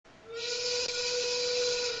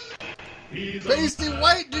Pasty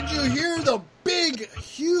White, did you hear the big,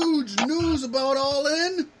 huge news about All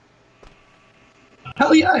In?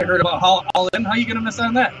 Hell yeah, I heard about All In. How you gonna miss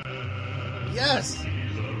on that? Yes.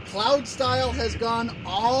 Cloud Style has gone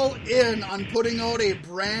all in on putting out a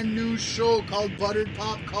brand new show called Buttered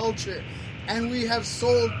Pop Culture. And we have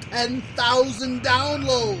sold 10,000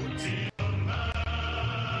 downloads.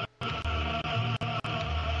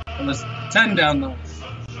 It was 10 downloads.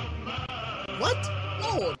 What?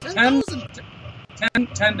 No, 10,000. 10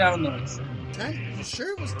 downloads. 10? You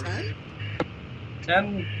sure it was 10?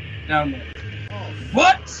 10 downloads. Oh.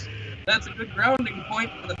 What? That's a good grounding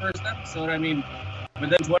point for the first episode. I mean,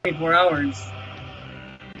 within 24 hours.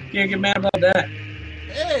 Can't get mad about that.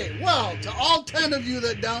 Hey, well, to all 10 of you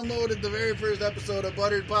that downloaded the very first episode of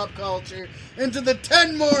Buttered Pop Culture, and to the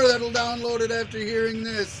 10 more that'll download it after hearing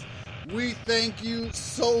this, we thank you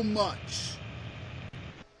so much.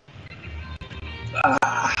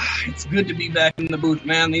 It's good to be back in the booth,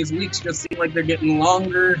 man. These weeks just seem like they're getting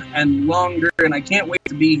longer and longer, and I can't wait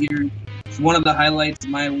to be here. It's one of the highlights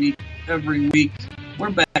of my week every week. We're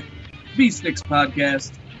back. Beef Sticks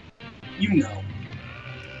Podcast. You know.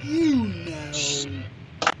 You know.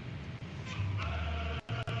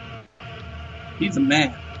 He's a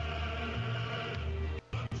man.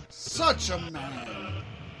 Such a man.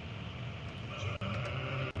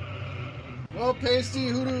 Well, Pasty,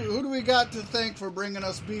 who do we got to thank for bringing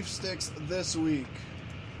us beef sticks this week?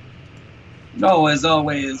 Oh, as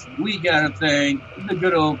always, we gotta thank the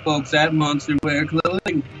good old folks at Monster Wear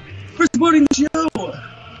Clothing for supporting the show.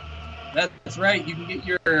 That's right, you can get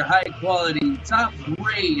your high-quality,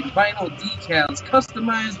 top-grade vinyl decals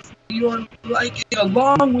customized for your liking,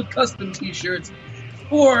 along with custom t-shirts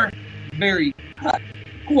or very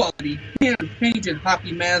high-quality, hand-painted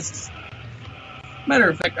hockey masks. Matter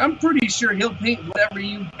of fact, I'm pretty sure he'll paint whatever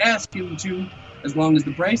you ask him to, as long as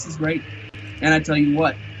the price is right. And I tell you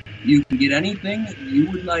what, you can get anything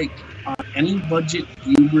you would like on any budget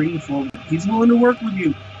you bring forward. He's willing to work with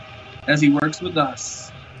you, as he works with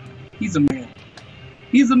us. He's a man.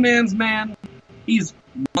 He's a man's man. He's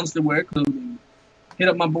Monster Wear Clothing. Hit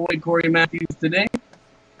up my boy Corey Matthews today.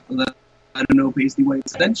 Let him know Pasty White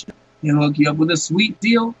sent you. He'll hook you up with a sweet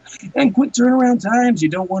deal and quick turnaround times. You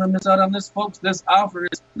don't want to miss out on this, folks. This offer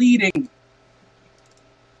is fleeting.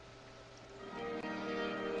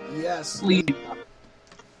 Yes. Fleeting.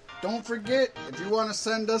 Don't forget, if you want to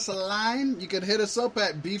send us a line, you can hit us up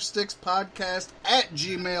at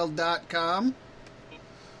beefstickspodcast@gmail.com.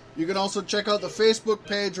 You can also check out the Facebook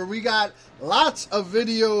page where we got lots of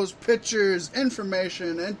videos, pictures,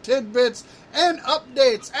 information, and tidbits and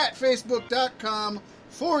updates at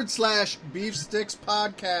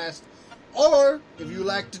facebook.com/beefstickspodcast. Or, if you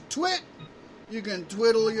like to twit, you can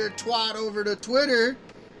twiddle your twat over to Twitter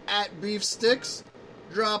at beefsticks.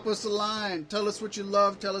 Drop us a line. Tell us what you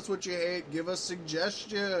love. Tell us what you hate. Give us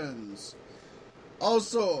suggestions.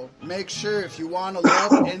 Also, make sure if you want to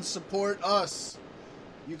love and support us,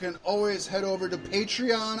 you can always head over to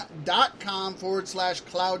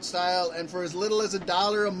patreon.com/cloudstyle, and for as little as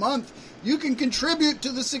 $1 a month, you can contribute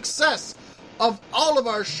to the success of all of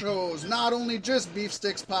our shows, not only just Beef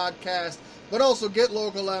Sticks Podcast, but also Get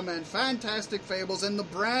Local M and Fantastic Fables and the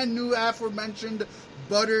brand new aforementioned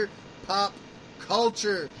Butter Pop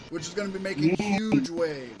Culture, which is going to be making huge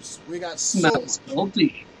waves. We got so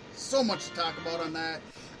much to talk about on that.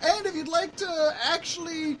 And if you'd like to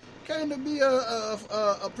actually kind of be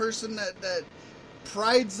a person that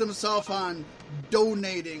prides themselves on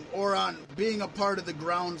donating or on being a part of the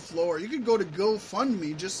ground floor, you could go to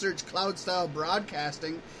GoFundMe, just search Cloud Style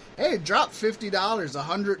Broadcasting. Hey, drop $50,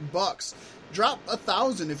 $100, drop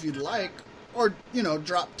 $1,000 if you'd like, or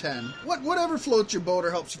drop 10. Whatever floats your boat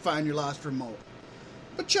or helps you find your lost remote.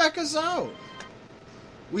 But check us out.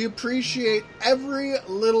 We appreciate every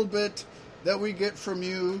little bit that we get from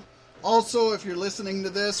you. Also, if you're listening to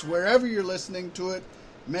this, wherever you're listening to it,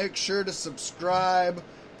 make sure to subscribe,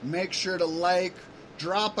 make sure to like,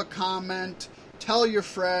 drop a comment, tell your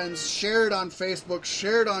friends, share it on Facebook,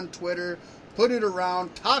 share it on Twitter, put it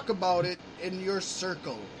around, talk about it in your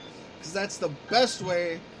circle. Because that's the best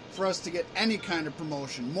way for us to get any kind of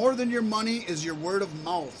promotion. More than your money is your word of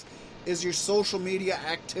mouth, is your social media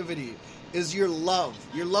activity, is your love.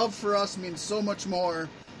 Your love for us means so much more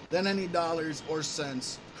than any dollars or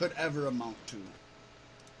cents could ever amount to.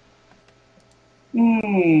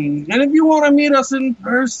 And if you want to meet us in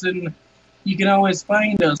person, you can always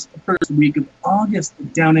find us the first week of August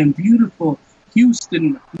down in beautiful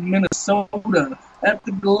Houston, Minnesota at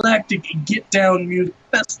the Galactic Get Down Music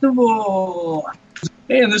Festival.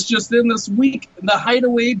 And this just in this week, the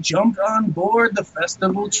Hideaway jumped on board the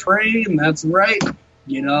festival train. That's right.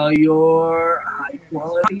 Get all your high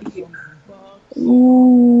quality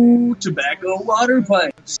tobacco water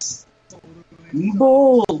pipes,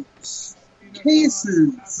 bowls,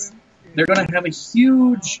 cases. They're going to have a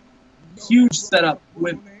huge setup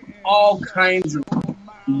with all kinds of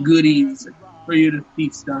goodies for you to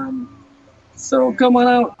feast on. So come on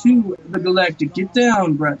out to the Galactic Get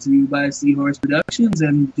Down, brought to you by Seahorse Productions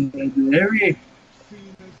and Dead Larry.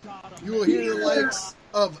 You will hear the likes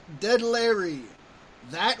of Dead Larry,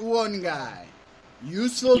 That One Guy,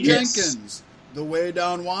 Useful Jenkins, The Way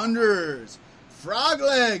Down Wanderers,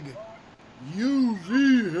 Frogleg,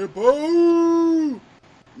 UV Hippo,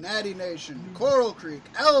 Natty Nation, Coral Creek,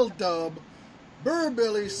 L-Dub,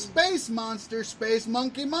 Burbilly, Space Monster, Space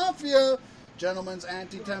Monkey Mafia, Gentlemen's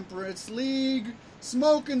Anti-Temperance League,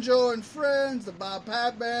 Smokin' Joe and Friends, the Bob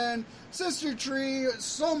Pat Band, Sister Tree,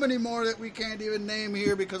 so many more that we can't even name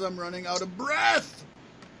here because I'm running out of breath.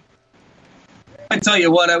 I tell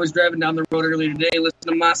you what, I was driving down the road earlier today,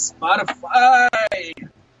 listening to my Spotify.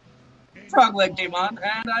 Frogleg came on,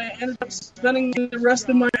 and I ended up spending the rest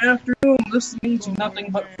of my afternoon listening to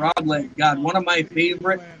nothing but Frogleg. God, one of my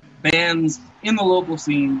favorite bands in the local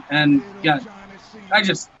scene, and God, I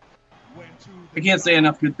can't say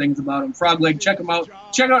enough good things about them. Frogleg, check them out.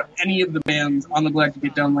 Check out any of the bands on the Galactic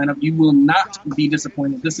Get Down lineup. You will not be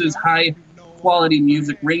disappointed. This is high-quality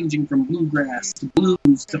music ranging from bluegrass to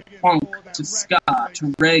blues to funk to ska to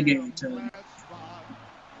reggae to...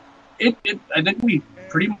 I think we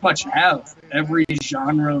pretty much have every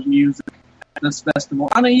genre of music at this festival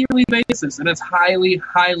on a yearly basis, and it's highly,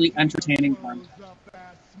 highly entertaining fun.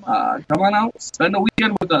 Come on out, spend a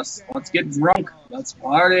weekend with us. Let's get drunk. Let's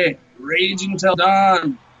party. Rage until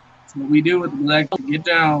dawn. That's what we do with the Galactic Get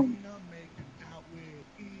Down.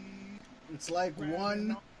 It's like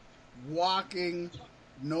one walking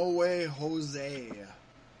No Way Jose.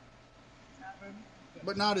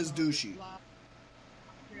 But not as douchey.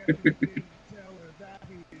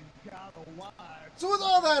 So with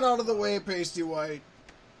all that out of the way, Pasty White,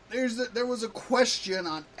 there was a question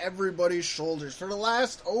on everybody's shoulders for the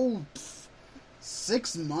last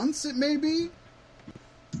 6 months it may be,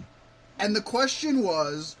 and the question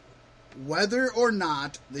was whether or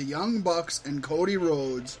not the Young Bucks and Cody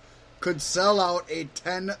Rhodes could sell out a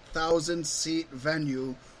 10,000 seat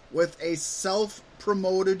venue with a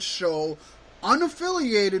self-promoted show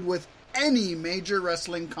unaffiliated with any major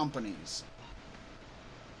wrestling companies.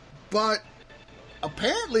 But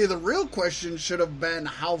apparently the real question should have been,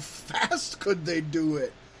 how fast could they do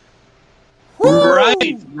it? Woo!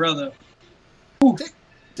 Right, brother.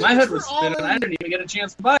 My head was spinning. I didn't even get a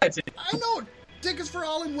chance to buy a ticket. I know. Tickets for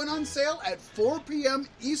All In went on sale at 4 p.m.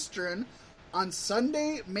 Eastern on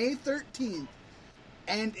Sunday, May 13th.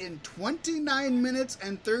 And in 29 minutes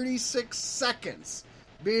and 36 seconds,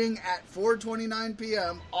 being at 4:29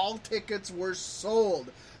 p.m., all tickets were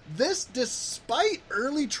sold. This despite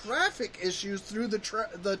early traffic issues through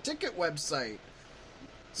the ticket website.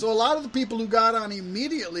 So a lot of the people who got on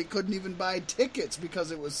immediately couldn't even buy tickets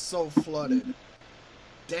because it was so flooded.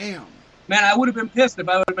 Damn. Man, I would have been pissed if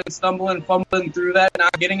I would have been stumbling, fumbling through that,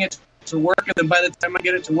 not getting it to work, and then by the time I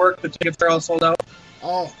get it to work, the tickets are all sold out.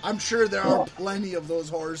 Oh, I'm sure there are plenty of those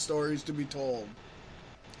horror stories to be told.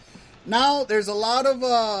 Now, there's a lot of,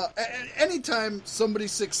 anytime somebody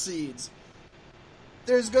succeeds,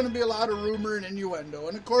 there's going to be a lot of rumor and innuendo.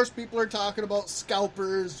 And of course, people are talking about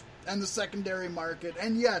scalpers and the secondary market.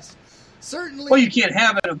 And yes, certainly... Well, you can't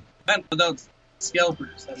have an event without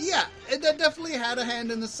scalpers. Yeah, that definitely had a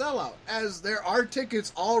hand in the sellout, as there are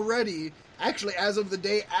tickets already, actually as of the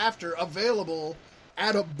day after, available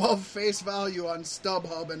at above face value on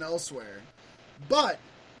StubHub and elsewhere. But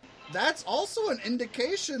that's also an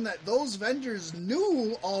indication that those vendors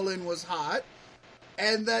knew All In was hot,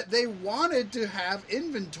 and that they wanted to have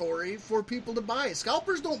inventory for people to buy.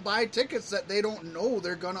 Scalpers don't buy tickets that they don't know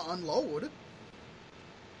they're going to unload.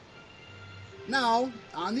 Now,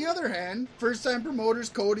 on the other hand, first-time promoters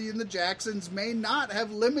Cody and the Jacksons may not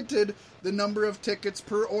have limited the number of tickets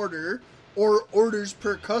per order or orders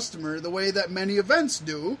per customer the way that many events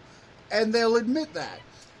do, and they'll admit that.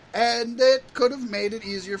 And it could have made it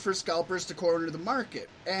easier for scalpers to corner the market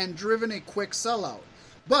and driven a quick sellout.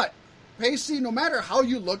 But Pacey, no matter how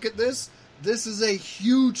you look at this is a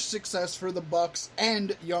huge success for the Bucks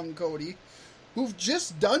and young Cody, who've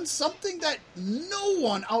just done something that no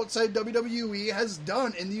one outside WWE has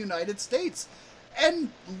done in the United States. And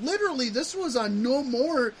literally, this was on no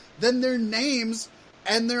more than their names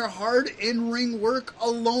and their hard in-ring work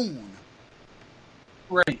alone.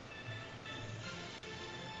 Right.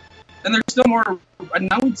 And there's still more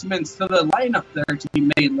announcements to the lineup there to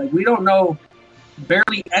be made. Like, we don't know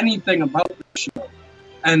barely anything about the show.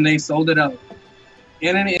 and they sold it out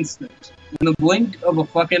in an instant, in the blink of a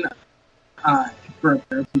fucking eye for a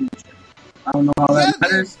pair of blue shirts. I don't know how that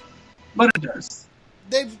matters, but it does.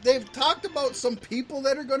 They've talked about some people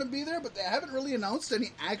that are going to be there, but they haven't really announced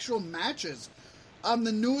any actual matches.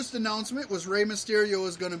 The newest announcement was Rey Mysterio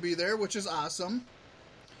is going to be there, which is awesome.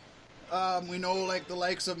 We know like the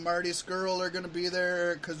likes of Marty Scurll are going to be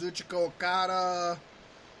there, Kazuchika Okada,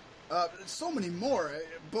 so many more.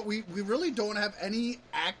 But we really don't have any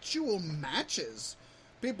actual matches.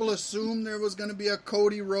 People assume there was going to be a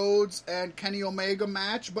Cody Rhodes and Kenny Omega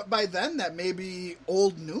match, but by then that may be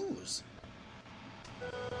old news.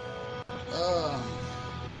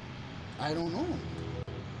 I don't know.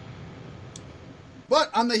 But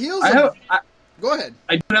on the heels go ahead.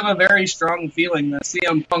 I do have a very strong feeling that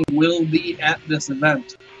CM Punk will be at this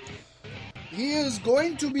event. He is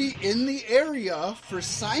going to be in the area for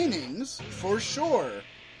signings, for sure.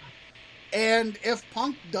 And if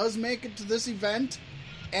Punk does make it to this event,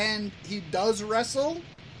 and he does wrestle,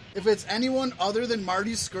 if it's anyone other than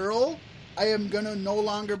Marty Scurll, I am going to no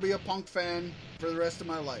longer be a Punk fan for the rest of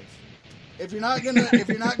my life. If you're not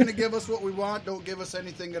gonna give us what we want, don't give us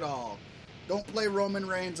anything at all. Don't play Roman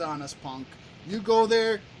Reigns on us, Punk. You go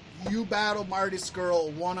there, you battle Marty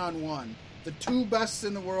Scurll one-on-one. The two best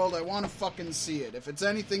in the world, I want to fucking see it. If it's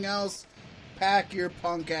anything else, pack your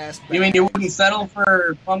Punk ass back. You mean you wouldn't settle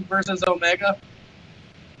for Punk versus Omega?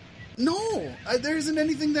 No, there isn't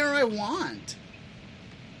anything there I want.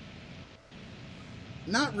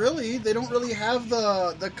 Not really. They don't really have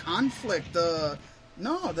the conflict,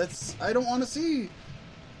 No, I don't want to see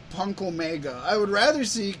Punk Omega. I would rather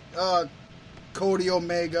see Cody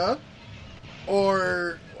Omega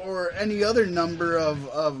or any other number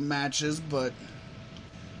of matches, but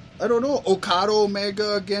I don't know. Okada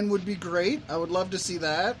Omega again would be great. I would love to see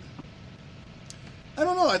that. I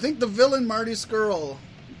don't know. I think the villain Marty Scurll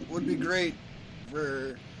would be great.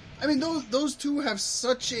 Those two have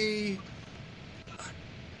such a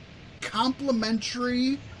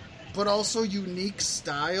complementary but also unique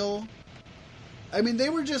style. I mean, they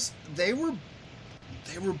were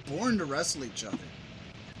born to wrestle each other.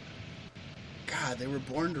 God, they were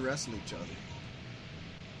born to wrestle each other.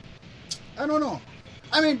 I don't know.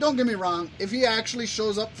 I mean, don't get me wrong. If he actually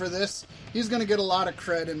shows up for this, he's going to get a lot of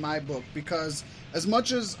cred in my book, because as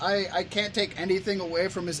much as I can't take anything away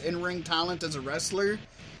from his in-ring talent as a wrestler,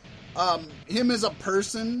 him as a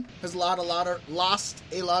person has lost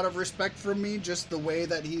a lot of respect from me, just the way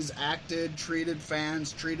that he's acted, treated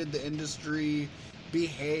fans, treated the industry,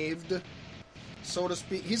 behaved, so to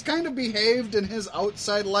speak. He's kind of behaved in his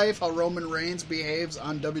outside life how Roman Reigns behaves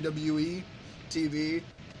on WWE TV.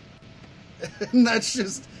 And that's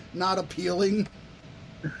just not appealing.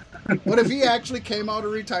 But if he actually came out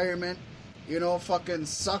of retirement, fucking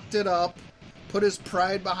sucked it up, put his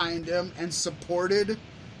pride behind him, and supported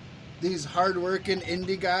these hard-working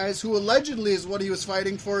indie guys, who allegedly is what he was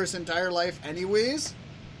fighting for his entire life anyways,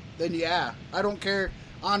 then yeah, I don't care.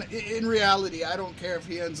 In reality, I don't care if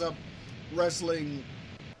he ends up wrestling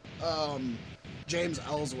James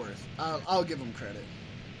Ellsworth. I'll give him credit.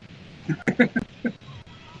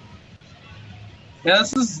 Yeah,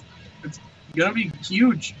 it's gonna be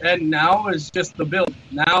huge, and now is just the build.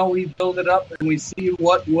 Now we build it up, and we see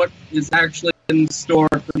what is actually in store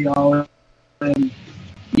for y'all and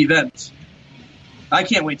event. I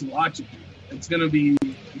can't wait to watch it. It's gonna be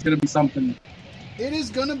something. It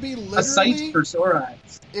is gonna be literally a sight for sore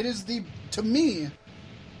eyes. It is to me,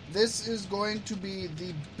 this is going to be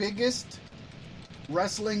the biggest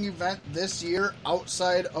wrestling event this year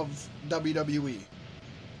outside of WWE.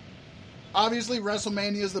 Obviously,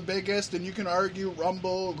 WrestleMania is the biggest, and you can argue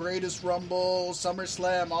Rumble, Greatest Rumble,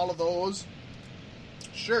 SummerSlam, all of those.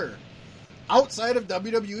 Sure. Outside of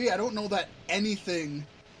WWE, I don't know that anything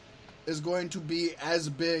is going to be as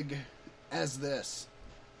big as this.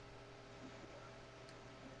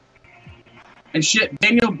 And shit,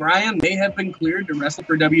 Daniel Bryan may have been cleared to wrestle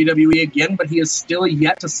for WWE again, but he is still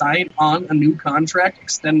yet to sign on a new contract,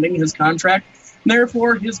 extending his contract.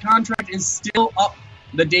 Therefore, his contract is still up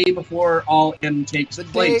the day before All In takes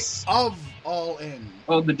place. The day of All In.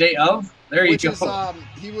 Oh, the day of? There you go.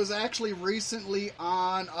 He was actually recently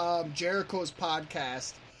on Jericho's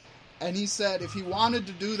podcast, and he said if he wanted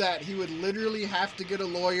to do that, he would literally have to get a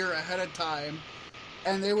lawyer ahead of time,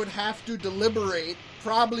 and they would have to deliberate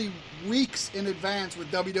probably weeks in advance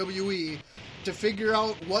with WWE to figure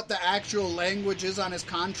out what the actual language is on his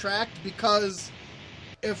contract, because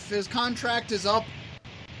if his contract is up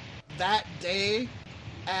that day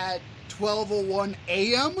at 12:01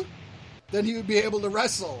 a.m., then he would be able to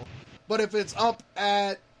wrestle. But if it's up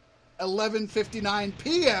at 11:59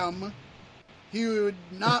 p.m., he would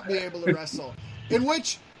not be able to wrestle. In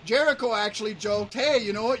which Jericho actually joked, hey,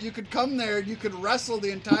 you know what, you could come there, you could wrestle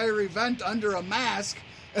the entire event under a mask,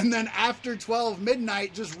 and then after 12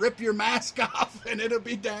 midnight, just rip your mask off, and it'll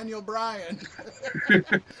be Daniel Bryan.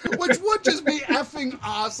 Which would just be effing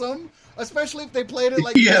awesome, especially if they played it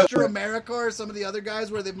like Mr. America or some of the other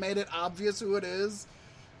guys where they've made it obvious who it is.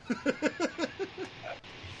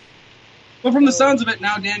 Well, from the sounds of it,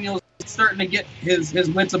 now Daniel's starting to get his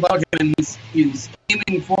wits about him, and he's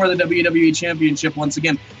aiming for the WWE Championship once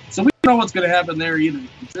again. So we don't know what's going to happen there either.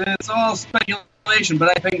 It's all speculation,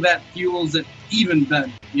 but I think that fuels it even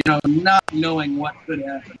better, not knowing what could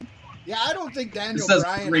happen. Yeah, I don't think Daniel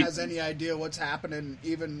Bryan has any idea what's happening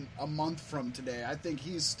even a month from today. I think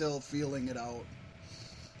he's still feeling it out.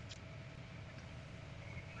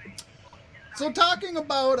 So talking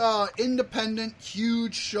about independent,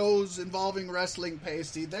 huge shows involving wrestling,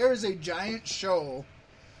 Pasty, there's a giant show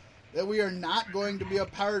that we are not going to be a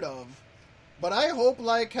part of. But I hope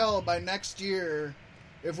like hell by next year,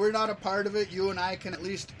 if we're not a part of it, you and I can at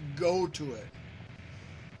least go to it.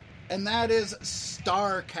 And that is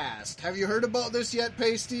StarCast. Have you heard about this yet,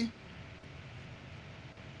 Pasty?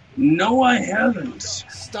 No, I haven't.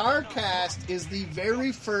 StarCast is the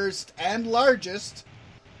very first and largest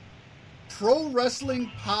pro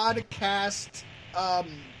wrestling podcast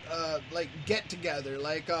like get together,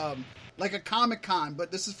 like a Comic-Con,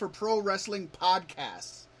 but this is for pro wrestling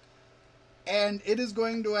podcasts. And it is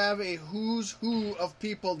going to have a who's who of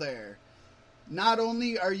people there. Not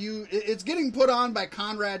only are it's getting put on by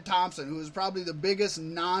Conrad Thompson, who is probably the biggest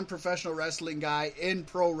non-professional wrestling guy in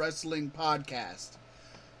pro wrestling podcast.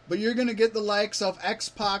 But you're going to get the likes of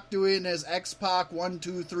X-Pac doing his X-Pac 1,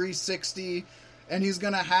 2, 360, and he's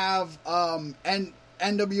going to have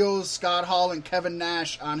NWO's Scott Hall and Kevin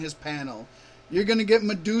Nash on his panel. You're going to get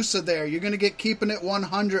Medusa there. You're going to get Keeping It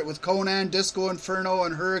 100 with Conan, Disco Inferno,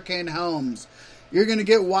 and Hurricane Helms. You're going to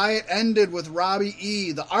get Wyatt Ended with Robbie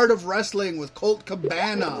E. The Art of Wrestling with Colt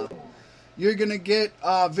Cabana. You're going to get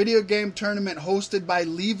a video game tournament hosted by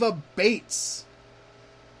Leva Bates.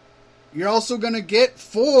 You're also going to get,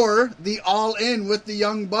 for the All-In with the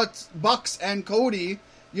Young Bucks and Cody,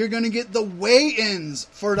 you're going to get the weigh-ins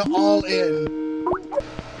for the All-In.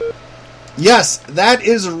 Yes, that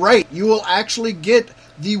is right. You will actually get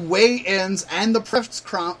the weigh-ins and the press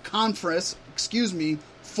conference,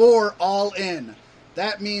 for All-In.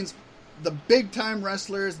 That means the big-time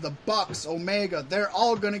wrestlers, the Bucks, Omega, they're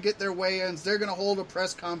all going to get their weigh-ins. They're going to hold a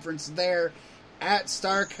press conference there at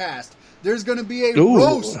StarCast. There's going to be a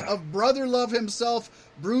roast of Brother Love himself,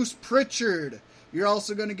 Bruce Pritchard. You're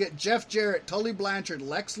also going to get Jeff Jarrett, Tully Blanchard,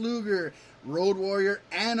 Lex Luger, Road Warrior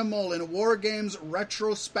Animal in a War Games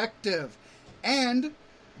retrospective. And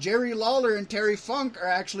Jerry Lawler and Terry Funk are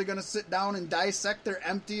actually going to sit down and dissect their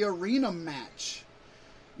empty arena match.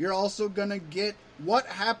 You're also going to get What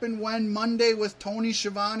Happened When Monday with Tony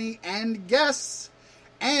Schiavone and guests.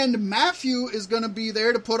 And Matthew is going to be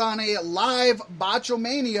there to put on a live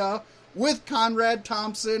Botchamania with Conrad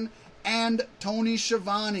Thompson and Tony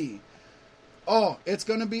Schiavone. Oh, it's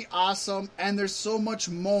going to be awesome, and there's so much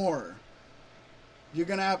more. You're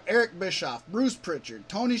going to have Eric Bischoff, Bruce Pritchard,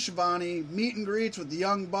 Tony Schiavone, meet and greets with the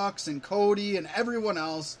Young Bucks and Cody and everyone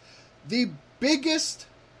else. The biggest,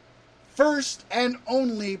 first and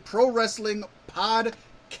only pro wrestling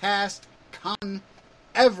podcast con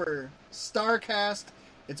ever, StarCast.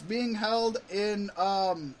 It's being held in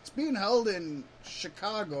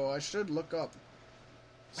Chicago. I should look up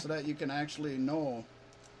so that you can actually know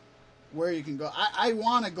where you can go. I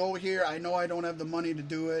want to go here. I know I don't have the money to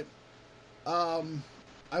do it.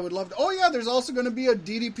 I would love to. Oh yeah, there's also going to be a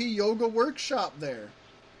DDP yoga workshop there.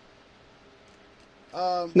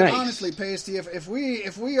 Nice. Honestly, Pasty, if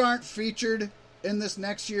we aren't featured in this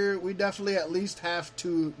next year, we definitely at least have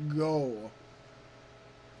to go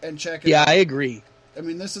and check it out. Yeah, I agree. I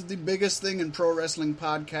mean, this is the biggest thing in pro wrestling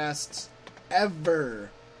podcasts ever.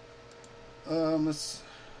 Let's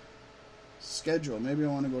schedule. Maybe I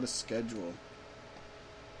want to go to schedule.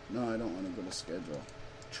 No, I don't want to go to schedule.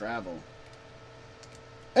 Travel.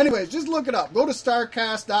 Anyways, just look it up. Go to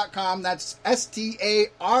starcast.com. That's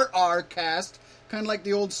STARR cast. Kind of like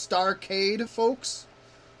the old Starcade, folks.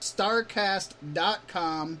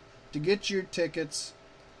 Starcast.com to get your tickets.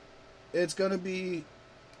 It's going to be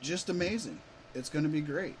just amazing. It's going to be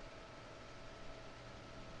great.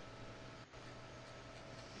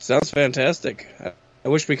 Sounds fantastic. I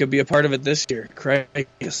wish we could be a part of it this year.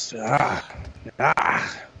 Christ.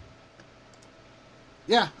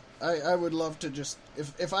 Yeah, I would love to just...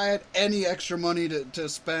 If I had any extra money to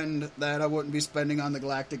spend that I wouldn't be spending on the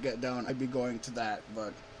Galactic Get Down, I'd be going to that.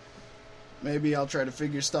 But Maybe I'll try to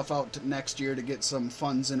figure stuff out next year to get some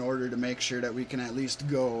funds in order to make sure that we can at least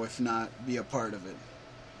go, if not be a part of it.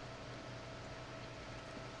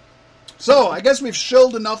 So, I guess we've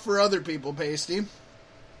shilled enough for other people, Pasty.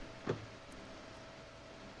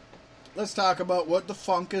 Let's talk about what the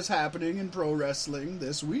funk is happening in pro wrestling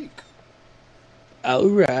this week.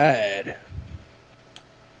 Alright.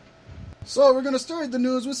 So, we're going to start the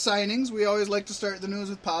news with signings. We always like to start the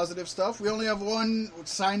news with positive stuff. We only have one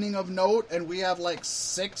signing of note, and we have like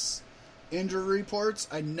 6 injury reports.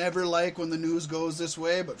 I never like when the news goes this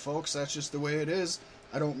way, but folks, that's just the way it is.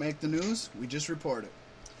 I don't make the news, we just report it.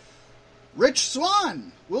 Rich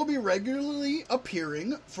Swann will be regularly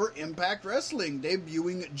appearing for Impact Wrestling,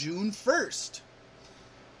 debuting June 1st.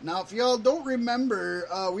 Now, if y'all don't remember,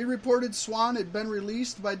 we reported Swann had been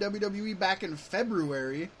released by WWE back in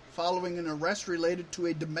February following an arrest related to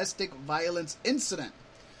a domestic violence incident.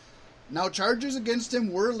 Now, charges against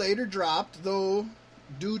him were later dropped, though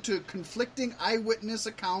due to conflicting eyewitness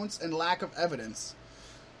accounts and lack of evidence.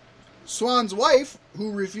 Swann's wife,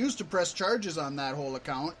 who refused to press charges on that whole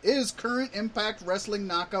account, is current Impact Wrestling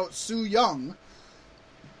knockout Su Yung.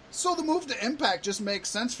 So the move to Impact just makes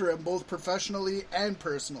sense for him, both professionally and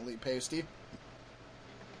personally, Pasty.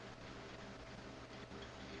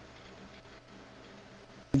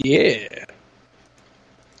 Yeah.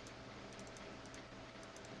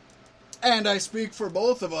 And I speak for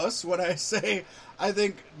both of us when I say I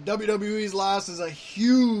think WWE's loss is a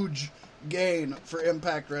huge gain for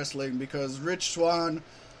Impact Wrestling, because Rich Swann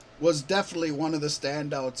was definitely one of the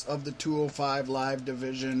standouts of the 205 Live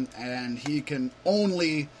division, and he can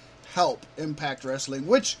only help Impact Wrestling,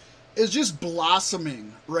 which is just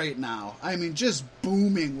blossoming right now. I mean, just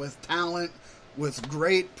booming with talent, with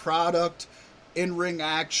great product, in-ring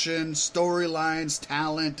action, storylines,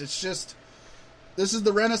 talent. It's just, this is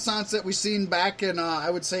the renaissance that we seen back in,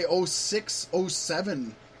 I would say, 06,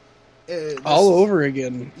 07. All over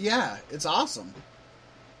again. Yeah, it's awesome.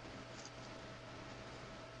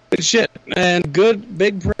 Good shit, and good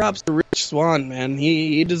big props to Rich Swann, man.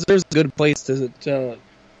 He deserves a good place to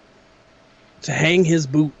hang his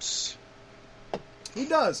boots. He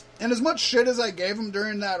does. And as much shit as I gave him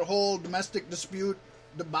during that whole domestic dispute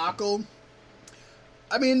debacle,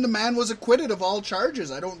 I mean, the man was acquitted of all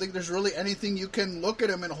charges. I don't think there's really anything you can look at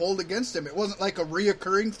him and hold against him. It wasn't like a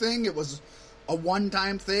reoccurring thing. It was a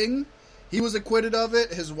one-time thing. He was acquitted of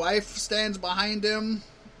it. His wife stands behind him.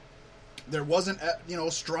 There wasn't,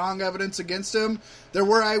 strong evidence against him. There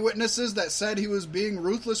were eyewitnesses that said he was being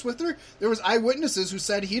ruthless with her. There was eyewitnesses who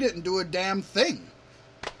said he didn't do a damn thing.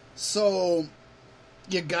 So,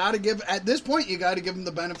 at this point, you gotta give him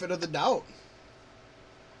the benefit of the doubt.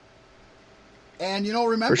 And,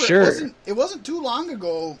 remember, for sure. It wasn't too long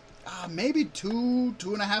ago, maybe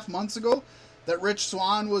 2.5 months ago, that Rich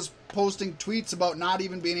Swann was posting tweets about not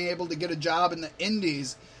even being able to get a job in the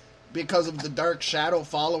indies because of the dark shadow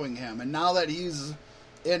following him. And now that he's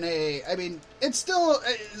in it's still,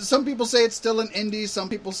 some people say it's still an indie, some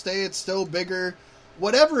people say it's still bigger.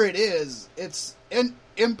 Whatever it is,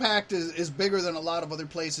 Impact is bigger than a lot of other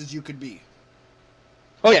places you could be.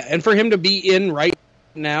 Oh yeah, and for him to be in right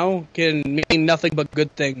now can mean nothing but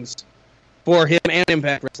good things for him and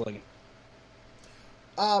Impact Wrestling.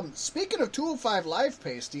 Speaking of 205 Live,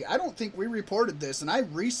 Pasty, I don't think we reported this, and I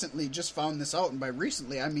recently just found this out, and by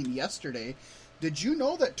recently, I mean yesterday. Did you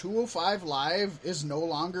know that 205 Live is no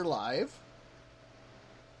longer live?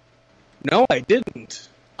 No, I didn't.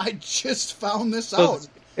 I just found this out.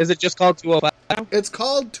 Is it just called 205 now? It's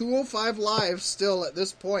called 205 Live still at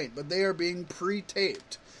this point, but they are being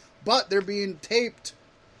pre-taped. But they're being taped,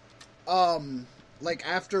 like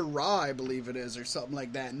after Raw, I believe it is, or something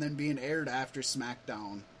like that, and then being aired after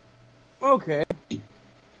SmackDown. Okay.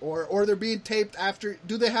 Or they're being taped after...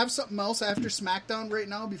 Do they have something else after SmackDown right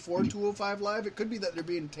now, before 205 Live? It could be that they're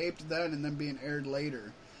being taped then and then being aired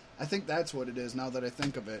later. I think that's what it is, now that I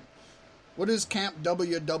think of it. What is Camp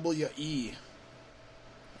WWE?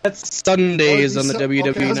 That's Sundays on the WWE.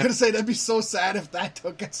 Okay, I was going to say, that'd be so sad if that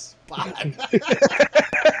took a spot.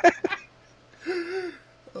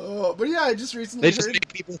 Oh, but yeah, I just recently heard... They just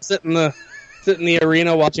make people sit in the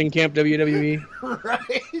arena watching Camp WWE.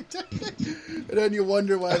 Right. And then you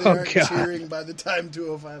wonder why they aren't cheering by the time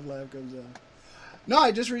 205 Live comes out. No,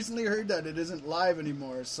 I just recently heard that it isn't live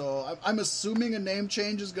anymore, so I'm assuming a name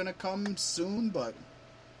change is going to come soon, but...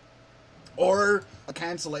 Or a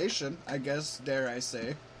cancellation, I guess, dare I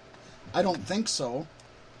say. I don't think so.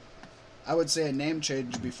 I would say a name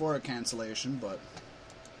change before a cancellation, but...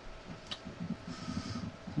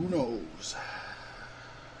 Who knows?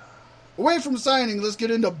 Away from signing, let's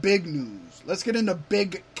get into big news. Let's get into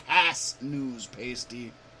big Cass news,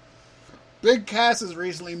 Pasty. Big Cass has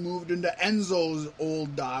recently moved into Enzo's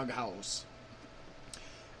old doghouse.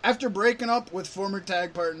 After breaking up with former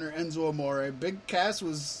tag partner Enzo Amore, Big Cass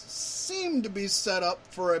seemed to be set up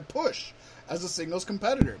for a push as a singles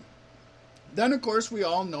competitor. Then, of course, we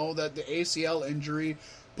all know that the ACL injury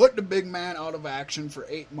put the big man out of action for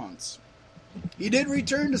 8 months. He did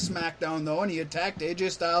return to SmackDown, though, and he attacked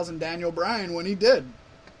AJ Styles and Daniel Bryan when he did.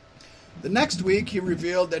 The next week, he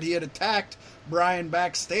revealed that he had attacked Bryan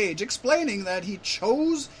backstage, explaining that he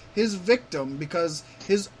chose his victim because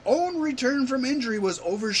his own return from injury was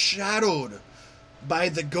overshadowed by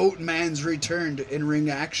the Goat Man's return to in-ring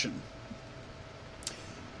action.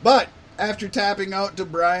 But after tapping out to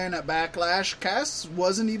Bryan at Backlash, Cass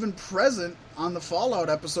wasn't even present on the Fallout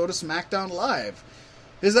episode of SmackDown Live.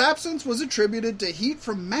 His absence was attributed to heat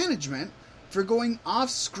from management for going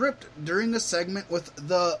off script during a segment with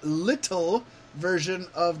the little version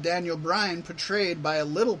of Daniel Bryan portrayed by a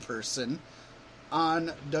little person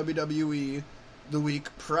on WWE the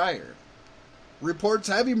week prior. Reports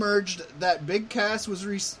have emerged that Big Cass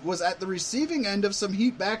was at the receiving end of some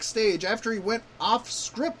heat backstage after he went off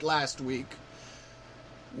script last week.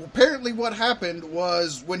 Apparently what happened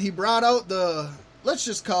was when he brought out let's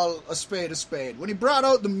just call a spade, when he brought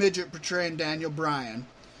out the midget portraying Daniel Bryan,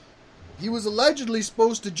 he was allegedly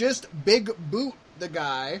supposed to just big boot the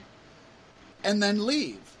guy and then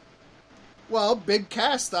leave. Well, Big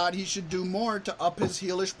Cass thought he should do more to up his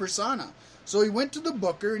heelish persona. So he went to the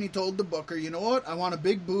booker and he told the booker, you know what, I want to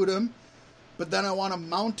big boot him, but then I want to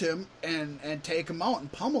mount him and take him out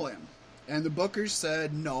and pummel him. And the booker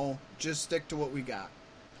said, no, just stick to what we got.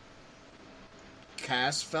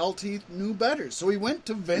 Cass felt he knew better, so he went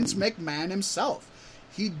to Vince McMahon himself.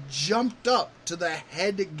 He jumped up to the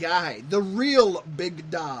head guy, the real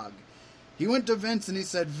big dog. He went to Vince and he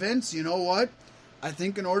said, Vince, you know what? I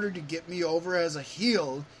think in order to get me over as a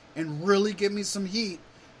heel and really give me some heat,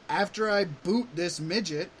 after I boot this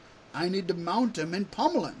midget, I need to mount him and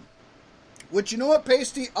pummel him. Which, you know what,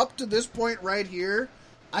 Pasty? Up to this point right here,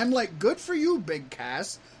 I'm like, good for you, Big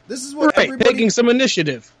Cass. This is what everybody... taking some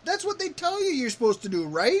initiative. That's what they tell you you're supposed to do,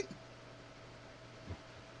 right?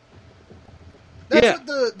 That's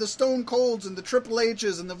what the Stone Colds and the Triple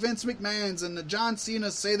H's and the Vince McMahons and the John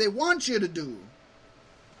Cena's say they want you to do.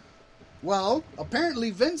 Well,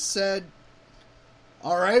 apparently Vince said,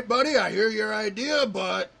 all right, buddy, I hear your idea,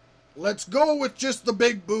 but let's go with just the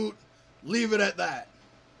big boot. Leave it at that.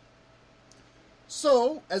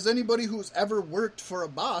 So, as anybody who's ever worked for a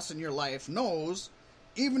boss in your life knows,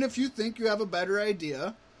 even if you think you have a better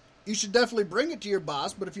idea, you should definitely bring it to your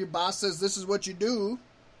boss, but if your boss says this is what you do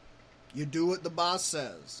what the boss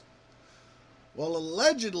says. Well,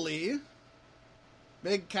 allegedly,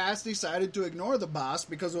 Big Cass decided to ignore the boss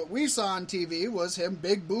because what we saw on TV was him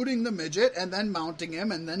big booting the midget and then mounting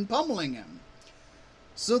him and then pummeling him.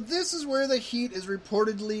 So this is where the heat is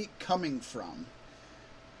reportedly coming from.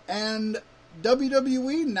 And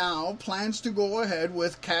WWE now plans to go ahead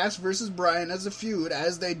with Cass versus Bryan as a feud,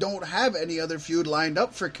 as they don't have any other feud lined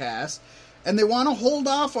up for Cass, and they want to hold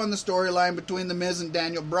off on the storyline between The Miz and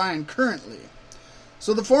Daniel Bryan currently.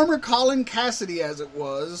 So the former Colin Cassidy, as it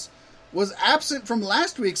was absent from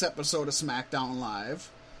last week's episode of SmackDown Live,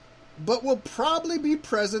 but will probably be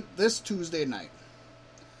present this Tuesday night.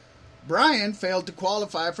 Bryan failed to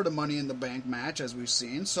qualify for the Money in the Bank match, as we've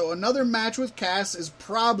seen, so another match with Cass is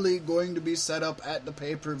probably going to be set up at the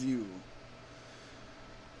pay-per-view.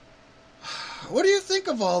 What do you think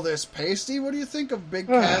of all this, Pasty? What do you think of Big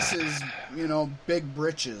Cass's, big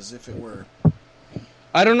britches, if it were?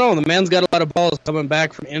 I don't know. The man's got a lot of balls coming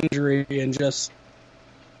back from injury and just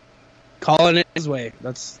calling it his way.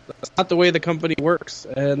 That's not the way the company works,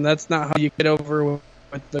 and that's not how you get over with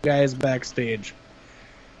the guys backstage.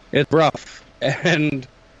 It's rough, and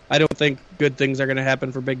I don't think good things are going to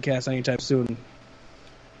happen for Big Cass anytime soon.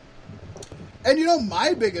 And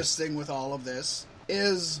my biggest thing with all of this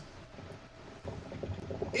is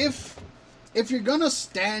if you're going to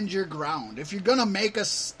stand your ground, if you're going to make a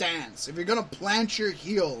stance, if you're going to plant your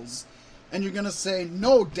heels, and you're going to say,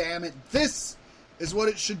 no, damn it, this is what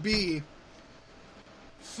it should be,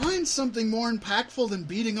 find something more impactful than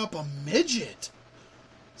beating up a midget.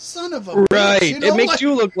 Son of a bitch. Right. It makes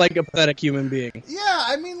you look like a pathetic human being. Yeah,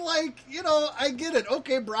 I mean, I get it.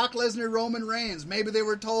 Okay, Brock Lesnar, Roman Reigns. Maybe they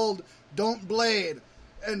were told, don't blade.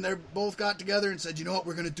 And they both got together and said, you know what,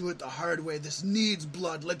 we're going to do it the hard way. This needs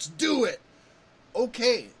blood. Let's do it.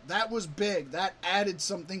 Okay, that was big. That added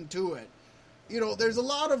something to it. There's a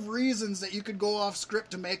lot of reasons that you could go off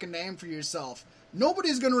script to make a name for yourself.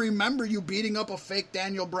 Nobody's going to remember you beating up a fake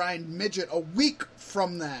Daniel Bryan midget a week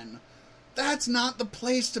from then. That's not the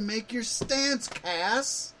place to make your stance,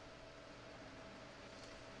 Cass.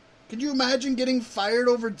 Could you imagine getting fired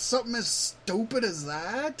over something as stupid as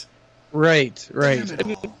that? Right. Damn it I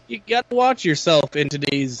mean, all. you got to watch yourself in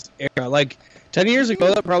today's era. Like 10 years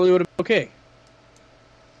ago, that probably would have been okay.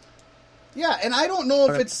 Yeah, and I don't know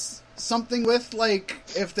if it's something with, like,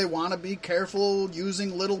 if they want to be careful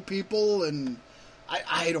using little people, and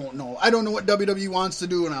I don't know. I don't know what WWE wants to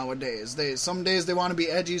do nowadays. Some days they want to be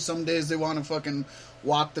edgy, some days they want to fucking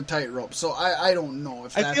walk the tightrope. So I don't know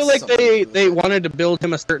if that's I feel like they wanted to build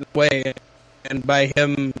him a certain way, and by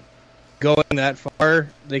him going that far,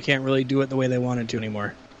 they can't really do it the way they wanted to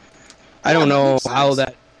anymore. I don't know how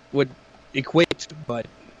that would equate, but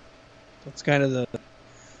that's kind of the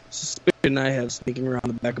suspicion I have sneaking around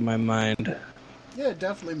the back of my mind. Yeah, it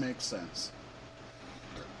definitely makes sense.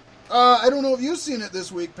 I don't know if you've seen it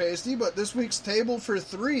this week, Pasty, but this week's Table for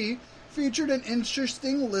Three featured an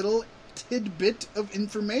interesting little tidbit of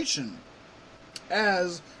information.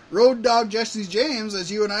 As Road Dogg Jesse James,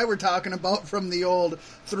 as you and I were talking about from the old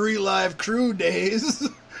 3 Live Crew days,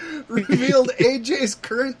 revealed AJ's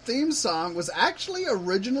current theme song was actually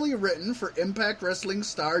originally written for Impact Wrestling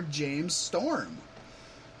star James Storm.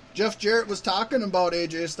 Jeff Jarrett was talking about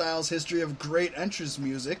AJ Styles' history of great entrance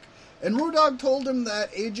music, and Road Dogg told him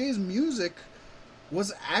that AJ's music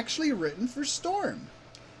was actually written for Storm.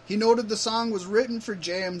 He noted the song was written for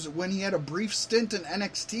James when he had a brief stint in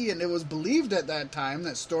NXT, and it was believed at that time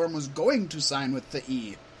that Storm was going to sign with the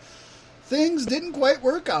E. Things didn't quite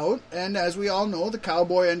work out, and as we all know, the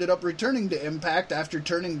Cowboy ended up returning to Impact after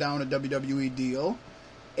turning down a WWE deal,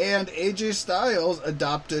 and AJ Styles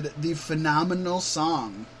adopted the phenomenal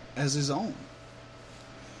song as his own.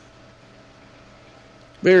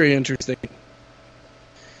 Very interesting.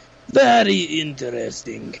 Very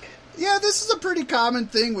interesting. Yeah, this is a pretty common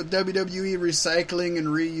thing with WWE recycling and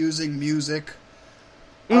reusing music.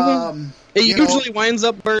 Mm-hmm. It usually winds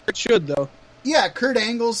up where it should, though. Yeah, Kurt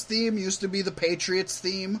Angle's theme used to be the Patriots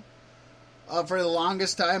theme. For the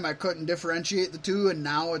longest time, I couldn't differentiate the two, and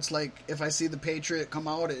now it's like, if I see the Patriot come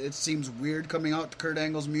out, it seems weird coming out to Kurt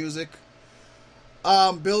Angle's music.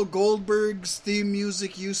 Bill Goldberg's theme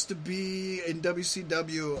music used to be in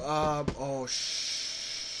WCW. Oh,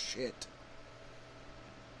 shit.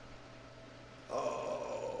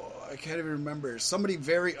 Oh, I can't even remember. Somebody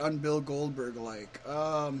very un-Bill Goldberg-like.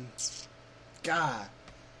 God,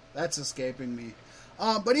 that's escaping me.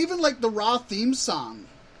 But even like the Raw theme song,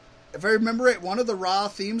 if I remember it, one of the Raw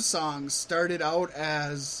theme songs started out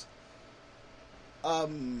as a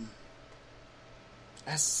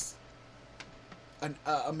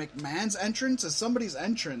McMahon's entrance, as somebody's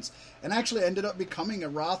entrance, and actually ended up becoming a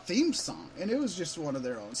Raw theme song, and it was just one of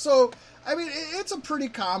their own. So, I mean, it's a pretty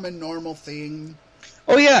common, normal thing.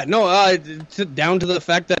 Oh yeah, no, down to the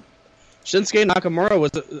fact that Shinsuke Nakamura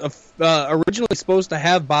was originally supposed to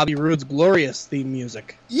have Bobby Roode's Glorious theme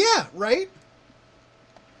music. Yeah, right?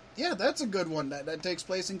 Yeah, that's a good one that takes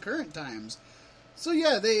place in current times. So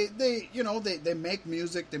yeah, they make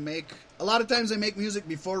music, a lot of times they make music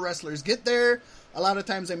before wrestlers get there, a lot of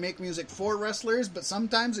times they make music for wrestlers, but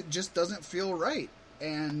sometimes it just doesn't feel right,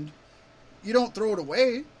 and you don't throw it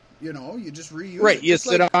away, you just reuse it. Right, you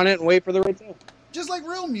sit on it and wait for the right time. Just like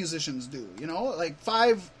real musicians do, like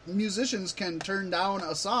 5 musicians can turn down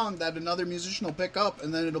a song that another musician will pick up,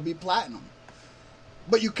 and then it'll be platinum.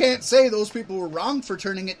 But you can't say those people were wrong for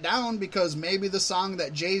turning it down, because maybe the song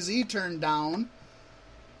that Jay-Z turned down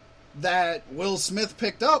that Will Smith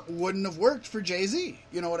picked up wouldn't have worked for Jay-Z.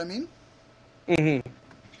 You know what I mean? Mm-hmm.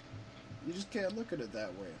 You just can't look at it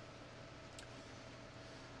that way.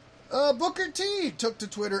 Booker T took to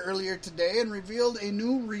Twitter earlier today and revealed a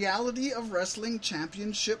new Reality of Wrestling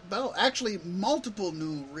Championship belt. Actually, multiple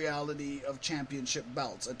new Reality of Championship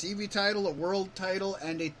belts. A TV title, a world title,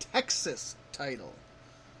 and a Texas title.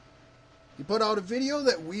 He put out a video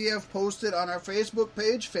that we have posted on our Facebook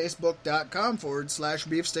page,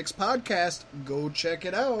 facebook.com/Beef Sticks Podcast. Go check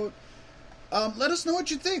it out. Let us know what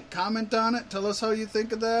you think. Comment on it. Tell us how you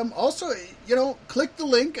think of them. Also, click the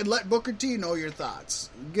link and let Booker T know your thoughts.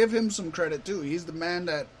 Give him some credit, too. He's the man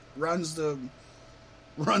that runs the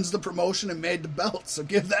promotion and made the belt, so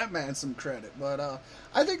give that man some credit. But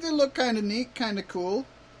I think they look kind of neat, kind of cool.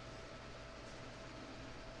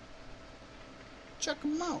 Check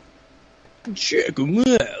them out. Check them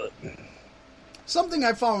out. Something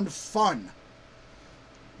I found fun.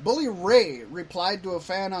 Bully Ray replied to a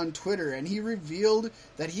fan on Twitter, and he revealed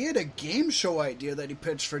that he had a game show idea that he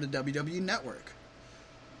pitched for the WWE Network.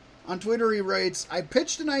 On Twitter he writes, "I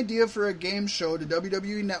pitched an idea for a game show to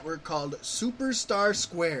WWE Network called Superstar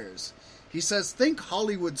Squares." He says, think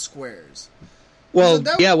Hollywood Squares. Well,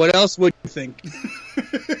 yeah, what else would you think?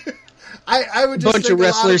 I would just bunch of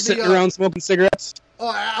wrestlers sitting around smoking cigarettes. Oh,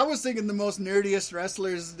 I was thinking the most nerdiest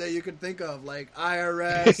wrestlers that you could think of, like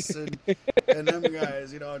IRS and them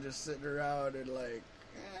guys, just sitting around and like,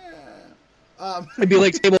 It'd be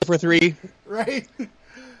like Table for Three. Right?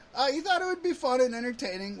 You thought it would be fun and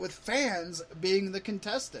entertaining with fans being the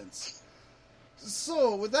contestants.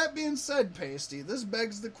 So, with that being said, Pasty, this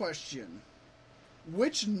begs the question.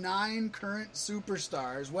 Which 9 current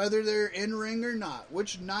superstars, whether they're in-ring or not,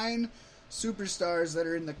 which 9 superstars that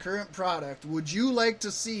are in the current product would you like to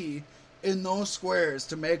see in those squares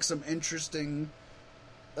to make some interesting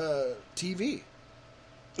TV?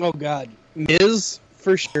 Oh, God. Miz,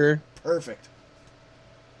 for sure. Perfect.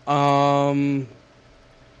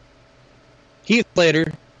 Heath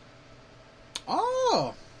Slater.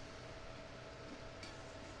 Oh.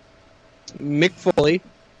 Mick Foley.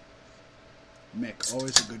 Mick,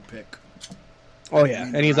 always a good pick. Oh, yeah.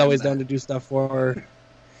 And he's always down to do stuff for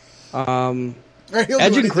Right,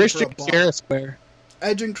 Edge and Christian share a square.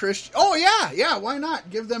 Edge and Christian. Oh, yeah. Why not?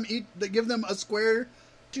 Give them a square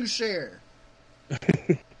to share.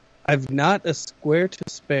 I've not a square to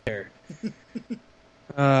spare.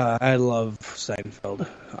 I love Seinfeld.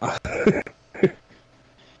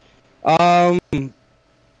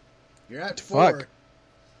 You're at 4. Fuck.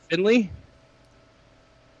 Finley?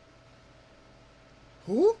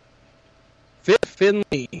 Who? Fit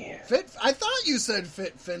Finley. I thought you said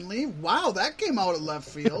Fit Finley. Wow, that came out of left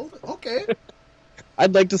field. Okay.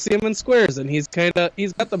 I'd like to see him in squares, and he's got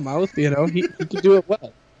the mouth, he can do it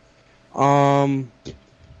well.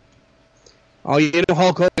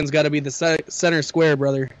 Hulk Hogan's got to be the center square,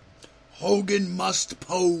 brother. Hogan must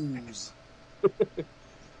pose.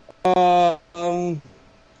 God,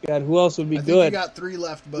 who else would be I think good? you got 3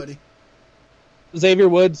 left, buddy. Xavier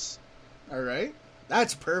Woods. All right,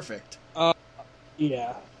 that's perfect.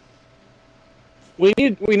 Yeah. We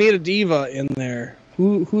need a diva in there.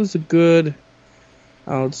 Who's a good,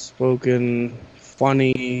 outspoken,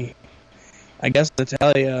 funny? I guess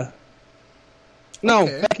Natalia. No,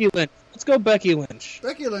 Okay. Becky Lynch. Let's go Becky Lynch.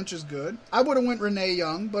 Becky Lynch is good. I would have went Renee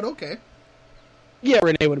Young, but okay. Yeah,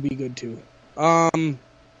 Renee would be good too.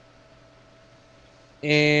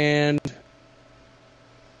 And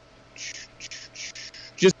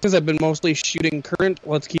just because I've been mostly shooting current,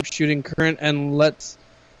 let's keep shooting current, and let's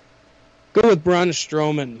go with Braun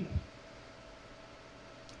Strowman.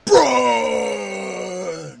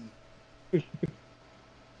 Braun! Do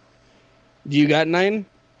you got 9?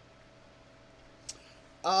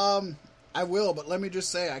 I will, but let me just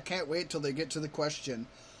say, I can't wait till they get to the question.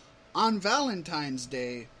 On Valentine's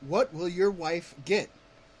Day, what will your wife get?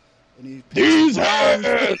 And These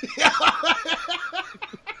I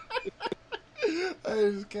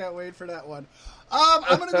just can't wait for that one.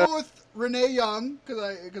 I'm going to go with Renee Young,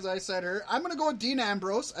 because I said her. I'm going to go with Dean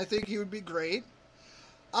Ambrose. I think he would be great.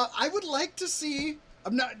 I would like to see...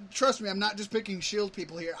 Trust me, I'm not just picking Shield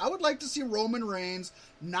people here. I would like to see Roman Reigns,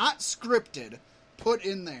 not scripted, put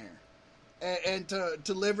in there. And to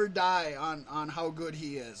live or die on how good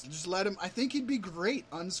he is. Just let him... I think he'd be great,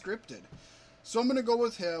 unscripted. So I'm going to go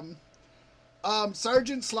with him.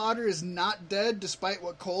 Sergeant Slaughter is not dead, despite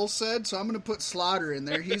what Cole said, so I'm going to put Slaughter in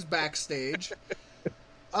there. He's backstage.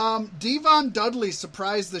 Devon Dudley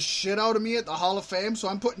surprised the shit out of me at the Hall of Fame, so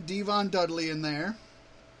I'm putting Devon Dudley in there.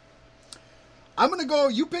 I'm going to go...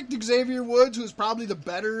 You picked Xavier Woods, who's probably the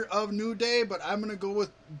better of New Day, but I'm going to go with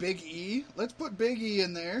Big E. Let's put Big E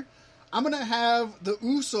in there. I'm going to have the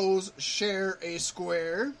Usos share a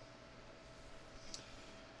square.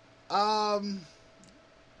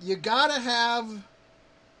 You gotta have...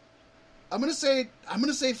 I'm gonna say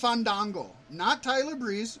Fandango. Not Tyler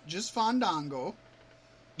Breeze, just Fandango.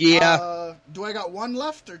 Yeah. Do I got 1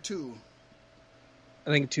 left or 2? I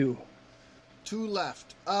think 2. 2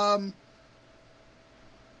 left.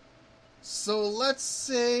 So let's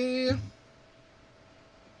say...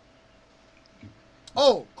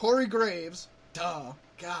 Oh, Corey Graves. Duh.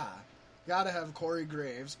 God. Gotta have Corey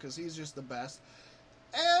Graves, because he's just the best.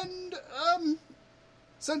 And,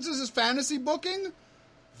 since this is fantasy booking,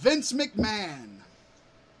 Vince McMahon.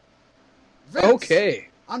 Vince, Okay.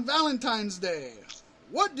 On Valentine's Day,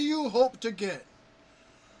 what do you hope to get?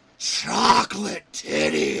 Chocolate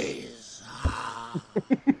titties. I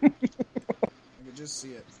could just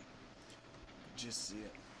see it.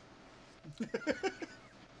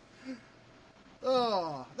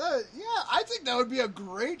 Oh, I think that would be a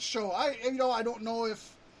great show. I don't know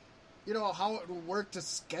if, how it would work to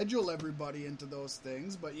schedule everybody into those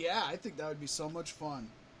things, but yeah, I think that would be so much fun.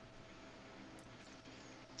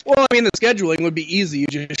 Well, I mean, the scheduling would be easy. You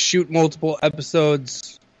just shoot multiple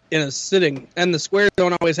episodes in a sitting, and the squares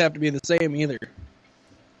don't always have to be the same either.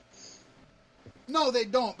 No, they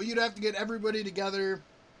don't, but you'd have to get everybody together,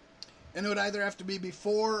 and it would either have to be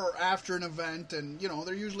before or after an event, and,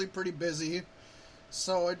 they're usually pretty busy.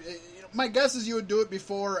 So my guess is you would do it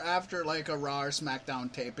before or after, like, a Raw or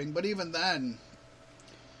SmackDown taping, but even then,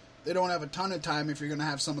 they don't have a ton of time if you're going to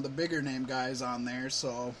have some of the bigger name guys on there,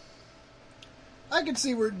 so I could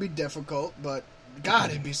see where it'd be difficult, but God,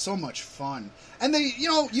 it'd be so much fun. And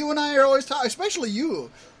you and I are always talking, especially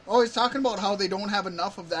you, always talking about how they don't have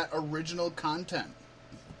enough of that original content.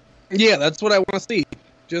 Yeah, that's what I want to see.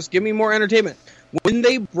 Just give me more entertainment. When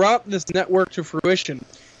they brought this network to fruition,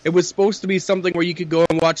 it was supposed to be something where you could go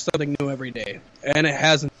and watch something new every day, and it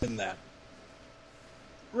hasn't been that.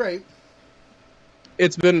 Right.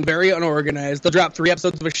 It's been very unorganized. They'll drop 3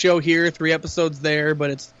 episodes of a show here, 3 episodes there,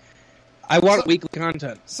 but I want weekly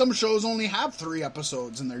content. Some shows only have 3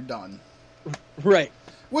 episodes and they're done. Right.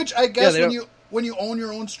 Which I guess when you own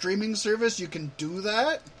your own streaming service, you can do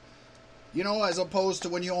that. As opposed to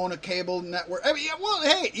when you own a cable network. I mean,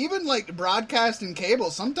 hey, even like broadcast and cable,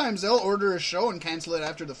 sometimes they'll order a show and cancel it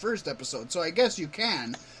after the first episode. So I guess you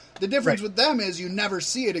can. The difference with them is you never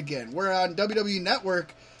see it again. Where on WWE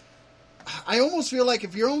Network, I almost feel like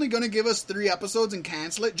if you're only going to give us 3 episodes and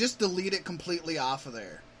cancel it, just delete it completely off of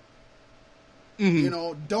there.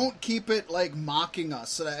 Mm-hmm. Don't keep it, like, mocking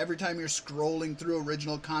us so that every time you're scrolling through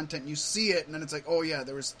original content, you see it, and then it's like, oh, yeah,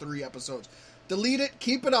 there was 3 episodes. Delete it,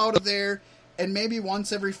 keep it out of there, and maybe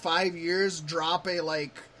once every 5 years, drop a,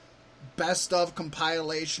 like, best-of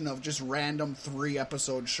compilation of just random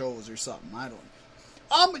 3-episode shows or something. I don't...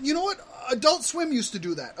 You know what? Adult Swim used to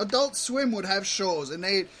do that. Adult Swim would have shows, and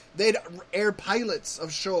they'd air pilots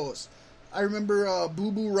of shows. I remember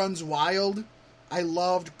Boo Boo Runs Wild. I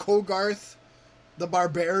loved Kogarth. The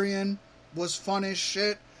Barbarian was fun as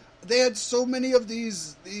shit. They had so many of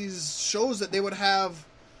these shows that they would have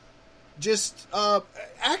just...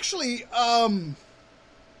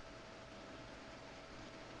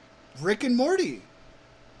 Rick and Morty.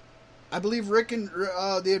 I believe Rick and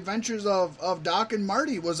The Adventures of Doc and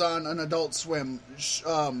Marty was on an Adult Swim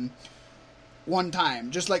one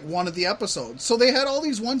time, just like one of the episodes. So they had all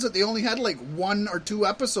these ones that they only had like 1 or 2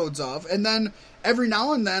 episodes of, and then every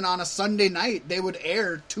now and then on a Sunday night they would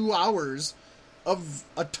air 2 hours of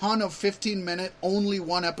a ton of 15-minute only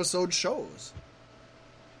 1 episode shows.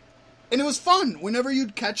 And it was fun whenever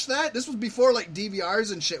you'd catch that. This was before like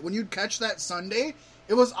DVRs and shit. When you'd catch that Sunday,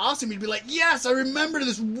 it was awesome. You'd be like, yes, I remember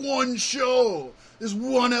this one show. This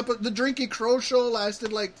one episode. The Drinky Crow Show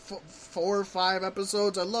lasted like 4 or 5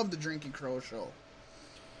 episodes. I love the Drinky Crow Show.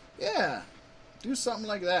 Yeah. Do something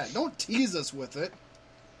like that. Don't tease us with it.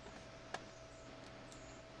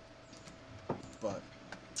 But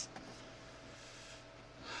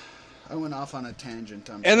I went off on a tangent.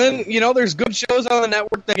 And then, there's good shows on the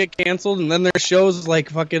network that get canceled, and then there's shows like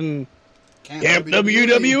fucking Camp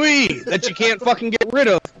WWE that you can't fucking get rid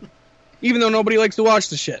of, even though nobody likes to watch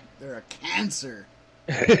the shit. They're a cancer.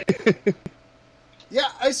 Yeah,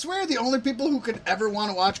 I swear the only people who could ever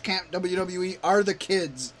want to watch Camp WWE are the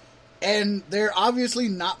kids. And they're obviously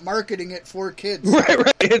not marketing it for kids.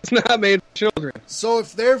 Right. It's not made for children. So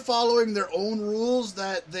if they're following their own rules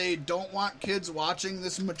that they don't want kids watching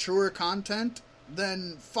this mature content,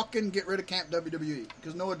 then fucking get rid of Camp WWE.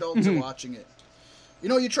 Because no adults are watching it.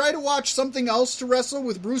 You try to watch something else to wrestle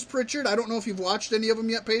with Bruce Pritchard. I don't know if you've watched any of them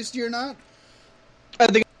yet, Pasty, or not. I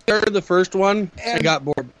think I heard the first one and I got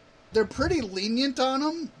bored. They're pretty lenient on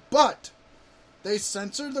them, but they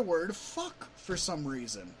censor the word fuck for some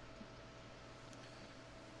reason.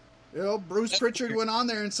 Bruce Pritchard went on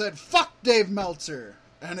there and said, fuck Dave Meltzer.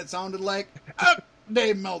 And it sounded like,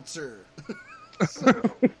 Dave Meltzer. So,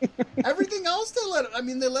 everything else they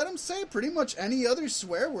let him say pretty much any other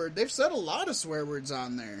swear word. They've said a lot of swear words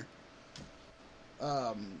on there.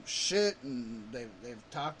 Shit, and they've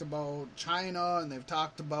talked about China, and they've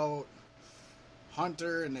talked about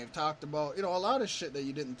Hunter, and they've talked about, a lot of shit that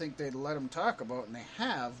you didn't think they'd let them talk about, and they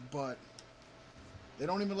have, but they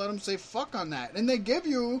don't even let them say fuck on that. And they give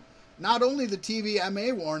you not only the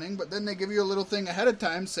TVMA warning, but then they give you a little thing ahead of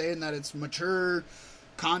time saying that it's mature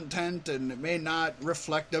content and it may not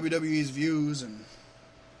reflect WWE's views, and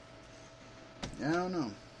I don't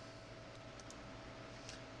know.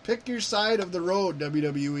 Pick your side of the road,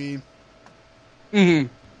 WWE. Mm-hmm.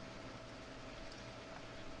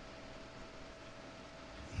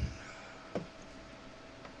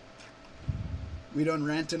 We done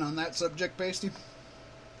ranting on that subject, Pasty?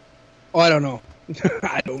 Oh, I don't know.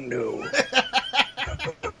 I don't know.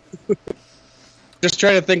 Just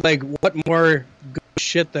trying to think, like, what more good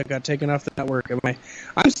shit that got taken off the network.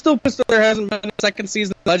 I'm still pissed that there hasn't been a second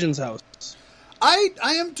season of Legends House.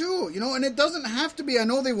 I am too, and it doesn't have to be. I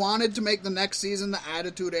know they wanted to make the next season the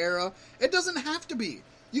Attitude Era. It doesn't have to be.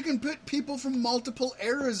 You can put people from multiple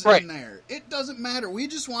eras in there. It doesn't matter. We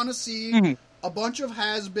just want to see a bunch of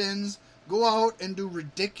has-beens go out and do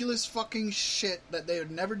ridiculous fucking shit that they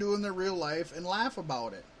would never do in their real life and laugh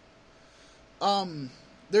about it.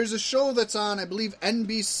 There's a show that's on, I believe,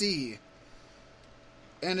 NBC,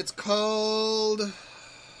 and it's called...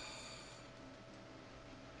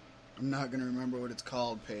 I'm not going to remember what it's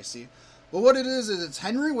called, Pacey. But what it is it's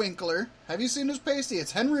Henry Winkler. Have you seen this, Pacey?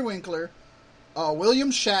 It's Henry Winkler, William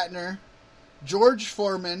Shatner, George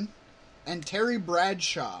Foreman, and Terry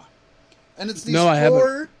Bradshaw. And it's these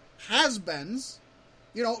four has-beens,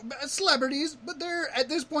 celebrities, but they're, at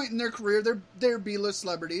this point in their career, they're B-list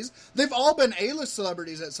celebrities. They've all been A-list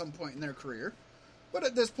celebrities at some point in their career, but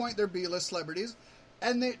at this point, they're B-list celebrities.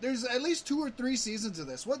 And there's at least 2 or 3 seasons of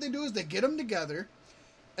this. What they do is they get them together,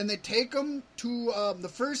 and they take them to, the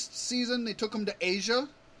first season, they took them to Asia,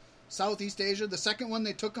 Southeast Asia. The second one,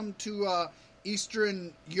 they took them to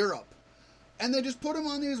Eastern Europe. And they just put them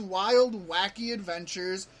on these wild, wacky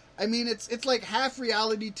adventures. I mean, it's like half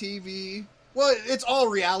reality TV. Well, it's all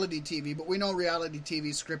reality TV, but we know reality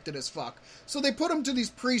TV is scripted as fuck. So they put them to these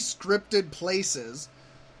pre-scripted places.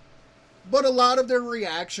 But a lot of their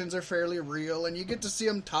reactions are fairly real, and you get to see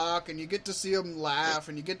them talk, and you get to see them laugh,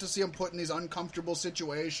 and you get to see them put in these uncomfortable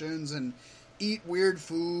situations, and eat weird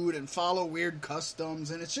food, and follow weird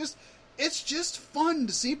customs, and it's just fun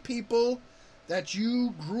to see people that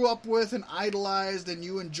you grew up with and idolized, and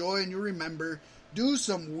you enjoy and you remember, do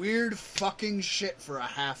some weird fucking shit for a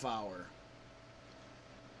half hour.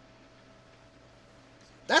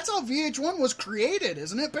 That's how VH1 was created,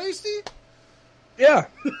 isn't it, Pasty? Yeah.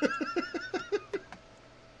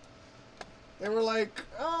 They were like,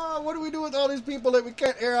 what do we do with all these people that we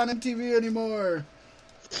can't air on MTV anymore?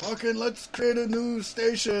 Fucking let's create a news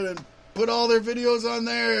station and put all their videos on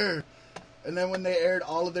there. And then when they aired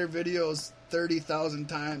all of their videos 30,000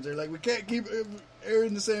 times, they're like, we can't keep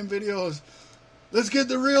airing the same videos. Let's get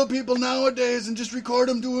the real people nowadays and just record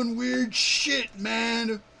them doing weird shit,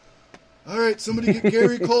 man. Alright, somebody get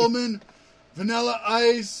Gary Coleman, Vanilla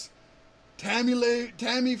Ice, Tammy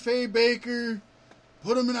Faye Baker,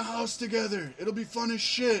 put them in a house together. It'll be fun as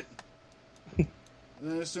shit. And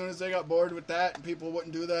then as soon as they got bored with that and people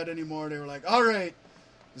wouldn't do that anymore, they were like, alright,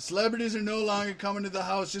 the celebrities are no longer coming to the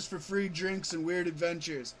house just for free drinks and weird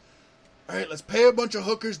adventures. Alright, let's pay a bunch of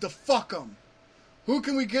hookers to fuck them. Who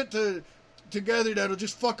can we get together that'll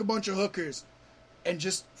just fuck a bunch of hookers? And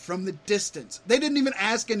just from the distance. They didn't even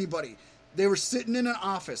ask anybody. They were sitting in an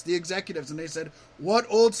office, the executives, and they said, what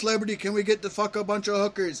old celebrity can we get to fuck a bunch of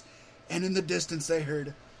hookers? And in the distance they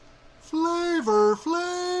heard, Flavor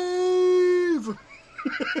Flav!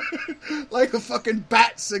 Like a fucking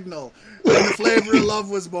bat signal when the Flavor of Love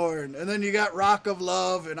was born. And then you got Rock of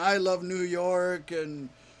Love and I Love New York and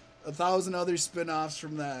 1,000 other spin-offs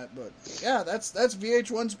from that. But yeah, that's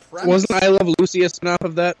VH1's premise. Wasn't I Love Lucy a spin-off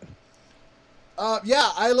of that? Yeah,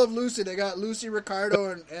 I Love Lucy. They got Lucy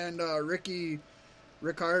Ricardo and Ricky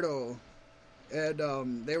Ricardo,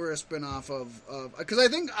 and they were a spinoff of because I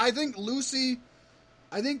think Lucy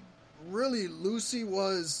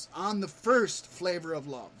was on the first Flavor of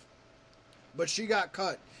Love, but she got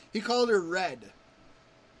cut. He called her Red.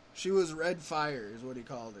 She was Red Fire is what he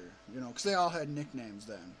called her, because they all had nicknames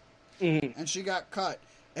then, and she got cut.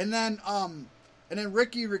 And then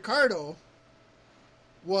Ricky Ricardo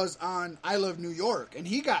was on I Love New York, and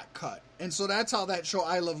he got cut. And so that's how that show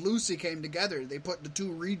I Love Lucy came together. They put the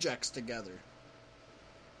two rejects together.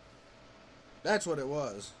 That's what it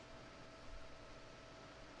was.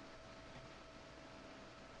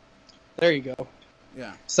 There you go.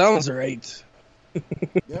 Yeah. Sounds right.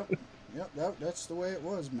 Yep, that's the way it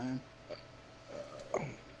was, man.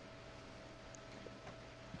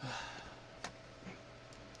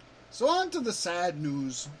 So on to the sad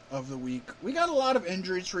news of the week. We got a lot of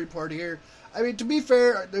injuries to report here. I mean, to be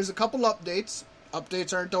fair, there's a couple updates.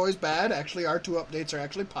 Updates aren't always bad. Actually, our 2 updates are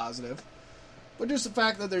actually positive. But just the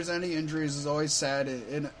fact that there's any injuries is always sad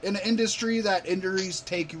in an industry that injuries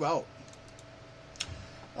take you out.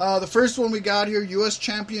 The first one we got here, U.S.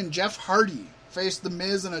 champion Jeff Hardy faced The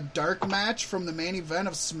Miz in a dark match from the main event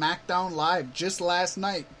of SmackDown Live just last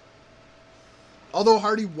night. Although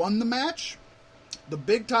Hardy won the match, the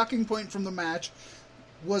big talking point from the match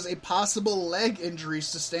was a possible leg injury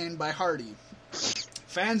sustained by Hardy.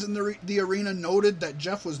 Fans in the arena noted that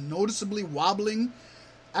Jeff was noticeably wobbling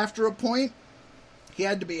after a point. He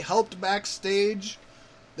had to be helped backstage.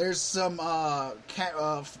 There's some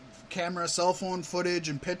camera cell phone footage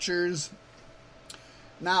and pictures.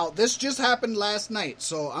 Now, this just happened last night,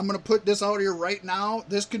 so I'm going to put this out here right now.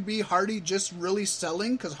 This could be Hardy just really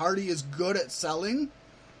selling, because Hardy is good at selling.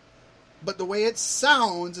 But the way it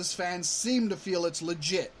sounds is fans seem to feel it's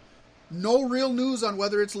legit. No real news on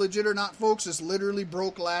whether it's legit or not, folks. This literally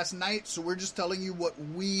broke last night, so we're just telling you what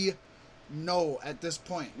we know at this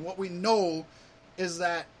point. And what we know is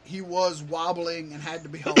that he was wobbling and had to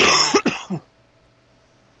be held back.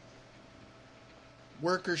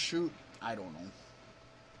 Work or shoot? I don't know.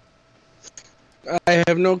 I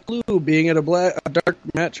have no clue. Being at a dark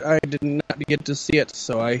match, I did not get to see it,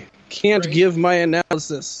 so I can't give my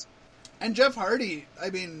analysis. And Jeff Hardy, I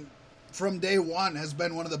mean, from day one, has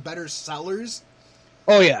been one of the better sellers.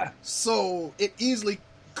 Oh, yeah. So it easily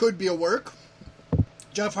could be a work.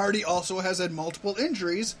 Jeff Hardy also has had multiple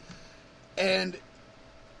injuries, and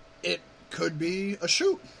it could be a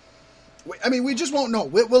shoot. I mean, we just won't know.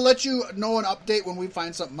 We'll let you know an update when we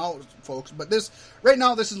find something out, folks. But right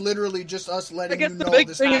now, this is literally just us letting you know this. The big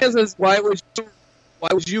thing is why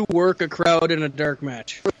would you work a crowd in a dark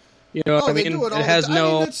match? You know, I mean, it has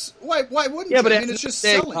no. I mean, why wouldn't? Yeah, but it's just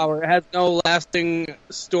selling. Power. It has no lasting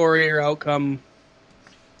story or outcome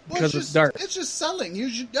because it's dark. It's just selling.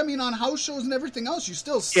 On house shows and everything else, you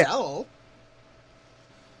still sell.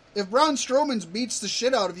 Yeah. If Braun Strowman beats the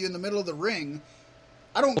shit out of you in the middle of the ring,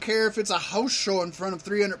 I don't care if it's a house show in front of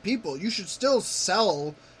 300 people. You should still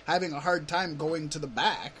sell having a hard time going to the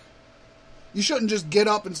back. You shouldn't just get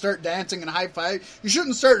up and start dancing and high-five. You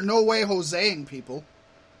shouldn't start no way Joseing people.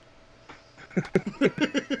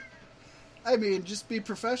 I mean, just be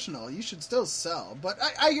professional. You should still sell. But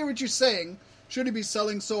I hear what you're saying. Should he be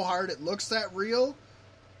selling so hard it looks that real?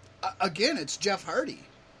 Again, it's Jeff Hardy.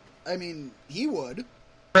 I mean, he would.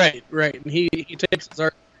 Right. And he takes his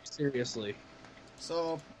art seriously.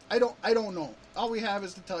 So, I don't know. All we have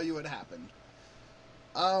is to tell you what happened.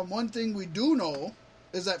 One thing we do know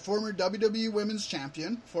is that former WWE Women's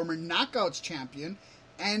Champion, former Knockouts Champion,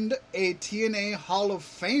 and a TNA Hall of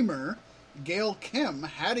Famer, Gail Kim,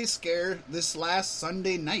 had a scare this last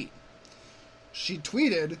Sunday night. She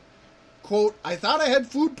tweeted, quote, "I thought I had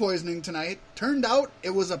food poisoning tonight. Turned out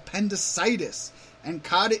it was appendicitis and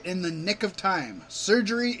caught it in the nick of time.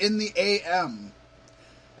 Surgery in the AM."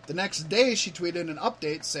 The next day, she tweeted an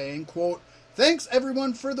update saying, quote, "Thanks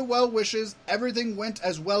everyone for the well wishes. Everything went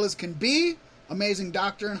as well as can be. Amazing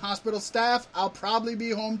doctor and hospital staff. I'll probably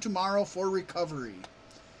be home tomorrow for recovery."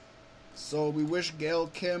 So we wish Gail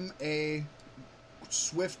Kim a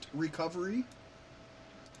swift recovery.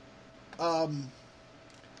 The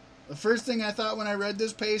first thing I thought when I read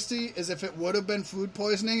this, Pasty, is if it would have been food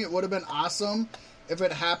poisoning, it would have been awesome if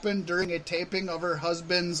it happened during a taping of her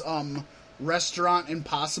husband's Restaurant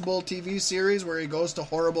Impossible TV series where he goes to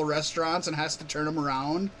horrible restaurants and has to turn them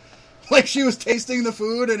around. Like she was tasting the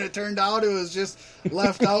food and it turned out it was just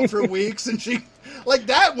left out for weeks, and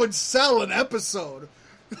that would sell an episode.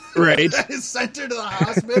 Right. That is sent her to the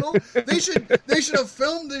hospital. They should have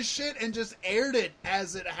filmed this shit and just aired it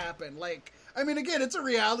as it happened. Again, it's a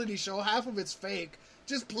reality show. Half of it's fake.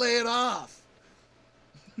 Just play it off.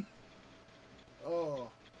 Oh.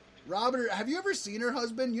 Robert, have you ever seen her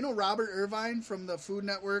husband? You know Robert Irvine from the Food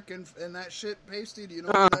Network and that shit, Pasty? Do you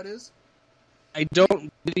know who that is? I don't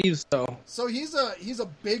believe so. So he's a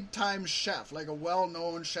big time chef, like a well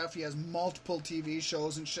known chef. He has multiple TV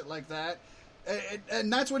shows and shit like that.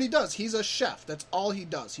 And that's what he does. He's a chef. That's all he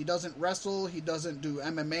does. He doesn't wrestle. He doesn't do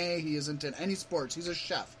MMA. He isn't in any sports. He's a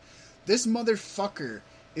chef. This motherfucker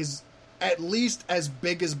is at least as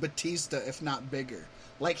big as Batista, if not bigger.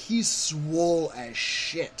 Like, he's swole as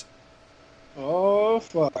shit. Oh,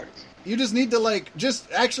 fuck. You just need to,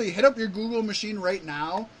 just actually hit up your Google machine right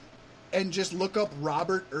now and just look up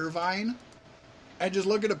Robert Irvine and just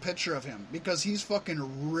look at a picture of him, because he's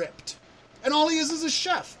fucking ripped. And all he is a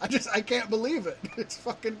chef. I can't believe it. It's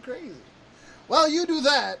fucking crazy. While you do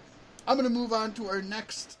that, I'm going to move on to our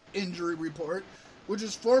next injury report, which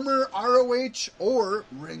is former ROH or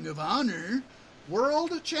Ring of Honor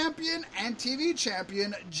World Champion and TV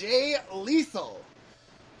Champion Jay Lethal.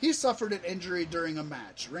 He suffered an injury during a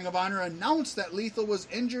match. Ring of Honor announced that Lethal was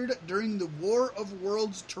injured during the War of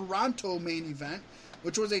Worlds Toronto main event,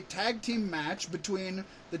 which was a tag team match between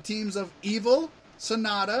the teams of Evil,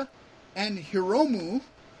 Sonata, and Hiromu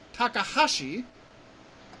Takahashi,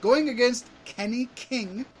 going against Kenny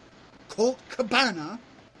King, Colt Cabana,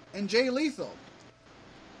 and Jay Lethal.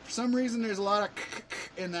 For some reason, there's a lot of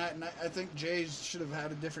in that, and I think Jay should have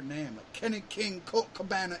had a different name, like Kenny King, Colt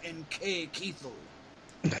Cabana, and Kay Keithel.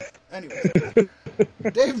 Anyway,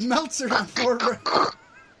 Dave Meltzer on 4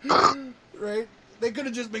 right? They could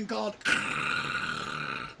have just been called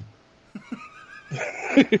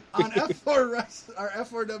On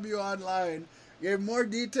F4W Online gave more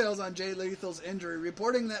details on Jay Lethal's injury,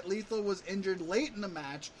 reporting that Lethal was injured late in the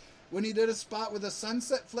match when he did a spot with a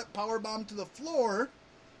sunset flip powerbomb to the floor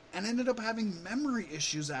and ended up having memory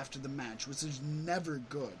issues after the match, which is never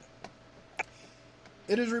good.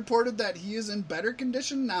 It is reported that he is in better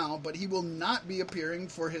condition now, but he will not be appearing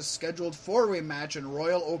for his scheduled 4-way match in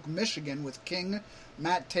Royal Oak, Michigan with King,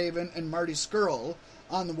 Matt Taven, and Marty Scurll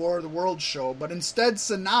on the War of the Worlds show, but instead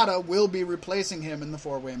Sonata will be replacing him in the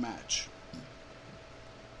 4-way match.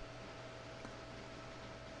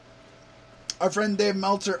 Our friend Dave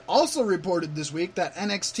Meltzer also reported this week that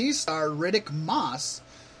NXT star Riddick Moss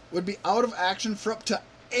would be out of action for up to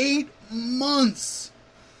 8 months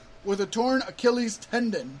with a torn Achilles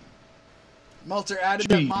tendon. Meltzer added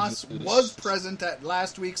that Moss was present at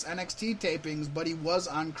last week's NXT tapings, but he was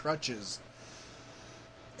on crutches.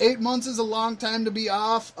 8 months is a long time to be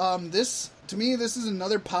off. This is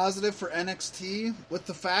another positive for NXT, with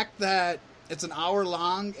the fact that it's an hour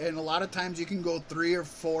long, and a lot of times you can go 3 or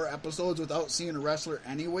 4 episodes without seeing a wrestler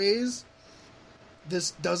anyways.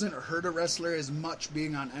 This doesn't hurt a wrestler as much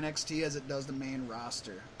being on NXT as it does the main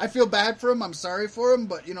roster. I feel bad for him. I'm sorry for him,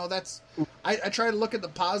 but that's I try to look at the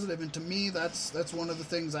positive, and to me, that's one of the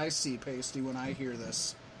things I see, Pasty, when I hear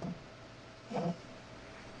this.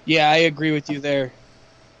 Yeah, I agree with you there.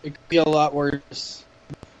 It could be a lot worse.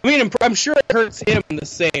 I mean, I'm sure it hurts him the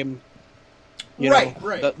same. Right.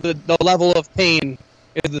 The level of pain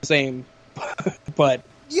is the same, but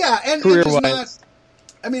yeah, and career-wise, it's not.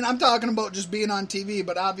 I mean, I'm talking about just being on TV,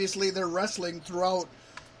 but obviously they're wrestling throughout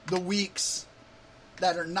the weeks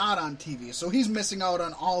that are not on TV. So he's missing out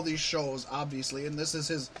on all these shows, obviously, and this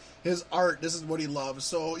is his art. This is what he loves.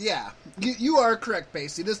 So yeah, you are correct,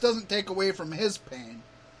 Pacey. This doesn't take away from his pain.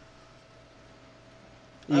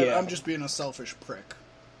 Yeah. I'm just being a selfish prick.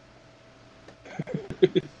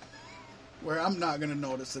 Where I'm not going to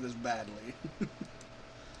notice it as badly.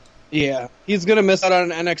 Yeah, he's going to miss out on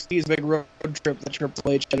NXT's big road trip that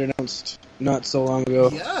Triple H had announced not so long ago.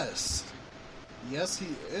 Yes, he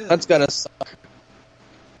is. That's got to suck.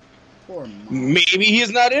 Poor Mom. Maybe he's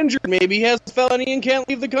not injured. Maybe he has a felony and can't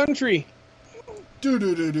leave the country.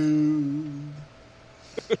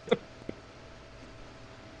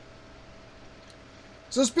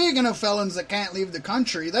 So speaking of felons that can't leave the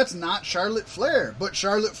country, that's not Charlotte Flair. But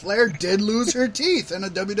Charlotte Flair did lose her teeth in a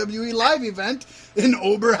WWE live event in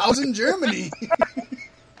Oberhausen, Germany.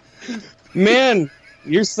 Man,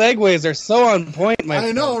 your segues are so on point, my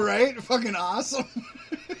friend. I know, right? Fucking awesome.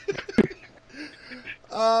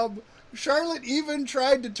 Charlotte even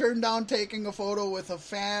tried to turn down taking a photo with a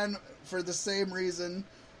fan for the same reason.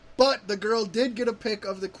 But the girl did get a pic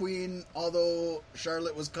of the Queen, although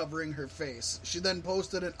Charlotte was covering her face. She then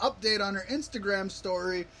posted an update on her Instagram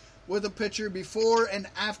story with a picture before and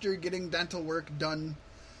after getting dental work done.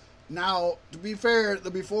 Now, to be fair,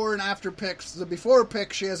 the before and after pics, the before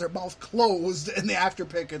pic, she has her mouth closed, and the after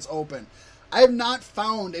pic, it's open. I have not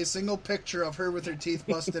found a single picture of her with her teeth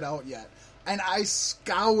busted out yet. And I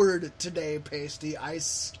scoured today, Pasty. I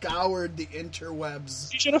scoured the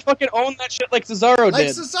interwebs. You should have fucking owned that shit like Cesaro did. Like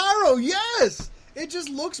Cesaro, yes! It just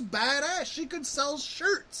looks badass. She could sell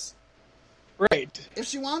shirts. Right. If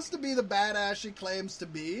she wants to be the badass she claims to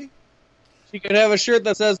be. She could have a shirt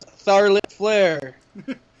that says Charlotte Flair.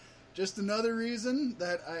 Just another reason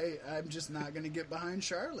that I'm just not going to get behind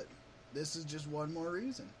Charlotte. This is just one more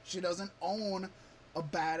reason. She doesn't own a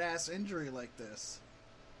badass injury like this.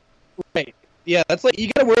 Right. Yeah, that's like, you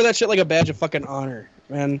gotta wear that shit like a badge of fucking honor,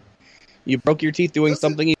 man. You broke your teeth doing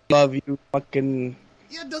something you love, you fucking...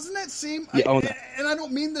 Yeah, doesn't that seem... own that. And I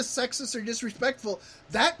don't mean this sexist or disrespectful.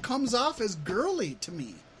 That comes off as girly to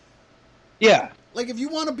me. Yeah. Like, if you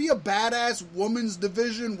want to be a badass women's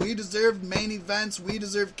division, we deserve main events, we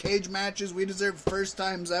deserve cage matches, we deserve first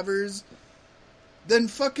times evers, then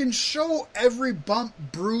fucking show every bump,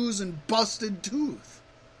 bruise, and busted tooth.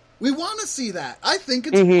 We want to see that. I think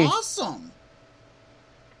it's awesome.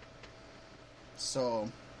 So.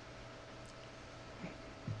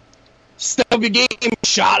 Step up your game,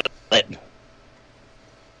 Charlotte.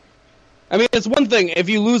 I mean, it's one thing. If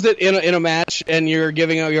you lose it in a match and you're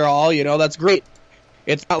giving out your all, that's great.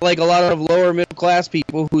 It's not like a lot of lower middle class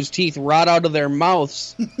people whose teeth rot out of their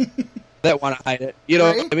mouths that want to hide it. You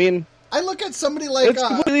know what I mean? I look at somebody like... It's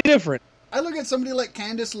completely different. I look at somebody like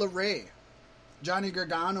Candice LeRae. Johnny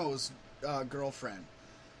Gargano's girlfriend.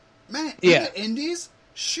 Man, in the indies,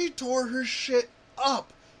 she tore her shit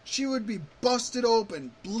up. She would be busted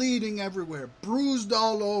open, bleeding everywhere, bruised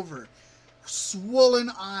all over.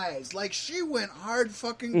 swollen eyes. Like, she went hard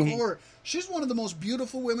fucking core. She's one of the most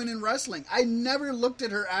beautiful women in wrestling. I never looked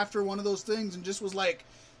at her after one of those things and just was like,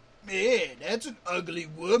 man, that's an ugly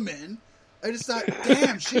woman. I just thought,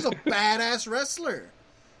 damn, she's a badass wrestler.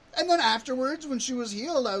 And then afterwards, when she was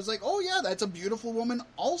healed, I was like, oh yeah, that's a beautiful woman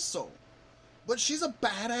also. But she's a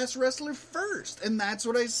badass wrestler first, and that's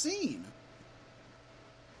what I seen.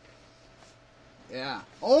 Yeah.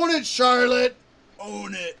 Own it, Charlotte!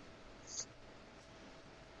 Own it.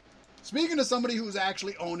 Speaking of somebody who's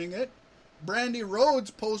actually owning it, Brandy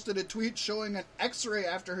Rhodes posted a tweet showing an x-ray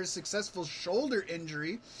after her successful shoulder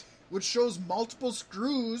injury, which shows multiple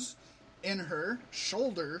screws in her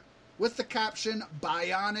shoulder with the caption,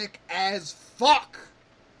 bionic as fuck.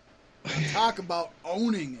 Talk about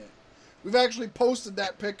owning it. We've actually posted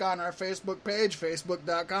that pic on our Facebook page,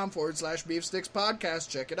 facebook.com/Beef Sticks Podcast.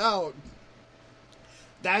 Check it out.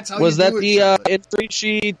 That's how was you that do it, the Charlotte. injury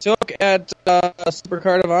she took at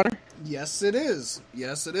Supercard of Honor? Yes, it is.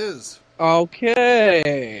 Yes, it is.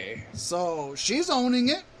 Okay. So, she's owning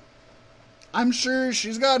it. I'm sure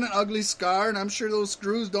she's got an ugly scar, and I'm sure those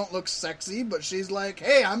screws don't look sexy, but she's like,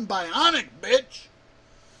 hey, I'm bionic, bitch.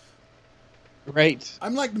 Right.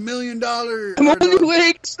 I'm like $1 million... I'm only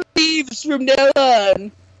wearing sleeves from now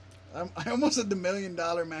on. I almost said the $1 Million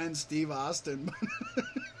Man, Steve Austin.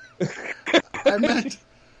 I meant...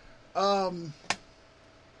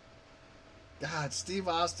 God, Steve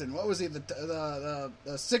Austin. What was he? The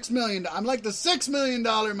 $6 million. I'm like the $6 million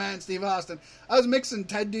man, Steve Austin. I was mixing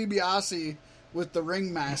Ted DiBiase with the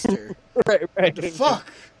Ringmaster. Right. What the fuck?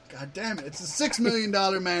 God damn it! It's the $6 million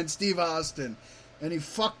man, Steve Austin, and he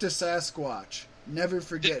fucked a Sasquatch. Never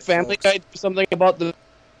forget. Did Family folks. Guy do something about the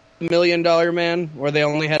 $1 Million Man, where they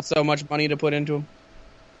only had so much money to put into him?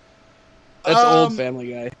 That's old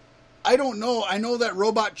Family Guy. I don't know. I know that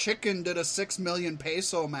Robot Chicken did a 6 million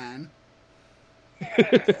peso man.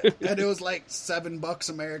 And it was like $7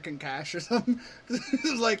 American cash or something. It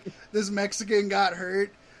was like this Mexican got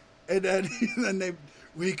hurt, and then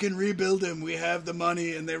we can rebuild him. We have the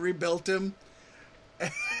money, and they rebuilt him.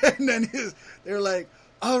 And then they're like,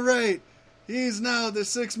 all right, he's now the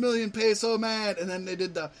 6 million peso man. And then they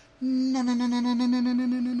did the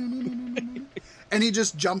and he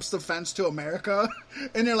just jumps the fence to America.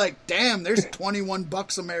 And they're like, damn, there's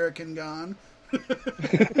 $21 American gone.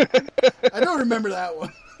 I don't remember that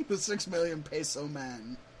one. The 6 million peso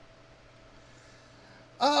man.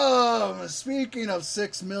 Oh, speaking of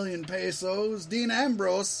 6 million pesos, Dean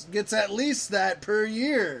Ambrose gets at least that per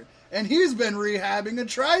year. And he's been rehabbing a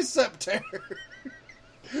tricep tear.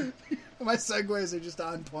 My segues are just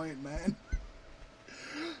on point, man.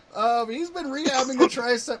 He's been rehabbing a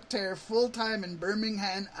tricep tear full-time in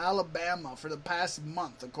Birmingham, Alabama for the past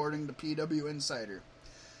month, according to PW Insider.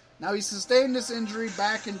 Now, he sustained this injury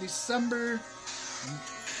back in December.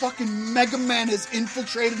 Fucking Mega Man has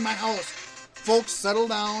infiltrated my house. Folks, settle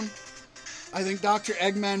down. I think Dr.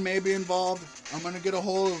 Eggman may be involved. I'm going to get a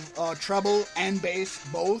hold of treble and bass,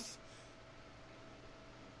 both.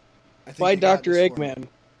 Why Dr. Eggman?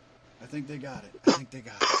 I think they got it.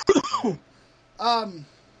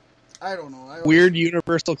 I don't know. Weird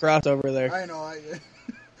universal crossover there. I know.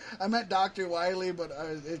 I meant Dr. Wiley, but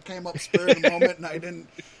it came up spur of the moment, and I didn't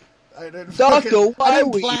Dr. Wiley. I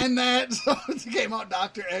didn't plan that, so it came out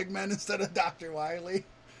Dr. Eggman instead of Dr. Wiley.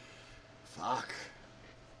 Fuck.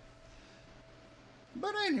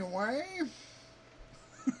 But anyway.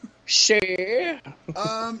 Sure.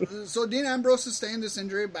 So Dean Ambrose sustained this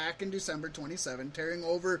injury back in December 27, tearing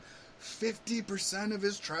over 50% of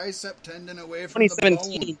his tricep tendon away from the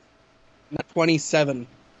 2017. bone. Not 27.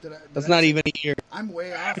 Did That's not even a year. I'm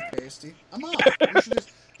way off, Pasty. I'm off. We should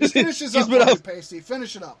just finish this up, Pasty.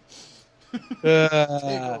 Finish it up. Take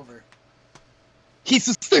over. He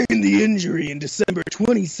sustained the injury in December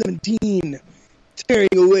 2017, tearing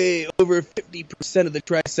away over 50% of the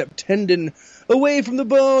tricep tendon away from the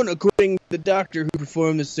bone, according to the doctor who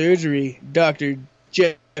performed the surgery, Dr.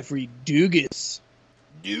 Jeffrey Dugas.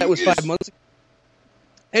 That was 5 months ago.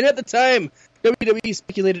 And at the time, WWE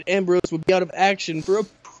speculated Ambrose would be out of action for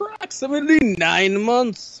approximately 9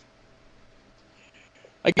 months.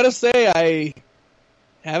 I gotta say, I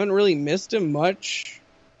haven't really missed him much,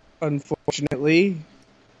 unfortunately.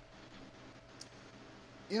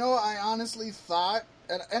 You know, I honestly thought,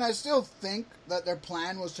 and I still think that their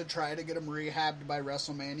plan was to try to get him rehabbed by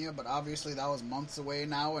WrestleMania, but obviously that was months away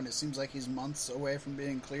now, and it seems like he's months away from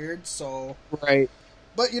being cleared, so... Right.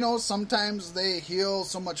 But, you know, sometimes they heal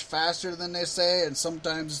so much faster than they say, and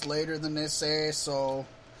sometimes later than they say, so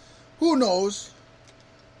who knows?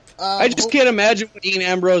 I just can't imagine what Dean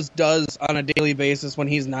Ambrose does on a daily basis when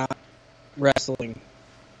he's not wrestling.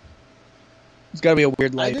 It's got to be a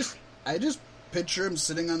weird life. I just picture him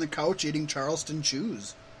sitting on the couch eating Charleston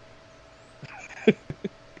Chews.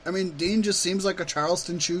 I mean, Dean just seems like a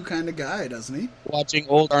Charleston Chew kind of guy, doesn't he? Watching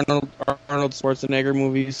old Arnold Schwarzenegger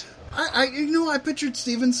movies. I pictured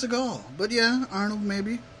Steven Seagal, but yeah, Arnold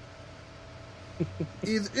maybe.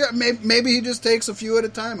 Maybe he just takes a few at a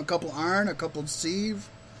time. A couple Arn, a couple Steve.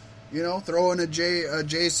 Throw in a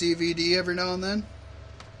JCVD every now and then.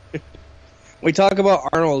 We talk about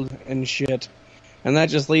Arnold and shit, and that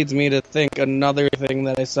just leads me to think another thing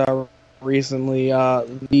that I saw recently.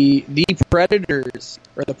 The Predators,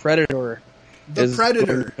 or the Predator. The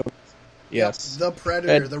Predator. Yes. Yep, the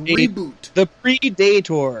Predator, the reboot. The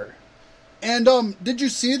Predator. And, did you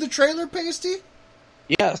see the trailer, Pasty?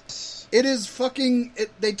 Yes. It is fucking...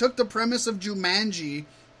 They took the premise of Jumanji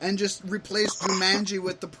and just replaced Jumanji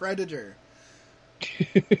with the Predator.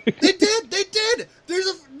 They did!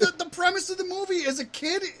 The premise of the movie is a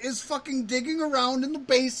kid is fucking digging around in the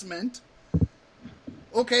basement.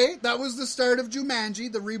 Okay, that was the start of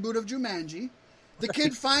Jumanji, the reboot of Jumanji. The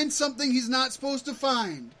kid finds something he's not supposed to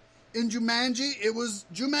find. In Jumanji, it was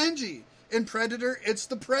Jumanji. In Predator, it's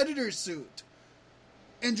the Predator suit.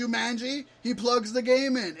 In Jumanji, he plugs the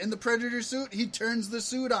game in. In the Predator suit, he turns the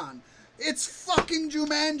suit on. It's fucking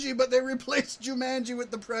Jumanji, but they replaced Jumanji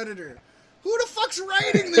with the Predator. Who the fuck's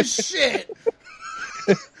writing this shit?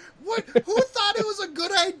 What? Who thought it was a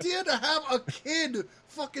good idea to have a kid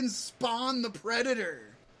fucking spawn the Predator?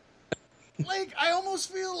 Like, I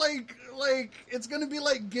almost feel like it's gonna be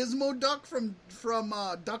like Gizmo Duck from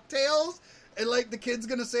DuckTales, and like the kid's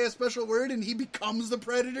gonna say a special word and he becomes the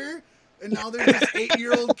Predator, and now there's this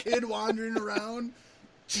 8-year-old kid wandering around.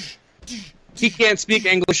 He can't speak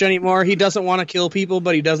English anymore. He doesn't want to kill people,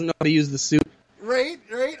 but he doesn't know how to use the suit. Right.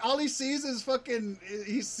 All he sees is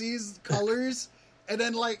he sees colors, and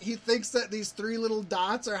then like he thinks that these 3 little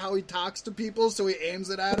dots are how he talks to people, so he aims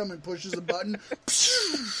it at them and pushes a button.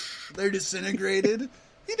 They're disintegrated.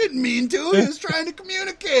 He didn't mean to. He was trying to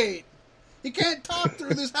communicate. He can't talk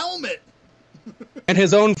through this helmet. And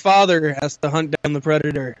his own father has to hunt down the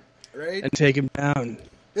Predator. Right. And take him down.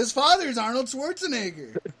 His father's Arnold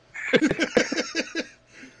Schwarzenegger.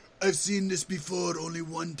 I've seen this before only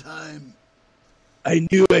one time. I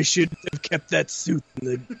knew I shouldn't have kept that suit in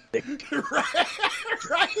the dick.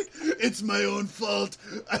 Right? It's my own fault.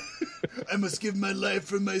 I must give my life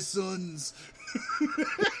for my sons.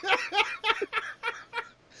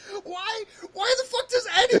 Why the fuck does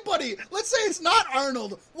anybody, let's say it's not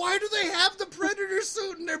Arnold, why do they have the Predator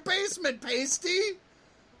suit in their basement, Pasty?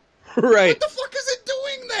 Right. What the fuck is it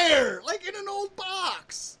doing there? Like in an old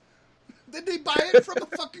box. Did they buy it from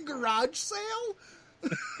a fucking garage sale?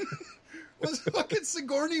 Was fucking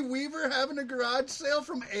Sigourney Weaver having a garage sale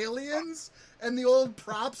from Aliens? And the old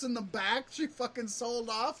props in the back she fucking sold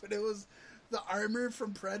off, and it was the armor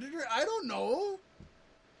from Predator? I don't know.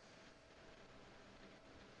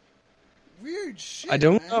 Weird shit. I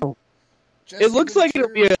don't know. It looks like it'll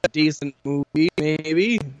be a decent movie,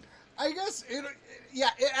 maybe. I guess it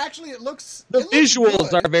actually looks. The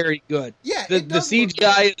visuals are very good. Yeah, the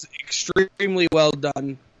CGI is extremely well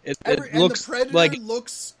done. It looks the Predator like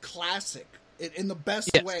looks classic in the best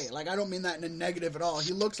way. Like, I don't mean that in a negative at all.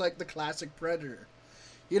 He looks like the classic Predator.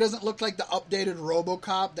 He doesn't look like the updated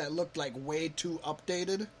RoboCop that looked like way too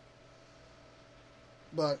updated.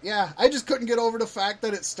 But yeah, I just couldn't get over the fact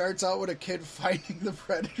that it starts out with a kid finding the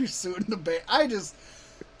Predator suit in the bay. I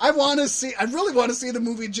really want to see the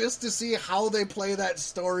movie just to see how they play that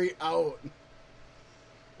story out.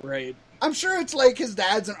 Right. I'm sure it's like his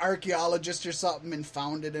dad's an archaeologist or something and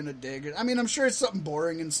found it in a dig. I mean, I'm sure it's something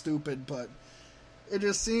boring and stupid, but it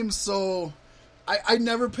just seems so... I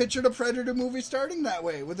never pictured a Predator movie starting that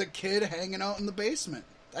way, with a kid hanging out in the basement.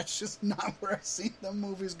 That's just not where I've seen them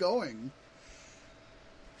movies going.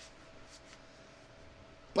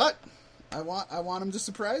 But I want him to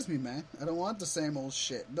surprise me, man. I don't want the same old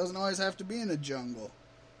shit. It doesn't always have to be in a jungle.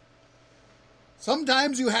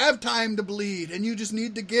 Sometimes you have time to bleed, and you just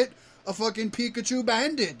need to get a fucking Pikachu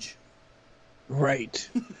bandage. Right.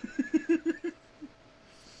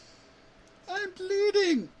 I'm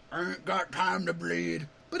bleeding. I ain't got time to bleed.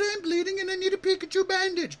 But I'm bleeding and I need a Pikachu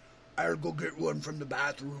bandage. I'll go get one from the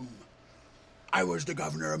bathroom. I was the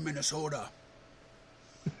governor of Minnesota.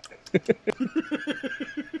 I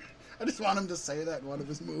just want him to say that in one of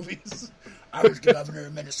his movies. I was the governor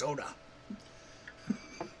of Minnesota.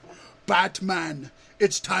 Batman,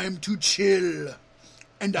 it's time to chill.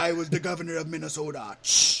 And I was the governor of Minnesota.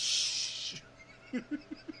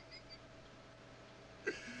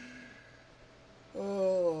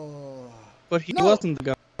 Oh. But he wasn't the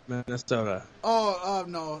Minnesota. Oh,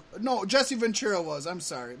 no, Jesse Ventura was. I'm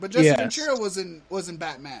sorry, but Jesse Ventura was in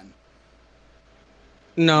Batman.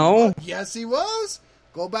 No. Yes, he was.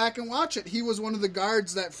 Go back and watch it. He was one of the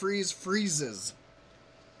guards that freezes.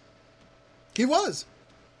 He was.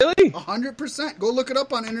 Really? 100%. Go look it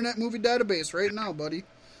up on Internet Movie Database right now, buddy.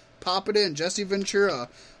 Pop it in. Jesse Ventura,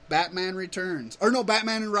 Batman Returns. Or no,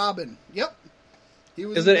 Batman and Robin. Yep. He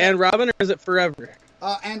was. Is it and Robin or is it Forever?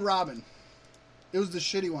 And Robin. It was the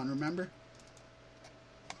shitty one, remember?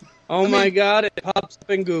 Oh my god, it pops up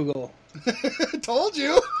in Google. Told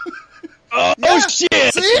you. Oh, yeah.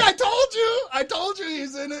 Shit! See, I told you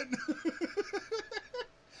he's in it.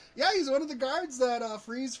 Yeah, he's one of the guards that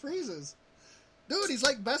freezes. Dude, he's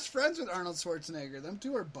like best friends with Arnold Schwarzenegger. Them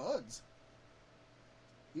two are buds.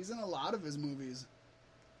 He's in a lot of his movies.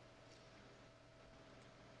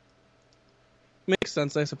 Makes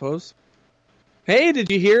sense, I suppose. Hey, did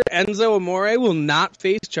you hear Enzo Amore will not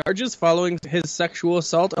face charges following his sexual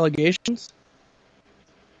assault allegations?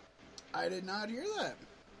 I did not hear that.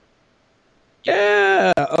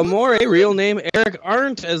 Yeah, Amore, real name Eric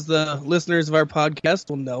Arndt, as the listeners of our podcast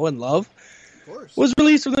will know and love, was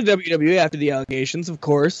released from the WWE after the allegations, of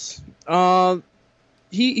course.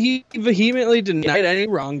 He vehemently denied any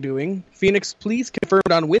wrongdoing. Phoenix police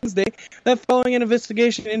confirmed on Wednesday that following an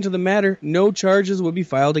investigation into the matter, no charges would be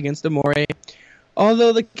filed against Amore,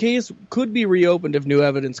 although the case could be reopened if new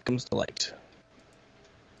evidence comes to light.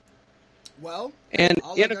 Well, and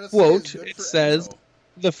in a quote, it says,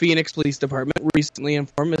 the Phoenix Police Department recently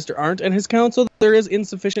informed Mr. Arndt and his counsel that there is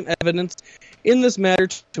insufficient evidence in this matter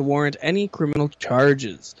to warrant any criminal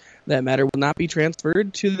charges. That matter will not be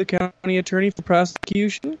transferred to the county attorney for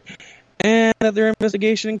prosecution, and that their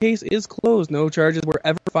investigation case is closed. No charges were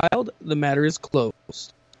ever filed. The matter is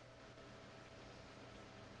closed.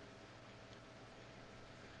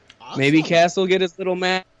 Awesome. Maybe Cass will get his little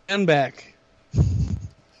man back.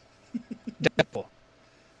 Doubtful.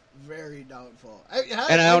 Very doubtful.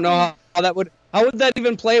 I don't know how that would. How would that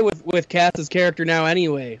even play with Cass's character now?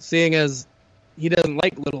 Anyway, seeing as he doesn't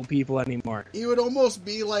like little people anymore. He would almost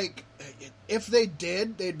be like, if they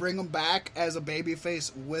did, they'd bring him back as a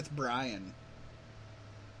babyface with Bryan.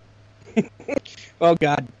 Oh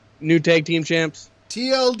God, new tag team champs.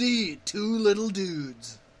 TLD, two little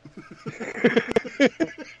dudes.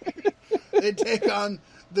 They take on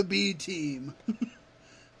the B team.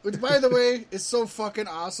 Which, by the way, is so fucking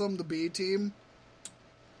awesome, the B team.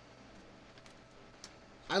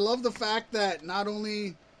 I love the fact that not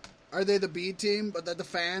only are they the B team, but that the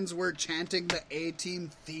fans were chanting the A team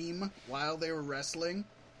theme while they were wrestling.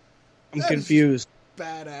 I'm confused.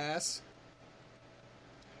 Badass.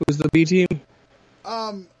 Who's the B team?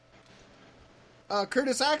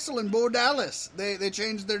 Curtis Axel and Bo Dallas. They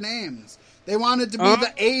changed their names. They wanted to be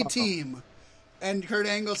the A team. And Kurt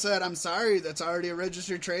Angle said, I'm sorry, that's already a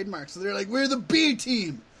registered trademark. So they're like, we're the B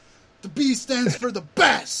team. The B stands for the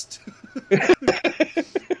best.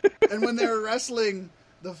 And when they were wrestling,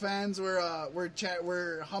 the fans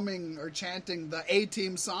were humming or chanting the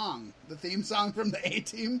A-Team song. The theme song from the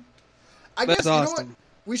A-Team. I guess, awesome. You know what?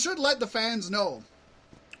 We should let the fans know.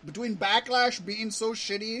 Between Backlash being so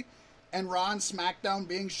shitty and Raw and SmackDown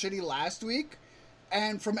being shitty last week,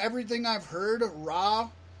 and from everything I've heard, Raw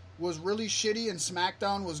was really shitty and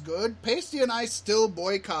SmackDown was good, Pasty and I still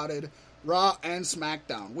boycotted Raw and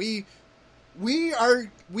SmackDown. We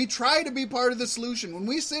try to be part of the solution. When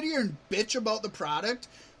we sit here and bitch about the product,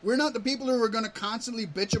 we're not the people who are going to constantly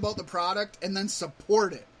bitch about the product and then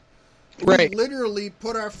support it. Right. We literally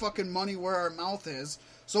put our fucking money where our mouth is.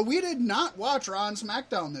 So we did not watch Raw and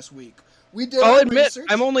SmackDown this week. We did. I'll admit, research.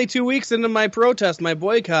 I'm only 2 weeks into my protest, my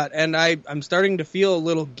boycott, and I'm starting to feel a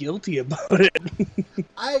little guilty about it.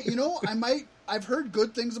 I've heard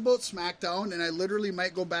good things about SmackDown, and I literally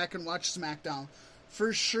might go back and watch SmackDown.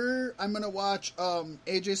 For sure, I'm going to watch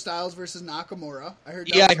AJ Styles versus Nakamura. I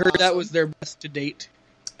heard that was their best to date.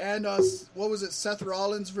 And what was it? Seth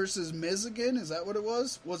Rollins versus Miz again? Is that what it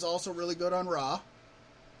was? Was also really good on Raw.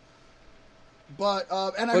 But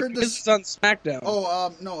and I heard this is on SmackDown.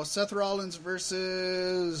 Oh, no, Seth Rollins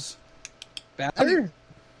versus Balor?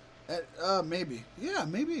 Maybe. Yeah,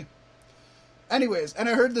 maybe. Anyways, and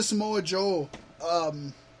I heard the Samoa Joe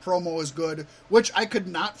promo is good, which I could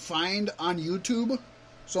not find on YouTube,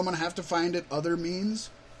 so I'm going to have to find it other means.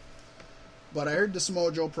 But I heard the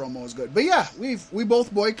Samoa Joe promo is good. But yeah, we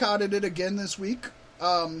both boycotted it again this week.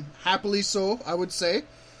 Happily so, I would say.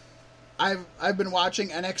 I've been watching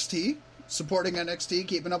NXT, supporting NXT,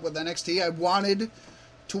 keeping up with NXT. I wanted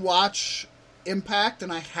to watch Impact,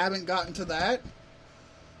 and I haven't gotten to that.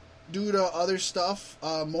 Due to other stuff,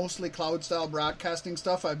 mostly cloud-style broadcasting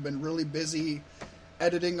stuff, I've been really busy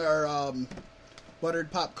editing our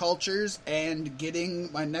Buttered Pop Cultures and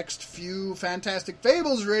getting my next few Fantastic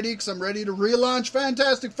Fables ready, because I'm ready to relaunch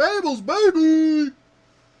Fantastic Fables, baby!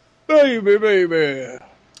 Baby.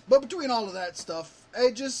 But between all of that stuff,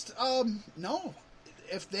 I just, no.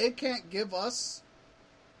 If they can't give us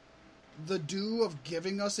the due of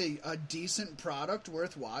giving us a decent product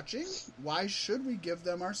worth watching, why should we give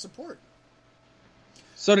them our support?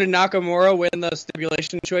 So did Nakamura win the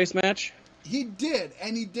stipulation choice match? He did,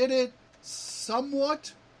 and he did it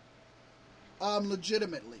somewhat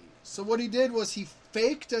legitimately. So what he did was he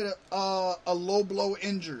faked a low blow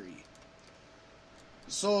injury.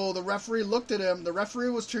 So the referee looked at him, the referee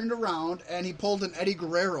was turned around, and he pulled an Eddie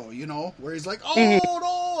Guerrero, you know, where he's like, oh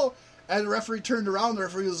no! And the referee turned around, the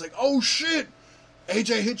referee was like, oh shit!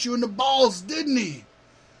 AJ hit you in the balls, didn't he?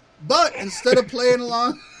 But instead of playing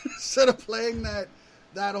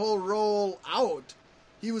that whole roll out,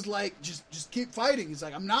 he was like, just keep fighting. He's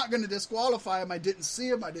like, I'm not going to disqualify him. I didn't see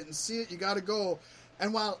it. You got to go.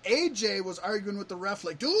 And while AJ was arguing with the ref,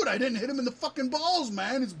 like, dude, I didn't hit him in the fucking balls,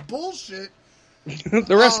 man. It's bullshit.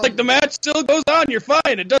 The ref's like, the match still goes on. You're fine.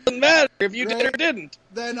 It doesn't matter if you did or didn't.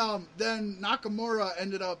 Then Nakamura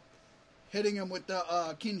ended up hitting him with the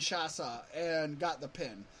Kinshasa and got the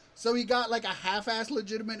pin. So he got like a half-ass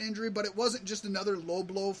legitimate injury, but it wasn't just another low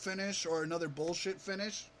blow finish or another bullshit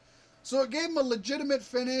finish. So it gave him a legitimate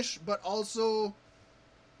finish, but also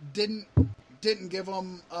didn't give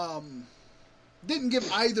him didn't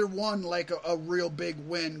give either one like a real big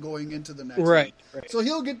win going into the next right. So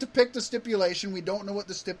he'll get to pick the stipulation. We don't know what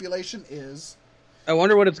the stipulation is. I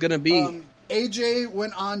wonder what it's going to be. AJ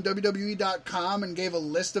went on WWE.com and gave a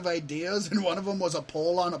list of ideas, and one of them was a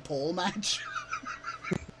pole on a pole match.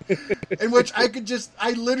 In which I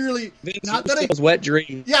literally, not that I was wet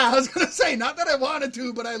dream. Yeah, I was gonna say, not that I wanted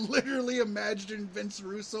to, but I literally imagined Vince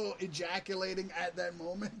Russo ejaculating at that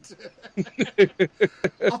moment.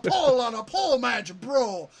 A pole on a pole match,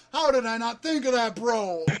 bro. How did I not think of that,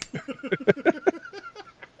 bro?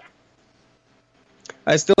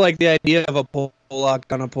 I still like the idea of a pole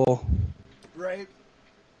locked on a pole. Right.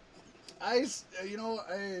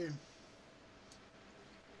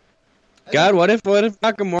 God, what if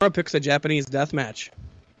Nakamura picks a Japanese death match?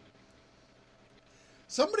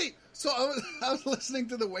 So I was listening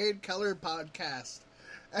to the Wade Keller podcast,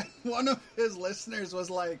 and one of his listeners was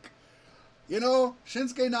like,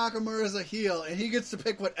 Shinsuke Nakamura is a heel, and he gets to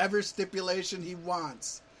pick whatever stipulation he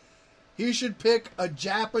wants. He should pick a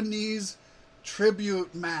Japanese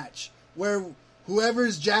tribute match, where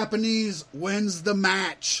whoever's Japanese wins the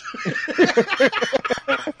match.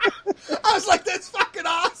 I was like, that's fucking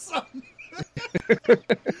awesome!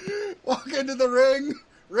 Walk into the ring,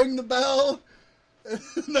 ring the bell, and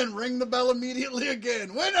then ring the bell immediately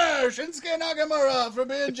again. Winner, Shinsuke Nakamura for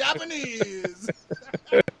being Japanese.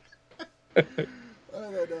 I thought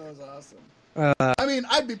that was awesome. I mean,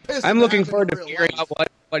 I'd be pissed. I'm looking forward to figuring out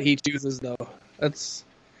what he chooses, though.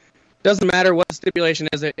 Doesn't matter what the stipulation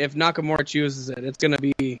is. If Nakamura chooses it, it's going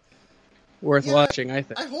to be worth watching, I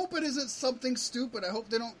think. I hope it isn't something stupid. I hope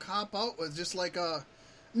they don't cop out with just like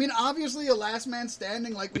obviously a last man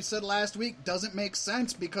standing, like we said last week, doesn't make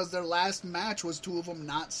sense because their last match was two of them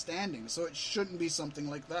not standing. So it shouldn't be something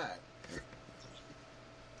like that.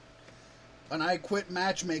 An I Quit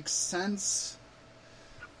match makes sense.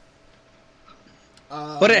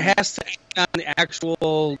 But it has to end on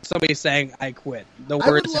actual somebody saying "I quit." The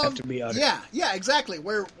words have to be uttered. Yeah, exactly.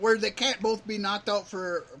 Where they can't both be knocked out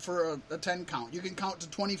for a 10 count. You can count to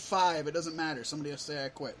 25. It doesn't matter. Somebody has to say "I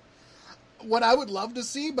quit." What I would love to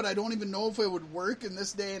see, but I don't even know if it would work in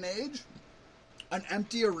this day and age, an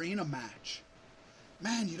empty arena match.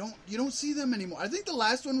 Man, you don't see them anymore. I think the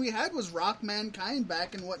last one we had was Rock Mankind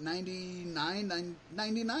back in 99,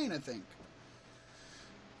 I think.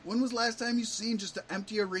 When was the last time you seen just an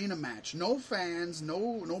empty arena match? No fans,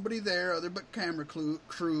 nobody there other but camera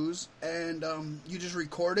crews, and you just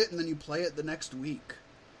record it and then you play it the next week.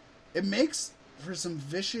 It makes for some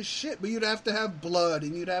vicious shit, but you'd have to have blood,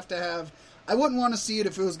 and you'd have to have... I wouldn't want to see it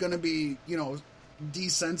if it was going to be,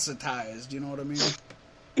 desensitized, you know what I mean?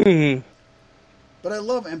 Mm-hmm. But I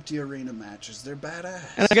love empty arena matches. They're badass.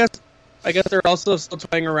 And I guess they're also still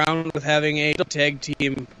toying around with having a tag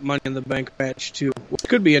team Money in the Bank match, too, which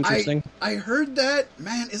could be interesting. I heard that.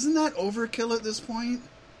 Man, isn't that overkill at this point?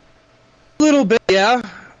 A little bit, yeah.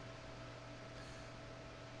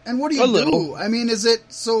 And what do you do? I mean, is it...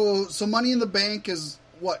 So Money in the Bank is,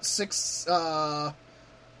 what, 6...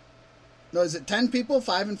 No, is it 10 people?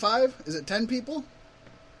 5 and 5? Is it 10 people?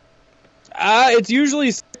 It's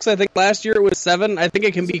usually 6. I think last year it was 7. I think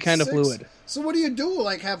it can be kind of fluid. So what do you do?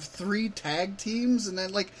 Like, have 3 tag teams, and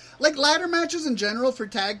then like ladder matches in general for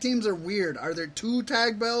tag teams are weird. Are there 2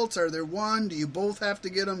 tag belts? Are there 1? Do you both have to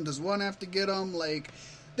get them? Does one have to get them? Like,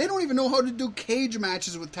 they don't even know how to do cage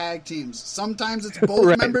matches with tag teams. Sometimes it's both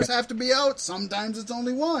Right. members have to be out. Sometimes it's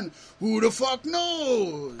only one. Who the fuck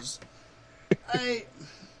knows? I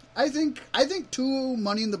think 2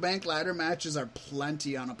 Money in the Bank ladder matches are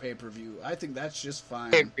plenty on a pay-per-view. I think that's just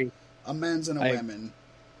fine. I agree. A men's and a women.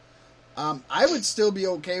 I would still be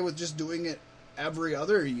okay with just doing it every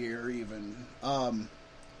other year, even. I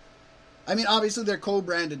mean, obviously they're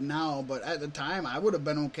co-branded now, but at the time I would have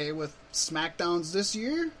been okay with SmackDowns this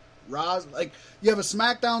year. Raw, like, you have a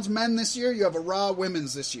SmackDowns men this year, you have a Raw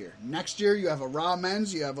women's this year. Next year you have a Raw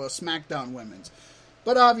men's, you have a SmackDown women's.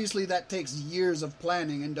 But obviously that takes years of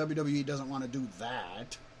planning, and WWE doesn't want to do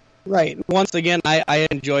that. Right. Once again, I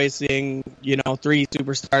enjoy seeing, 3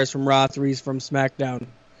 superstars from Raw, 3 from SmackDown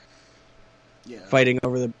fighting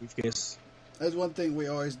over the briefcase. That's one thing we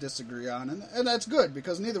always disagree on, and that's good,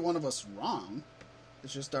 because neither one of us is wrong.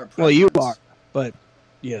 It's just our preference. Well, you are, but,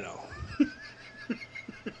 The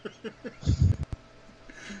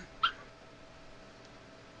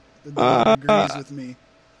dog agrees with me.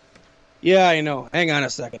 Yeah, I know. Hang on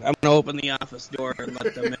a second. I'm going to open the office door and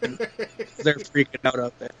let them in. They're freaking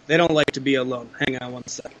out there. They don't like to be alone. Hang on one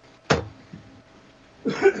second.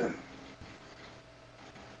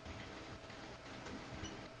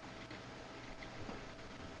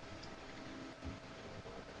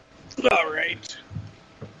 All right.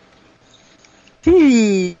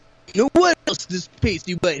 What else does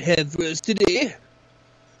Pasty might have for us today?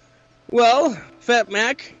 Well, Fat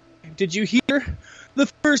Mac, did you hear? The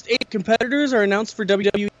first 8 competitors are announced for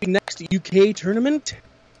WWE next UK tournament.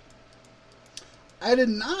 I did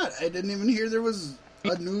not. I didn't even hear there was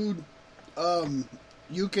a new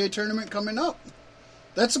UK tournament coming up.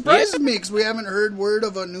 That surprises me, because we haven't heard word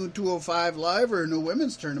of a new 205 Live or a new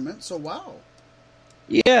women's tournament, so wow.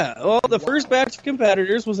 Yeah, well, the first batch of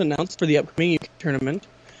competitors was announced for the upcoming UK tournament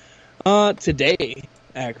today,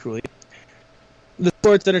 actually. The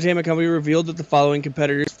Sports Entertainment Company revealed that the following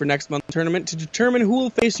competitors for next month's tournament to determine who will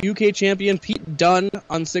face UK champion Pete Dunne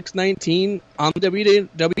on 6/19 on the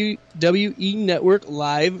WWE Network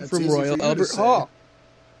live from Royal Albert Hall.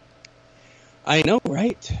 I know,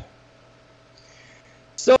 right?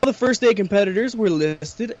 So the first 8 competitors were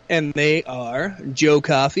listed, and they are Joe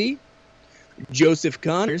Coffey, Joseph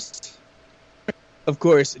Connors, of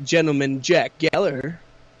course, Gentleman Jack Gallagher,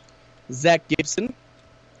 Zach Gibson,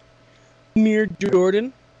 Amir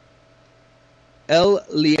Jordan, El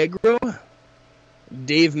Liegro,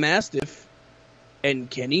 Dave Mastiff,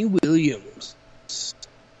 and Kenny Williams.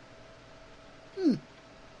 And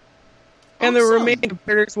the remaining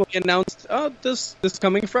competitors will be announced this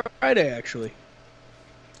coming Friday, actually.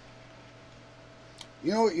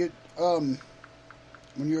 You know,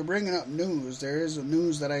 when you were bringing up news, there is a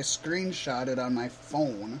news that I screenshotted on my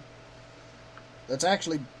phone. That's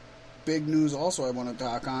actually big news also I want to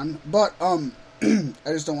talk on. But, I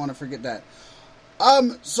just don't want to forget that.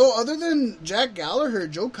 So other than Jack Gallagher,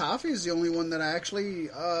 Joe Coffey is the only one that I actually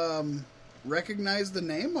recognize the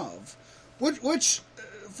name of. Which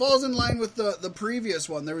falls in line with the previous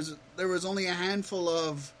one. There was only a handful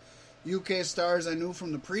of UK stars I knew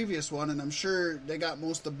from the previous one, and I'm sure they got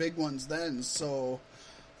most of the big ones then. So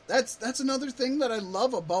that's another thing that I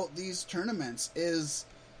love about these tournaments is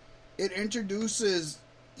it introduces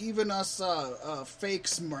even us fake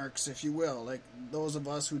smarks, if you will, like those of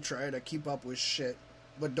us who try to keep up with shit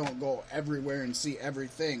but don't go everywhere and see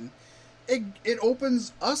everything. It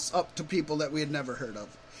opens us up to people that we had never heard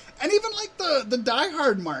of. And even like the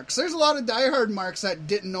diehard marks. There's a lot of diehard marks that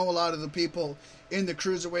didn't know a lot of the people in the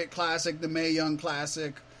Cruiserweight Classic, the Mae Young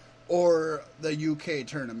Classic, or the UK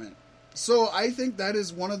tournament. So I think that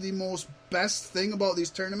is one of the most best thing about these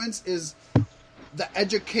tournaments is the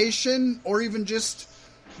education or even just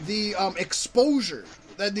the exposure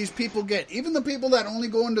that these people get. Even the people that only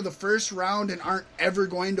go into the first round and aren't ever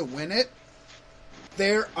going to win it,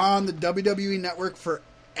 they're on the WWE Network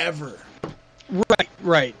forever.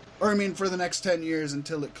 Right. Or, I mean, for the next 10 years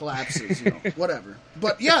until it collapses, whatever.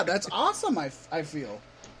 But, yeah, that's awesome, I feel.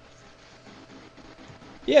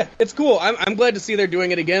 Yeah, it's cool. I'm glad to see they're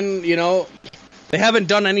doing it again, They haven't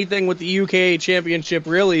done anything with the UK Championship,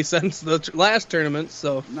 really, since the last tournament,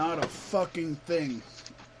 so... Not a fucking thing.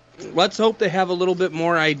 Let's hope they have a little bit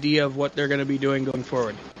more idea of what they're going to be doing going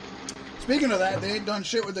forward. Speaking of that, they ain't done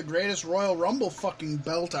shit with the greatest Royal Rumble fucking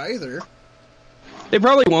belt either. They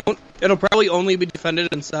probably won't. It'll probably only be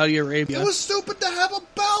defended in Saudi Arabia. It was stupid to have a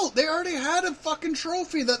belt. They already had a fucking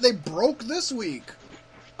trophy that they broke this week.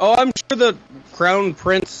 Oh, I'm sure the Crown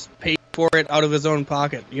Prince paid for it out of his own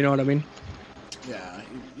pocket. You know what I mean? Yeah,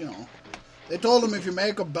 you know. They told him, if you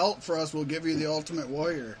make a belt for us, we'll give you the Ultimate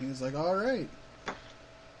Warrior. He was like, all right.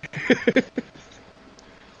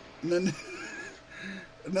 And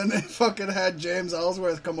then they fucking had James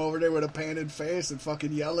Ellsworth come over there with a painted face and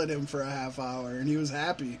fucking yell at him for a half hour, and he was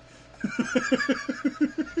happy.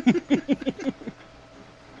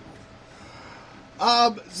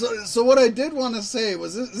 So what I did want to say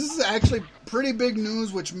was this is actually pretty big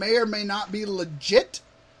news, which may or may not be legit,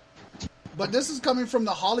 but this is coming from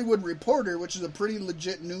the Hollywood Reporter, which is a pretty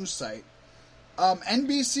legit news site.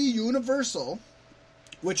 NBC Universal,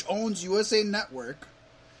 which owns USA Network,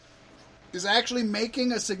 is actually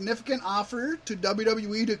making a significant offer to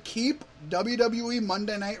WWE to keep WWE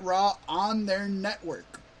Monday Night Raw on their network.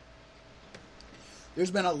 There's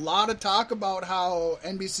been a lot of talk about how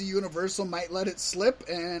NBC Universal might let it slip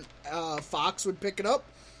and Fox would pick it up.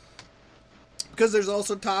 Because there's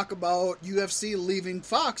also talk about UFC leaving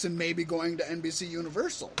Fox and maybe going to NBC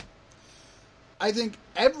Universal. I think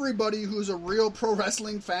everybody who's a real pro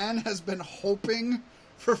wrestling fan has been hoping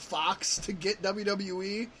for Fox to get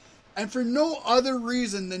WWE. And for no other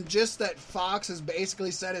reason than just that Fox has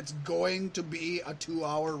basically said it's going to be a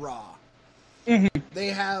 2-hour Raw. Mm-hmm. They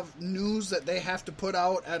have news that they have to put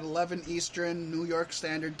out at 11 Eastern, New York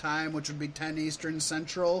Standard Time, which would be 10 Eastern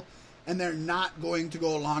Central, and they're not going to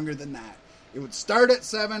go longer than that. It would start at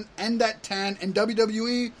 7, end at 10, and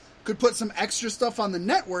WWE could put some extra stuff on the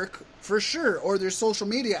network for sure, or their social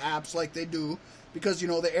media apps like they do, because, you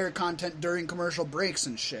know, they air content during commercial breaks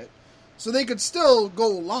and shit. So they could still go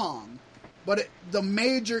long, but the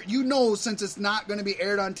major, you know, since it's not going to be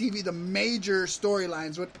aired on TV, the major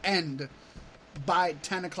storylines would end by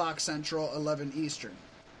 10 o'clock Central, 11 Eastern.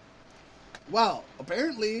 Well,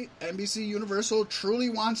 apparently, NBC Universal truly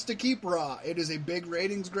wants to keep Raw. It is a big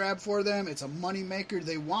ratings grab for them. It's a moneymaker.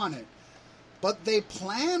 They want it. But they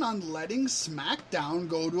plan on letting SmackDown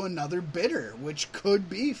go to another bidder, which could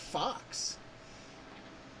be Fox.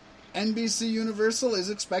 NBC Universal is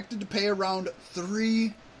expected to pay around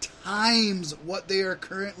 3 times what they are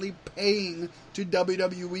currently paying to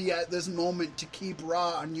WWE at this moment to keep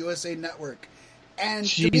Raw on USA Network. And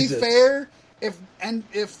Jesus. To be fair,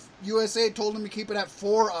 if USA told them to keep it at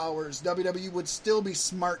 4 hours, WWE would still be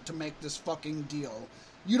smart to make this fucking deal.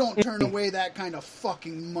 You don't turn away that kind of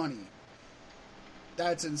fucking money.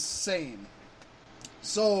 That's insane.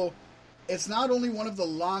 So, it's not only one of the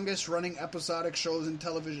longest running episodic shows in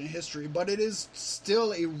television history, but it is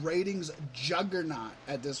still a ratings juggernaut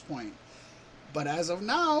at this point. But as of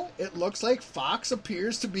now, it looks like Fox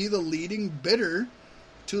appears to be the leading bidder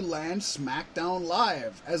to land SmackDown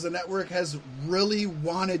Live, as the network has really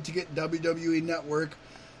wanted to get WWE Network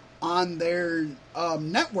on their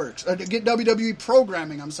networks, or to get WWE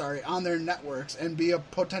programming, on their networks, and be a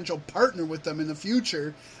potential partner with them in the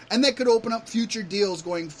future, and that could open up future deals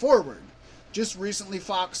going forward. Just recently,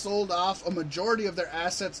 Fox sold off a majority of their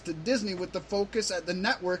assets to Disney, with the focus at the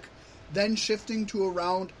network then shifting to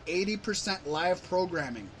around 80% live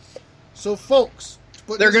programming. So, folks,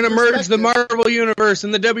 they're going to merge the Marvel Universe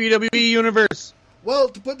and the WWE Universe. Well,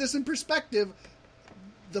 to put this in perspective,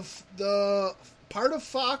 the part of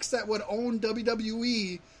Fox that would own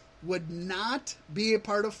WWE would not be a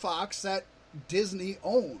part of Fox that Disney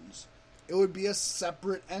owns. It would be a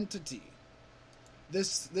separate entity.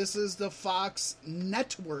 This is the Fox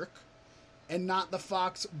network and not the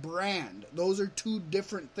Fox brand. Those are two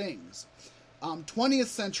different things. 20th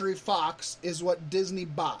Century Fox is what Disney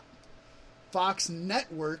bought. Fox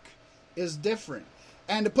Network is different.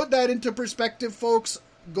 And to put that into perspective, folks,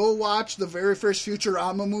 go watch the very first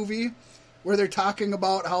Futurama movie where they're talking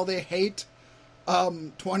about how they hate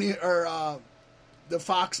the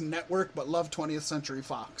Fox Network but love 20th Century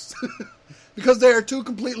Fox. Because they are two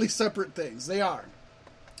completely separate things. They are.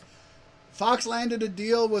 Fox landed a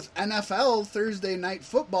deal with NFL Thursday Night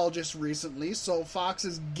Football just recently, so Fox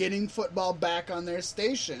is getting football back on their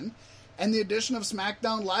station, and the addition of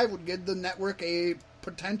SmackDown Live would give the network a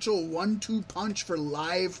potential 1-2 punch for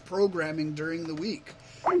live programming during the week,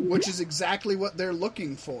 which is exactly what they're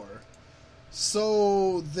looking for.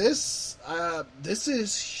 So this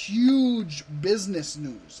is huge business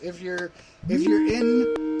news. If you're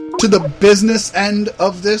into the business end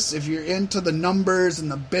of this, if you're into the numbers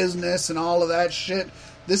and the business and all of that shit,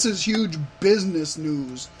 this is huge business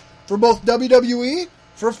news for both WWE,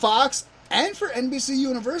 for Fox, and for NBC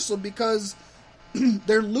Universal, because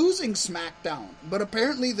they're losing SmackDown. But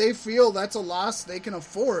apparently they feel that's a loss they can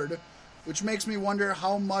afford, which makes me wonder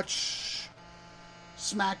how much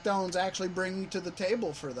SmackDown's actually bringing to the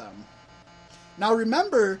table for them. Now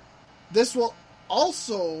remember, this will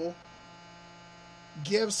also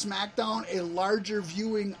give SmackDown a larger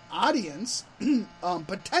viewing audience,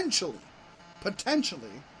 potentially,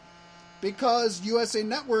 because USA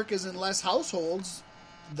Network is in less households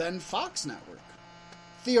than Fox Network,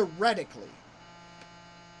 theoretically.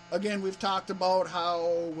 Again, we've talked about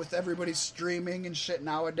how with everybody streaming and shit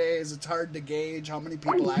nowadays, it's hard to gauge how many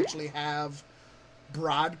people actually have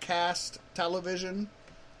broadcast television.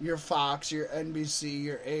 Your Fox, your NBC,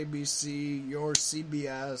 your ABC, your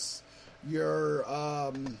CBS, your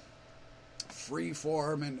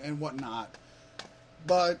Freeform and whatnot.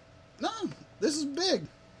 But, no, this is big.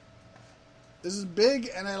 This is big,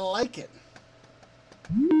 and I like it.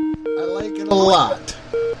 I like it a lot.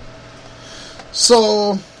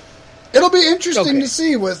 So, it'll be interesting to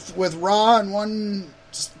see with Raw and one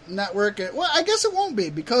network. Well, I guess it won't be,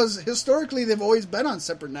 because historically they've always been on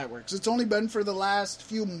separate networks. It's only been for the last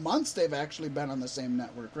few months they've actually been on the same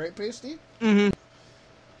network, right, Pasty? Mm-hmm.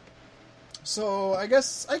 So I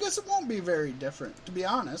guess it won't be very different, to be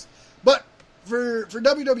honest. But for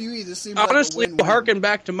WWE, this seems honestly, like a win-win. harken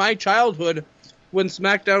back to my childhood when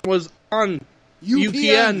SmackDown was on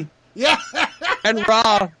UPN. Yeah. And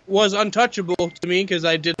Raw was untouchable to me because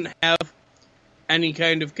I didn't have any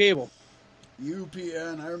kind of cable.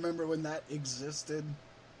 UPN, I remember when that existed.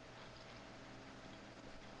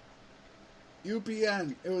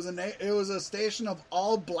 UPN, it was a station of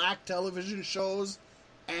all black television shows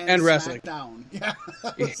and wrestling. SmackDown. Yeah,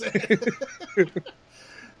 that was it.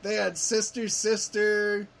 They had Sister,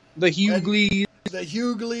 the Hugleys,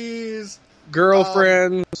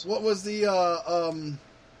 Girlfriends. What was the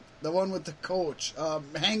one with the coach?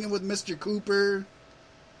 Hanging with Mr. Cooper.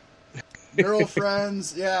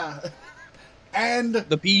 Girlfriends, yeah. And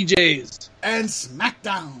the PJs. And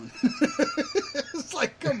SmackDown. It's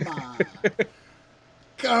like, come on.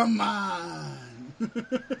 Come on.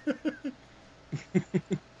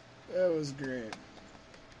 It was great.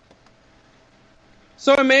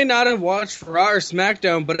 So I may not have watched Raw or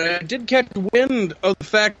SmackDown, but I did catch wind of the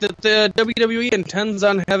fact that the WWE intends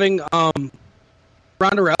on having Ronda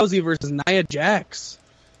Rousey versus Nia Jax.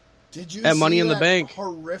 Did you at see Money in the that Bank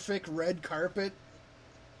horrific red carpet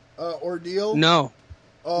ordeal? No.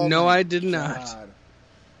 Oh no, my I did God. not.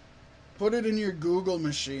 Put it in your Google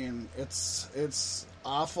machine. It's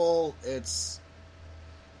awful. It's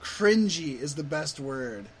cringy is the best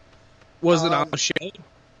word. Was it on the show?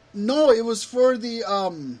 No, it was for the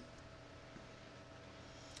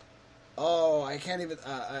I can't even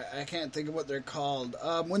I can't think of what they're called.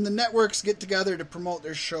 When the networks get together to promote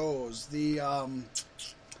their shows, the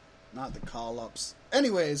not the call-ups.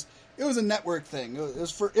 Anyways, it was a network thing. It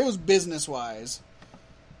was business wise.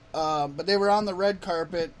 But they were on the red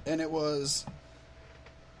carpet, and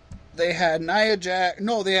they had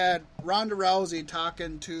they had Ronda Rousey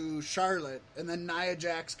talking to Charlotte, and then Nia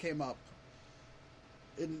Jax came up.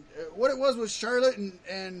 And what it was Charlotte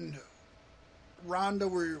and Ronda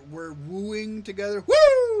were wooing together.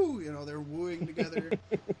 Woo! They're wooing together.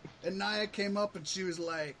 And Nia came up and she was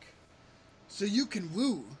like, "So you can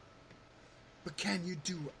woo, but can you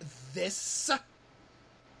do this?"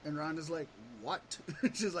 And Ronda's like, "What?"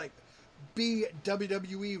 She's like, "Be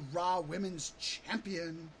WWE Raw Women's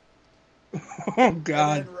Champion." Oh,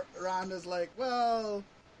 God. And then Ronda's like, "Well,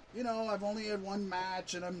 I've only had one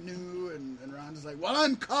match and I'm new." And Ronda's like, "Well,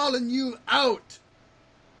 I'm calling you out."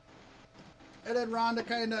 And then Ronda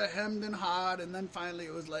kind of hemmed and hawed, and then finally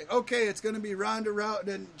it was like, "Okay, it's going to be Ronda Rousey."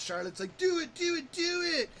 And Charlotte's like, "Do it, do it, do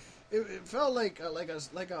it." It felt like a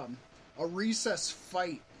recess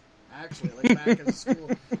fight, actually, like back in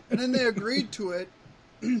school. And then they agreed to it.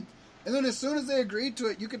 And then as soon as they agreed to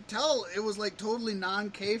it, you could tell it was like totally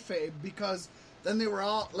non-kayfabe, because then they were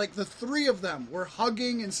all, like the three of them were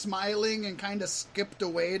hugging and smiling and kind of skipped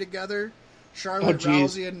away together. Charlotte,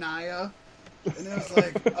 Rousey, and Nia. And it was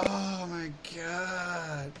like, oh my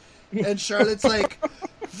God. And Charlotte's like,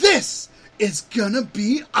 "This is gonna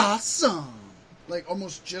be awesome." Like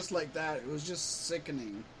almost just like that. It was just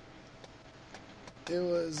sickening. It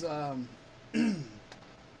was,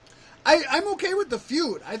 I'm okay with the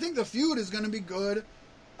feud. I think the feud is going to be good.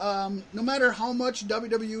 No matter how much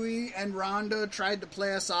WWE and Ronda tried to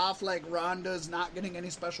play us off like Ronda's not getting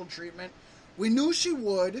any special treatment, we knew she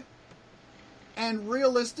would, and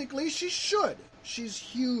realistically, she should. She's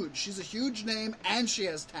huge. She's a huge name, and she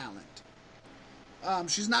has talent.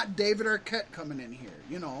 She's not David Arquette coming in here,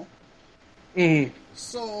 Mm.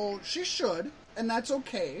 So she should, and that's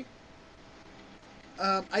okay.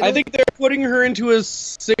 I think they're putting her into a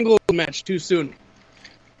singles match too soon.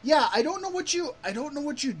 Yeah, I don't know what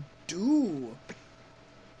you do.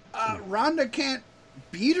 Ronda can't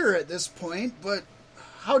beat her at this point, but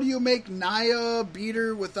how do you make Nia beat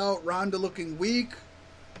her without Ronda looking weak?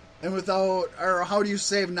 And or how do you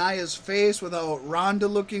save Nia's face without Ronda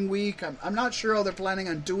looking weak? I'm not sure how they're planning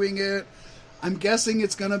on doing it. I'm guessing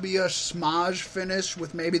it's going to be a schmozz finish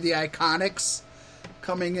with maybe the Iconics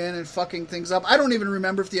coming in and fucking things up. I don't even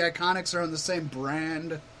remember if the Iconics are on the same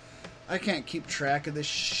brand. I can't keep track of this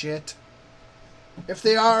shit. If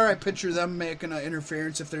they are, I picture them making an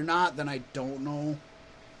interference. If they're not, then I don't know.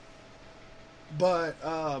 But,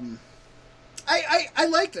 I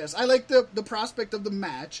like this. I like the prospect of the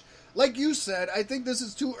match. Like you said, I think this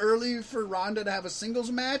is too early for Ronda to have a singles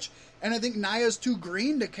match, and I think Nia's too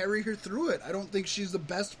green to carry her through it. I don't think she's the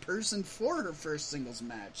best person for her first singles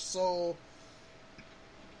match. So,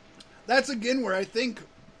 that's again where I think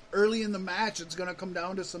early in the match it's going to come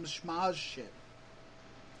down to some schmozz shit.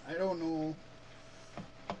 I don't know.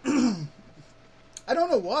 I don't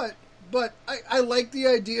know what, but I like the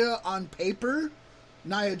idea on paper.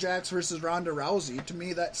 Nia Jax versus Ronda Rousey. To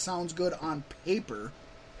me, that sounds good on paper.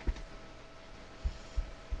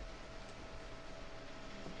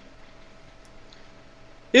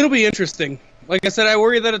 It'll be interesting. Like I said, I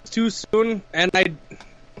worry that it's too soon, and I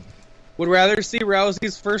would rather see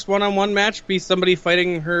Rousey's first one-on-one match be somebody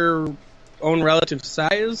fighting her own relative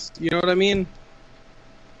size. You know what I mean?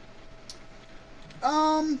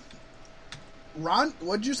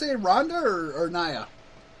 What'd you say, Ronda or Nia?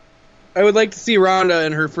 I would like to see Ronda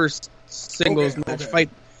in her first singles match fight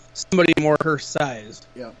somebody more her size.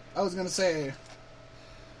 Yeah, I was gonna say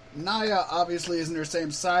Nia obviously isn't her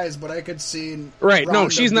same size, but I could see Ronda no,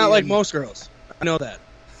 she's not like most girls. I know that.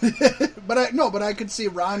 but I could see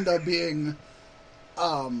Ronda being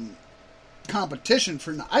competition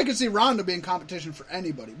for. I could see Ronda being competition for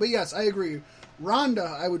anybody. But yes, I agree.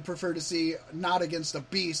 Ronda, I would prefer to see not against a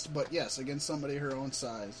beast, but yes, against somebody her own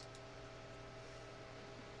size.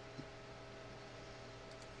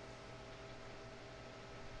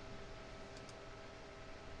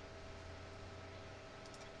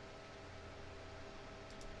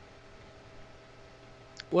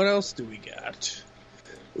 What else do we got?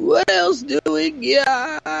 What else do we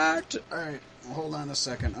got? Alright, well, hold on a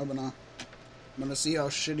second. I'm gonna see how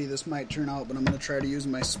shitty this might turn out, but I'm gonna try to use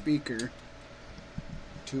my speaker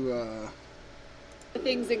to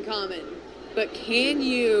things in common. But can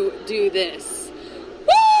you do this?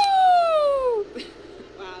 Woo!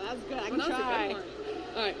 Wow, that's good. I can try.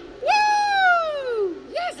 Alright. Woo!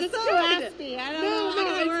 Yes, it's so raspy. I don't know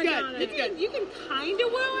how to work on it. It's good. You can kind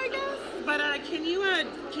of will, I guess. But can you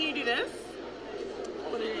do this?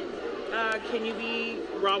 What do you mean? Can you be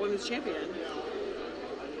Raw Women's Champion?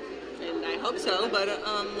 And I hope so, but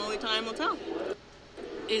only time will tell.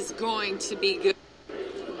 Is going to be good.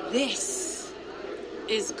 This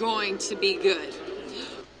is going to be good.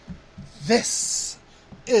 This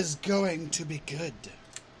is going to be good.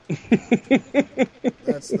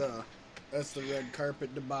 That's the red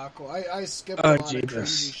carpet debacle. I skipped a lot of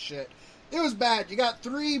cringy shit. It was bad. You got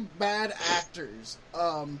 3 bad actors.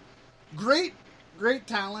 Great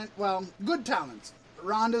talent. Well, good talents.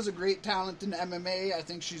 Ronda's a great talent in MMA. I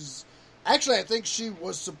think she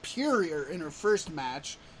was superior in her first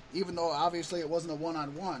match, even though obviously it wasn't a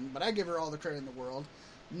one-on-one, but I give her all the credit in the world.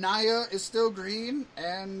 Nia is still green,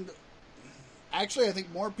 and actually I think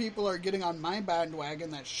more people are getting on my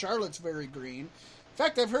bandwagon that Charlotte's very green. In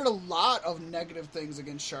fact, I've heard a lot of negative things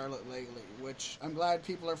against Charlotte lately, which I'm glad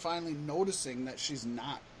people are finally noticing that she's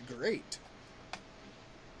not great.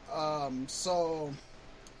 So,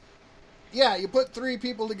 yeah, you put 3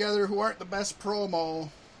 people together who aren't the best promo,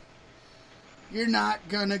 you're not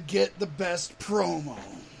gonna get the best promo.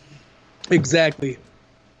 Exactly.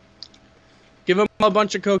 Give him a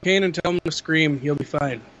bunch of cocaine and tell him to scream. He'll be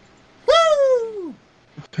fine. Woo!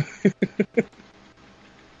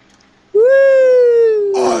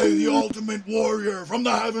 I, the ultimate warrior from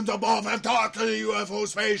the heavens above, have talked to the UFO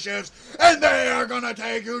spaceships, and they are gonna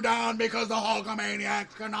take you down because the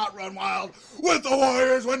Hulkamaniacs cannot run wild with the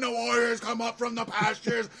warriors when the warriors come up from the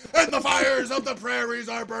pastures, and the fires of the prairies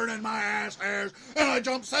are burning my ass hairs, and I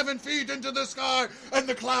jump 7 feet into the sky, and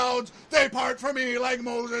the clouds, they part for me like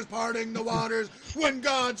Moses parting the waters, when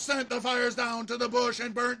God sent the fires down to the bush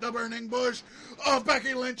and burnt the burning bush of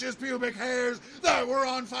Becky Lynch's pubic hairs that were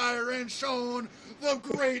on fire and shone the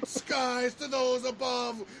great skies to those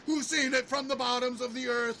above who seen it from the bottoms of the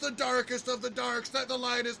earth, the darkest of the darks, that the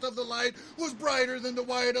lightest of the light was brighter than the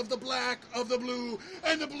white of the black of the blue,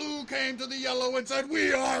 and the blue came to the yellow and said,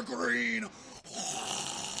 "We are green."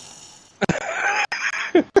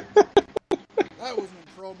 That was when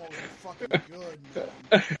promos were fucking good, man.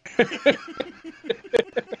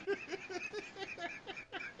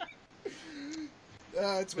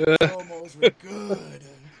 That's when promos were good.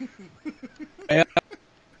 Yeah.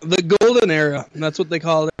 The golden golden era. That's what they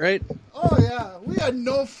call it, right? Oh, yeah. We had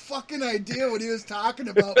no fucking idea what he was talking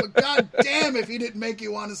about, but god damn if he didn't make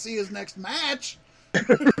you want to see his next match.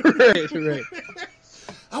 Right.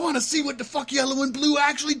 I want to see what the fuck Yellow and Blue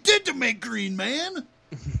actually did to make green, man.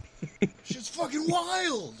 Shit's fucking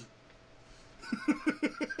wild.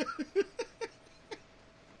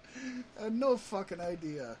 I had no fucking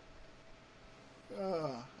idea.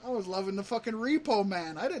 I was loving the fucking Repo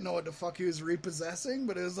Man. I didn't know what the fuck he was repossessing,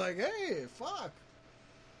 but it was like, hey, fuck.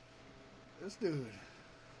 This dude,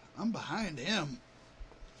 I'm behind him.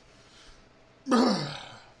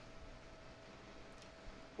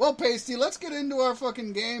 Well, Pasty, let's get into our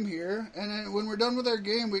fucking game here, and then when we're done with our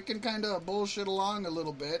game, we can kind of bullshit along a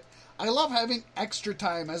little bit. I love having extra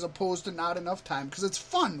time as opposed to not enough time, because it's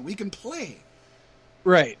fun. We can play.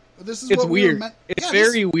 Right. This is it's what weird. We were meant... It's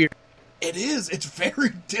very weird. It is. It's very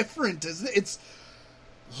different, isn't it? It's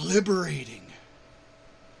liberating.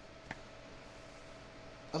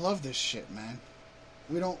 I love this shit, man.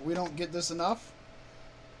 We don't get this enough.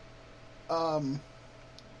 Hopefully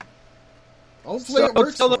it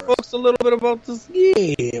works. Tell the folks a little bit about this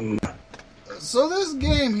game. So this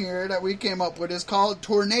game here that we came up with is called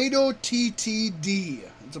Tornado TTD.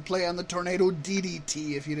 It's a play on the Tornado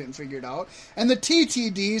DDT, if you didn't figure it out. And the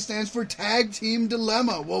TTD stands for Tag Team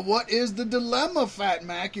Dilemma. Well, what is the dilemma, Fat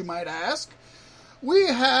Mac, you might ask? We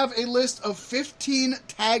have a list of 15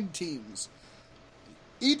 tag teams.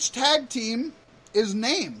 Each tag team is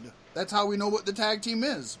named. That's how we know what the tag team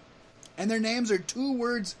is. And their names are 2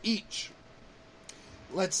 words each.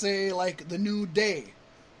 Let's say, like, The New Day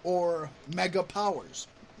or Mega Powers.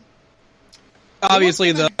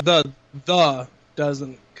 Obviously, the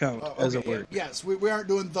doesn't count as a word. Yes, we aren't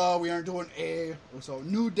doing the, we aren't doing a. So,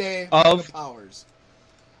 New Day, of Mega Powers.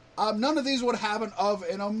 None of these would have an of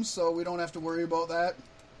in them, so we don't have to worry about that.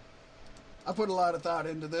 I put a lot of thought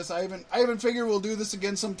into this. I even figure we'll do this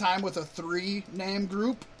again sometime with a 3-name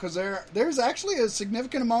group, because there's actually a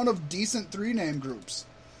significant amount of decent 3-name groups.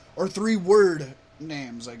 Or 3-word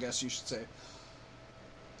names, I guess you should say.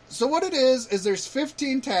 So what it is there's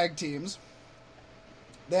 15 tag teams.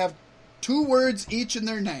 They have 2 words each in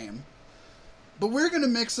their name. But we're going to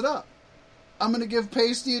mix it up. I'm going to give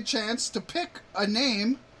Pasty a chance to pick a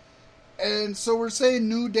name. And so we're saying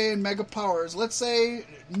New Day and Mega Powers. Let's say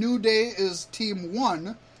New Day is Team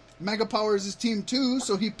 1. Mega Powers is Team 2.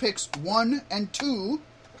 So he picks 1 and 2.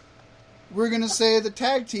 We're going to say the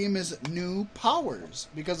tag team is New Powers.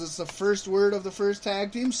 Because it's the first word of the first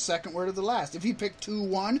tag team, second word of the last. If he picked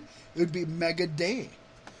 2-1, it would be Mega Day.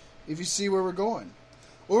 If you see where we're going.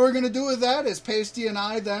 What we're going to do with that is Pasty and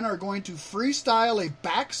I then are going to freestyle a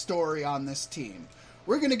backstory on this team.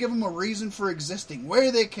 We're going to give them a reason for existing,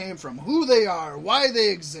 where they came from, who they are, why they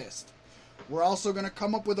exist. We're also going to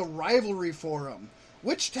come up with a rivalry for them.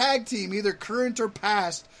 Which tag team, either current or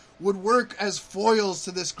past, would work as foils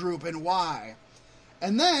to this group and why?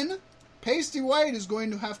 And then, Pasty White is going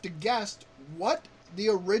to have to guess what the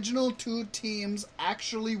original 2 teams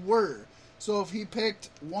actually were. So if he picked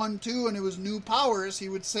 1-2 and it was New Powers, he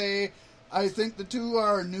would say, I think the 2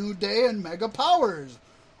 are New Day and Mega Powers.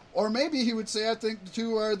 Or maybe he would say, I think the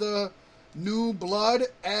 2 are the New Blood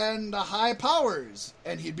and the High Powers.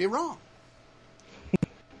 And he'd be wrong.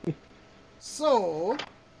 So,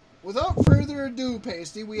 without further ado,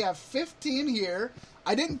 Pasty, we have 15 here.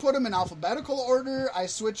 I didn't put them in alphabetical order. I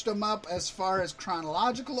switched them up as far as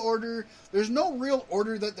chronological order. There's no real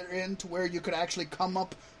order that they're in to where you could actually come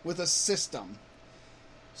up with a system.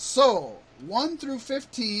 So, 1 through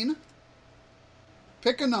 15,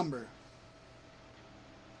 pick a number.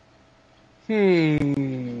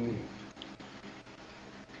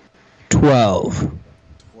 12.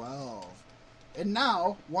 12. And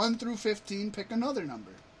now, 1 through 15, pick another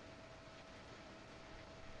number.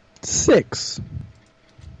 6.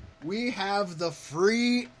 We have the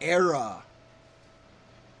free era.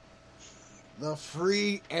 The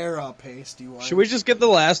free era, Pasty White. Should we just get the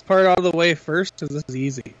last part out of the way first? Because this is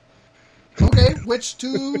easy. Okay, which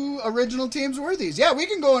 2 original teams were these? Yeah, we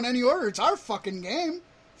can go in any order. It's our fucking game.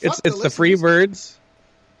 It's the Freebirds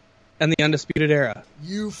and the Undisputed Era.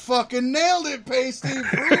 You fucking nailed it, Pasty.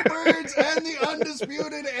 Freebirds and the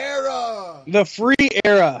Undisputed Era. The Free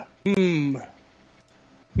Era.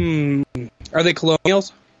 Are they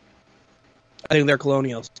Colonials? I think they're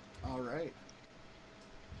Colonials. All right.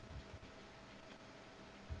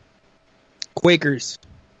 Quakers.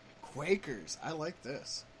 Quakers. I like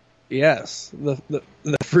this. Yes, the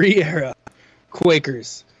Free Era.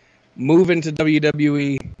 Quakers. Move into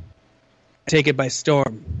WWE, take it by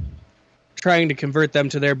storm, trying to convert them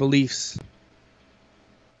to their beliefs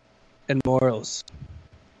and morals.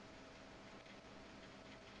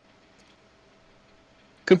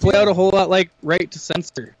 Could play out a whole lot like Right to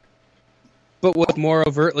Censor, but with more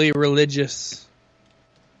overtly religious.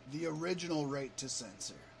 The original Right to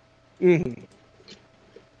Censor. Mm-hmm.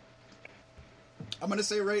 I'm going to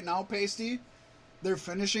say right now, Pasty, their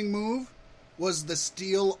finishing move was the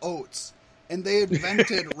Steel Oats. And they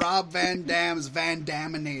invented Rob Van Dam's Van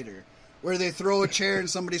Daminator, where they throw a chair in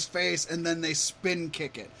somebody's face and then they spin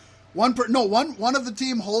kick it. One of the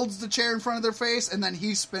team holds the chair in front of their face and then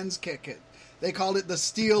he spins kick it. They called it the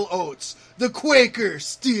Steel Oats. The Quaker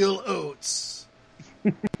Steel Oats.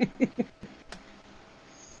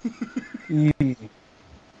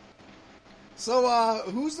 So,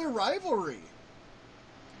 who's their rivalry?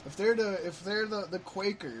 If they're the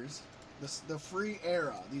Quakers, the free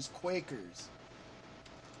era, these Quakers,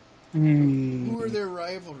 who are their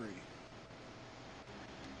rivalry?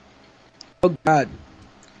 Oh God.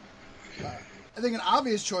 I think an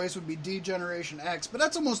obvious choice would be D-Generation X, but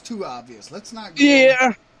that's almost too obvious. Let's not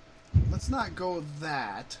go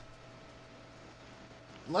that.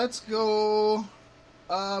 Let's go.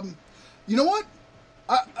 You know what?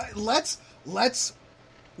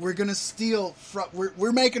 We're gonna steal from.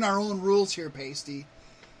 We're making our own rules here, Pasty.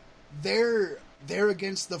 They're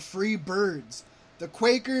against the Free Birds. The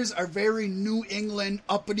Quakers are very New England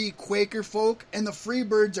uppity Quaker folk, and the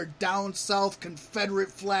Freebirds are down south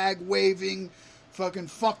Confederate flag waving, fucking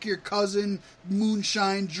fuck your cousin,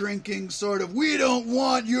 moonshine drinking sort of. We don't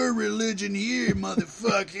want your religion here,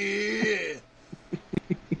 motherfucker.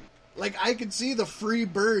 Like, I could see the Free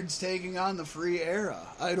Birds taking on the Free Era.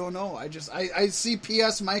 I don't know. I see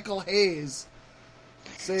P.S. Michael Hayes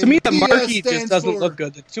saying, to me, the PS marquee just stands doesn't for... look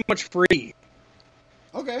good. It's too much free.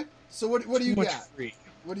 Okay, so what do you got? Free.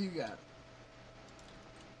 What do you got?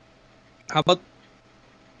 How about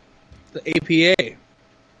the APA?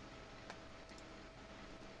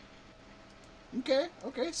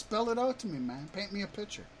 Okay, spell it out to me, man. Paint me a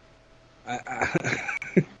picture.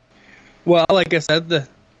 Well, like I said, the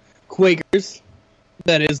Quakers,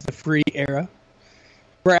 that is the Free Era,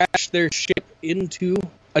 crashed their ship into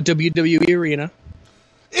a WWE arena.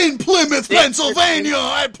 In Plymouth, Pennsylvania,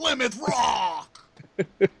 at Plymouth Rock!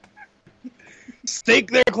 Stake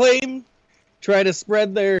their claim, try to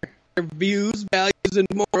spread their views, values, and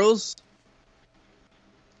morals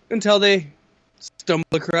until they stumble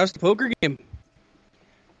across a poker game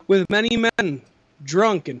with many men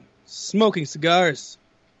drunk and smoking cigars.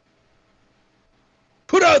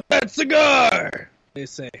 Put out that cigar, they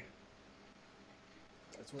say.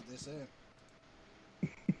 That's what they say.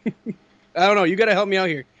 I don't know. You got to help me out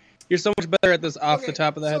here. You're so much better at this off the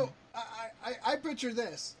top of the head. I picture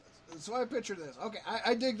this. So I picture this. Okay,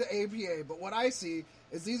 I dig the APA, but what I see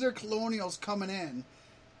is these are colonials coming in,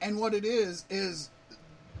 and what it is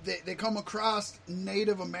they come across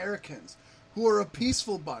Native Americans who are a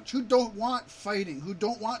peaceful bunch, who don't want fighting, who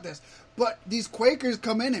don't want this. But these Quakers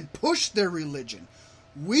come in and push their religion.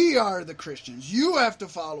 We are the Christians. You have to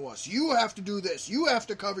follow us. You have to do this. You have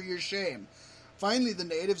to cover your shame. Finally, the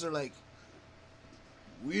natives are like,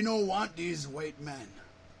 we no want these white men,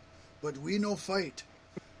 but we no fight.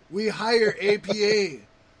 We hire APA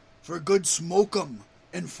for good smokum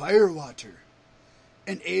and firewater,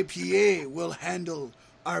 and APA will handle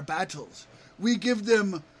our battles. We give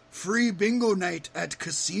them free bingo night at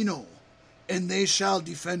casino, and they shall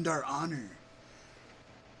defend our honor.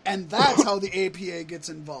 And that's how the APA gets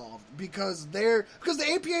involved, because the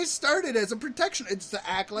APA started as a protection. It's the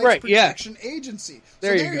Acolytes Protection Agency. So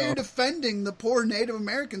they're here defending the poor Native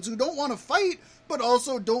Americans who don't want to fight, but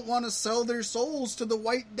also don't want to sell their souls to the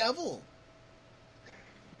white devil.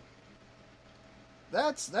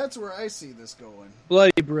 That's where I see this going.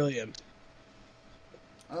 Bloody brilliant.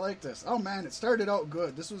 I like this. Oh man, it started out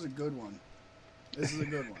good. This was a good one.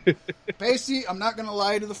 Pasty, I'm not going to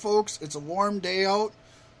lie to the folks. It's a warm day out.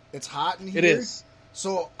 It's hot in here. It is.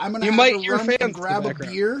 So I'm going to have to run and grab a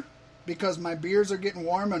beer, because my beers are getting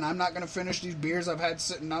warm and I'm not going to finish these beers I've had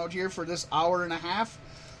sitting out here for this hour and a half.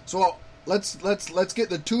 So let's get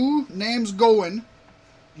the two names going.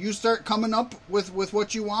 You start coming up with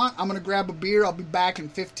what you want. I'm going to grab a beer. I'll be back in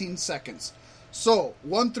 15 seconds. So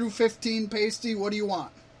 1 through 15, Pasty, what do you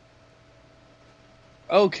want?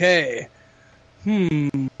 Okay.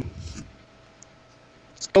 Let's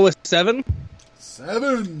go with 7.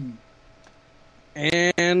 7.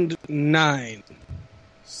 And 9.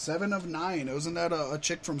 7 of 9. Wasn't that a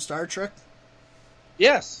chick from Star Trek?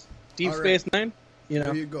 Yes. Deep All Space right. Nine. You know.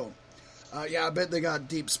 There you go. Yeah, I bet they got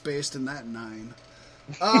deep spaced in that 9.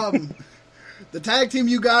 The tag team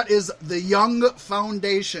you got is the Young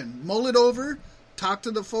Foundation. Mull it over. Talk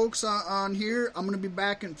to the folks on here. I'm going to be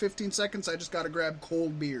back in 15 seconds. I just got to grab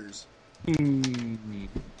cold beers.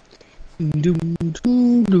 Doom,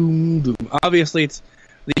 doom, doom, doom. Obviously, it's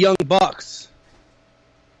the Young Bucks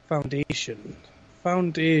Foundation. All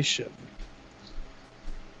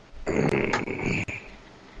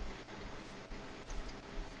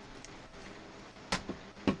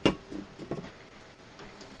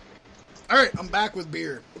right, I'm back with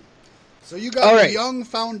beer. So you got the Young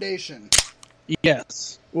Foundation.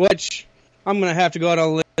 Yes, which I'm going to have to go out on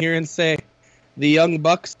a limb here and say the Young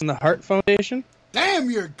Bucks and the Hart Foundation.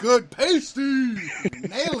 Damn, you're good, Pasty! You're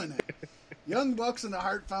nailing it. Young Bucks and the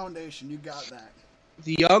Hart Foundation, you got that.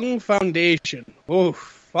 The Young Foundation. Oh,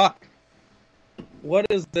 fuck. What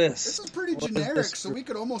is this? This is pretty generic, so we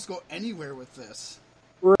could almost go anywhere with this.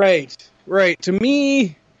 Right. To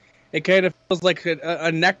me, it kind of feels like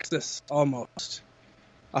a nexus, almost.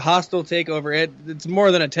 A hostile takeover. It's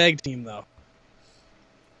more than a tag team, though.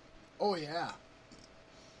 Oh, yeah.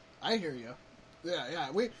 I hear you. Yeah.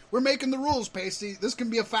 We're making the rules, Pasty. This can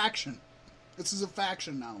be a faction. This is a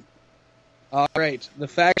faction now. All right. The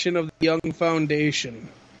faction of the Young Foundation.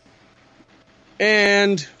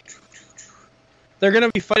 And they're going to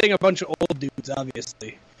be fighting a bunch of old dudes,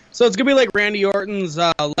 obviously. So it's going to be like Randy Orton's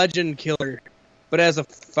Legend Killer, but as a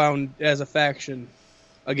faction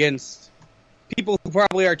against people who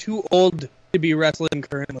probably are too old to be wrestling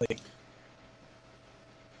currently.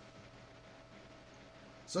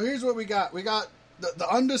 So here's what we got. We got the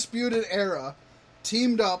Undisputed Era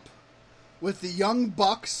teamed up with the Young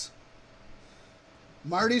Bucks,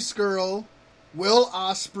 Marty Scurll, Will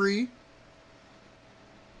Ospreay,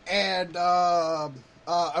 and a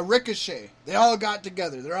Ricochet. They all got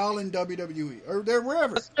together. They're all in WWE. Or they're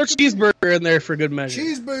wherever. Let's throw Cheeseburger in there for good measure.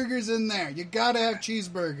 Cheeseburger's in there. You gotta have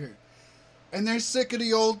Cheeseburger. And they're sick of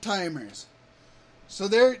the old timers. So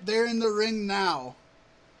they're in the ring now.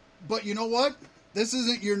 But you know what? This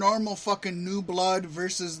isn't your normal fucking New Blood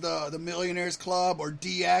versus the Millionaires Club or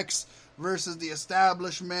DX versus the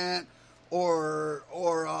Establishment or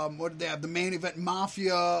what did they have? The Main Event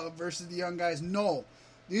Mafia versus the Young Guys. No.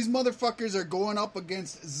 These motherfuckers are going up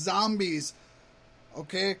against zombies.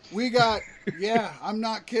 Okay? We got, yeah, I'm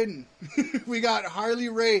not kidding. We got Harley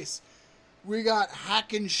Race. We got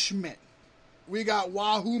Hackenschmidt. We got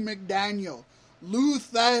Wahoo McDaniel. Lou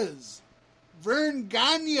Thez. Vern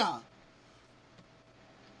Gagne.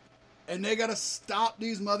 And they gotta stop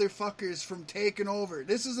these motherfuckers from taking over.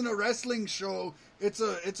 This isn't a wrestling show. It's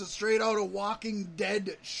a straight out of Walking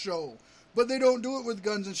Dead show. But they don't do it with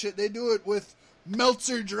guns and shit. They do it with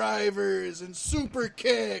Meltzer drivers and super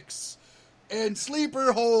kicks and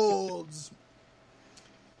sleeper holds.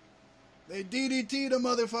 They DDT the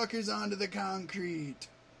motherfuckers onto the concrete.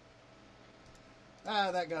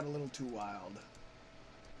 That got a little too wild.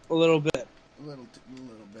 A little bit. A little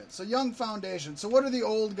bit. So Young Foundation. So what are the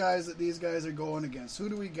old guys that these guys are going against? Who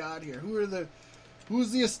do we got here?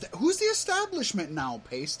 Who's the Establishment now,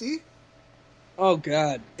 Pasty? Oh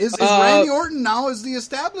God. Is Randy Orton now is the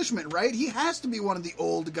Establishment, right? He has to be one of the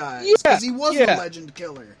old guys because he was the Legend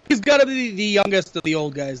Killer. He's got to be the youngest of the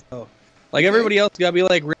old guys, though. Like everybody else, got to be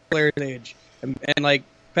like Ric Flair's age and like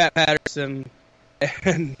Pat Patterson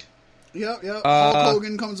and. Yep. Hulk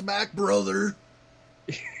Hogan comes back, brother.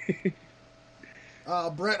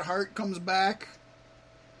 Bret Hart comes back.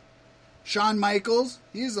 Shawn Michaels,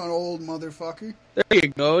 he's an old motherfucker. There you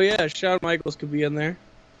go, yeah, Shawn Michaels could be in there.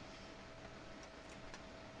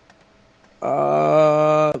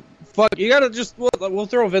 Fuck, you gotta just, we'll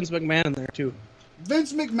throw Vince McMahon in there, too.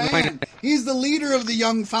 Vince McMahon, he's the leader of the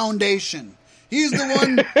Young Foundation. He's the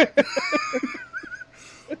one...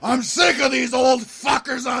 I'm sick of these old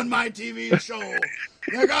fuckers on my TV show.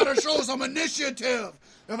 You gotta show some initiative.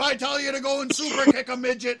 If I tell you to go and super kick a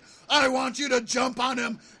midget, I want you to jump on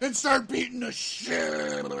him and start beating the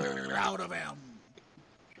shit out of him.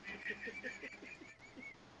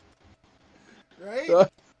 Right?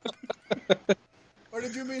 Or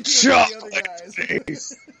did you mean the other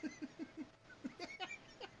guys?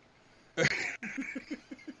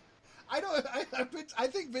 I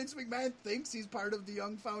think Vince McMahon thinks he's part of the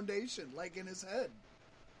Young Foundation, like in his head.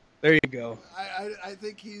 There you go. I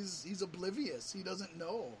think he's oblivious. He doesn't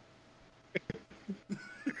know.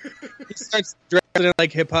 He starts dressing in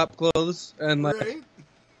like hip hop clothes and like. Right?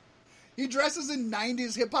 He dresses in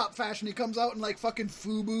 90s hip hop fashion. He comes out in like fucking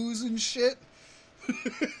FUBUs and shit.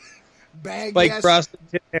 Baggy like ass, frosted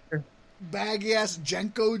hair. Baggy ass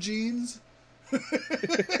Jenko jeans.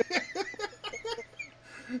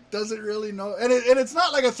 Doesn't really know, and it's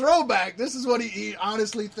not like a throwback. This is what he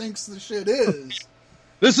honestly thinks the shit is.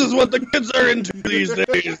 This is what the kids are into these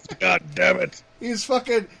days. God damn it!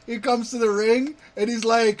 He comes to the ring and he's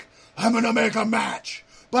like, "I'm gonna make a match,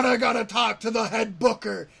 but I gotta talk to the head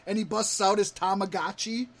booker." And he busts out his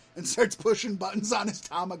Tamagotchi and starts pushing buttons on his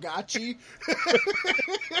Tamagotchi.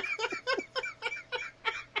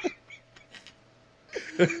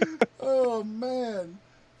 Oh, man.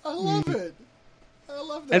 I love it. I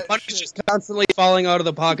love that. And money's just constantly falling out of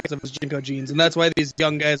the pockets of his Jinko jeans, and that's why these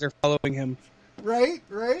young guys are following him. Right?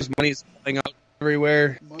 His money's falling out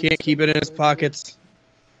everywhere. Can't keep it in his pockets.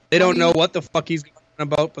 They don't know what the fuck he's going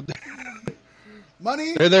about, but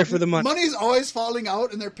they're there for the money. Money's always falling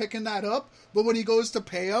out, and they're picking that up, but when he goes to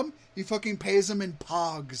pay him, he fucking pays him in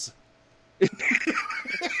pogs.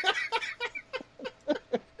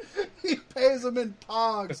 He pays him in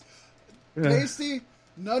pogs. Pasty,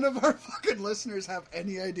 none of our fucking listeners have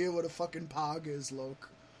any idea what a fucking pog is, Loke.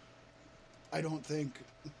 I don't think.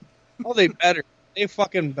 Oh, they better. They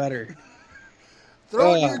fucking better.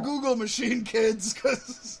 Throw in your Google machine, kids,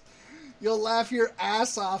 because you'll laugh your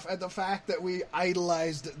ass off at the fact that we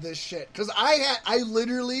idolized this shit. Because I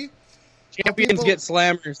literally... Champions get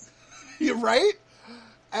slammers. You're right?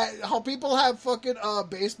 How people have fucking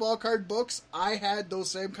baseball card books, I had those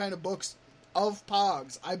same kind of books of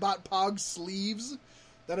Pogs. I bought Pog sleeves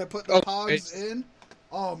that I put the Pogs in.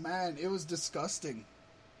 Oh, man, it was disgusting.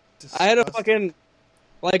 I had a fucking,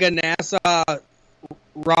 like a NASA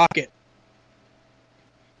rocket.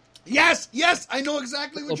 Yes, I know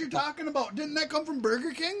exactly what you're talking about. Didn't that come from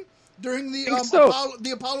Burger King during the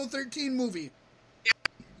Apollo 13 movie? Yeah.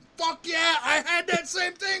 Fuck yeah, I had that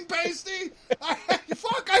same thing, Pasty. I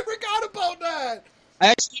forgot about that. I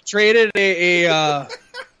actually traded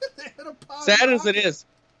sad as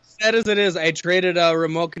it is, I traded a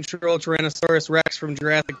remote control Tyrannosaurus Rex from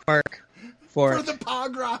Jurassic Park for the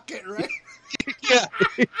Pog rocket, right? Yeah.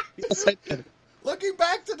 Yes, I did. Looking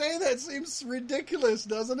back today, that seems ridiculous,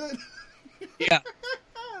 doesn't it? Yeah.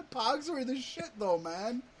 Pogs were the shit, though,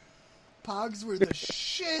 man. Pogs were the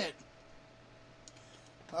shit.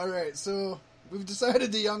 All right, so we've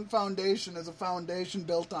decided the Young Foundation is a foundation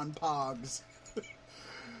built on Pogs.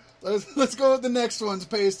 Let's go with the next ones,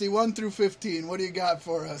 Pasty. 1 through 15. What do you got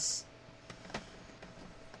for us?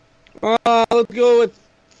 Let's go with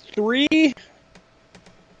 3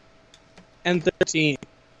 and 13.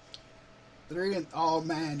 3 and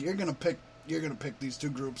man, you're gonna pick these two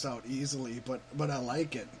groups out easily, but I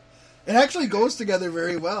like it. It actually goes together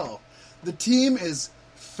very well. The team is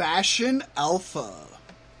Fashion Alpha.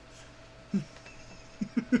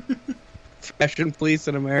 Fashion Police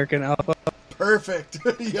and American Alpha. Perfect.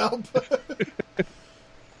 Yup.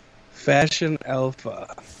 Fashion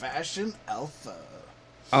Alpha. Fashion Alpha.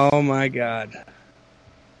 Oh my god.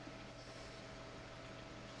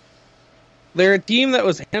 They're a team that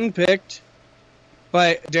was handpicked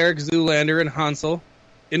by Derek Zoolander and Hansel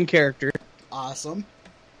in character. Awesome.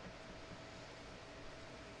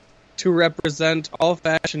 To represent all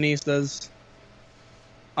fashionistas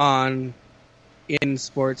in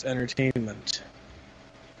sports entertainment.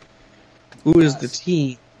 Who is the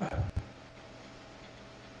team?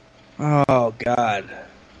 Oh, God.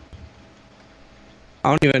 I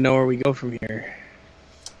don't even know where we go from here.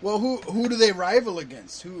 Well, who do they rival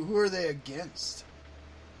against? Who are they against?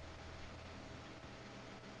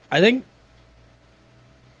 I think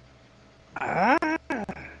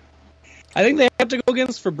they have to go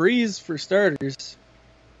against Febreze for starters.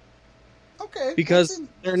 Okay. Because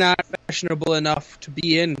they're not fashionable enough to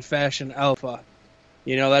be in Fashion Alpha.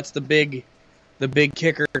 You know, that's the big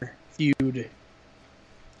kicker feud.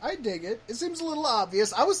 I dig it. It seems a little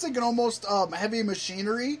obvious. I was thinking almost Heavy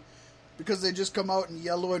Machinery, because they just come out in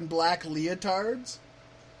yellow and black leotards.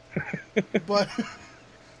 but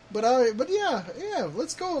yeah.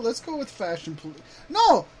 Let's go with Fashion Police.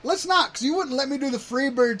 No, let's not, because you wouldn't let me do the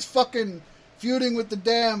Freebirds fucking feuding with the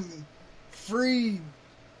damn free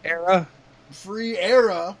era.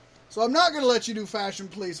 So I'm not going to let you do Fashion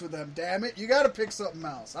Police with them, damn it. You got to pick something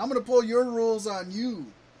else. I'm going to pull your rules on you.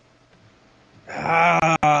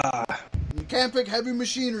 You can't pick Heavy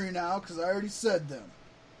Machinery now, because I already said them.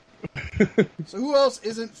 So who else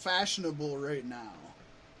isn't fashionable right now?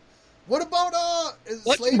 What about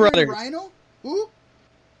Slater and Rhino? Who?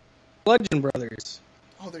 Bludgeon Brothers.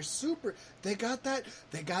 Oh, they're super. They got that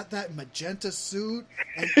magenta suit,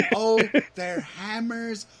 and their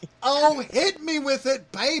hammers. Oh, hit me with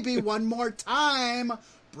it, baby, one more time.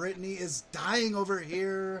 Brittany is dying over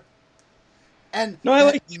here. And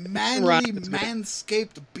that manly,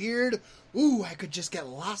 manscaped beard. Ooh, I could just get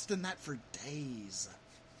lost in that for days.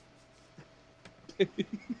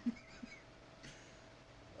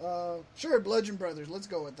 Sure, Bludgeon Brothers. Let's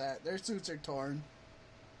go with that. Their suits are torn.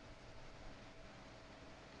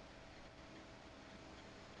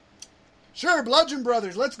 Sure, Bludgeon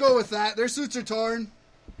Brothers. Let's go with that. Their suits are torn.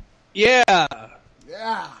 Yeah.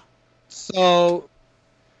 Yeah. So,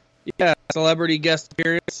 Yeah, celebrity guest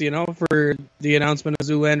appearance, for the announcement of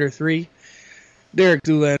Zoolander 3. Derek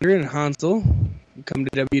Zoolander and Hansel come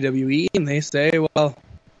to WWE, and they say, well,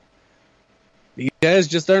 these guys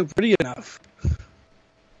just aren't pretty enough.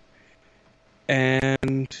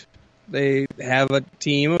 And they have a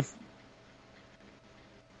team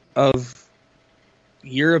of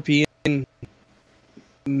European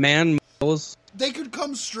man models. They could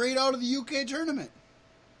come straight out of the UK tournament.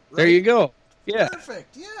 Right? There you go. Yeah.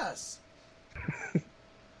 Perfect, yes.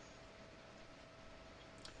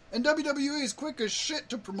 And WWE is quick as shit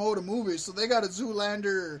to promote a movie, so they got a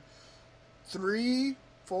Zoolander 3,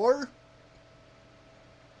 4?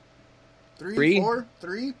 3, 4?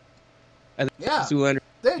 3? Yeah, Zoolander.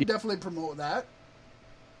 they'd definitely promote that.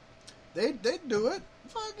 They'd do it.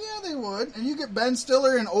 Fuck yeah, they would. And you get Ben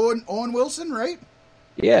Stiller and Owen Wilson, right?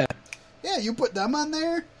 Yeah. Yeah, you put them on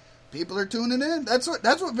there, people are tuning in. That's what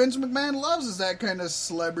Vince McMahon loves, is that kind of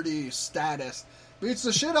celebrity status. Beats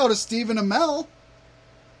the shit out of Stephen Amell.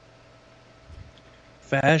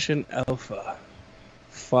 Fashion Alpha.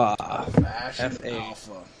 Fashion F-A.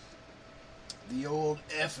 Alpha. The old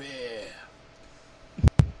F-A.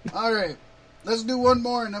 Alright, let's do one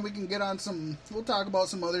more and then we can get on we'll talk about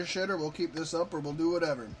some other shit, or we'll keep this up, or we'll do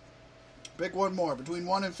whatever. Pick one more, between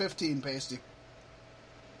 1 and 15, Pasty.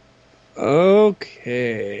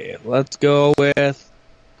 Okay, let's go with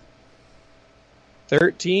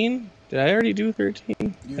 13. Did I already do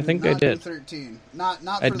 13? I think I did. 13. Not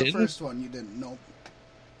for the first one, you didn't. Nope.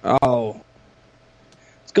 Oh.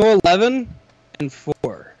 Let's go 11 and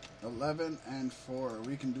 4. 11 and 4.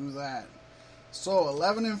 We can do that. So,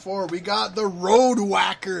 11 and 4, we got the Road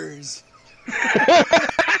Whackers.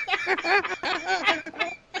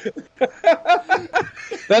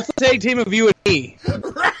 That's the tag team of you and me.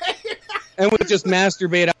 Right? And we just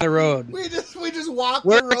masturbate on the road. We just walk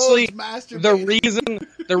We're the roads, actually masturbate.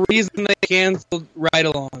 the reason they canceled Ride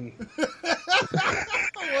Along.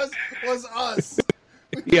 was us.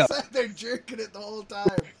 We Yeah. sat there drinking it the whole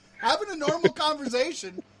time. Having a normal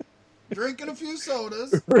conversation, drinking a few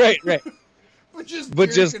sodas. Right. But just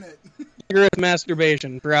But drinking it. Vigorous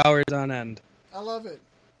masturbation for hours on end. I love it.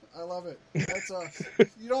 That's us.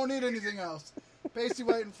 You don't need anything else. Pasty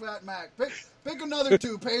White and Fat Mac. Pick another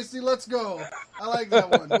two, Pasty. Let's go. I like that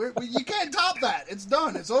one. You can't top that. It's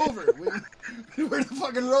done. It's over. We're the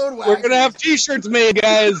fucking Road Whackers. We're gonna have T-shirts made,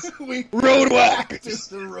 guys. Road Whackers.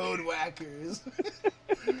 The Road Whackers.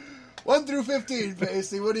 1 through 15,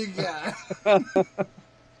 Pasty. What do you got? I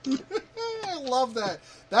love that.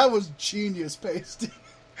 That was genius, Pasty.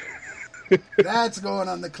 That's going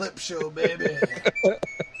on the clip show, baby.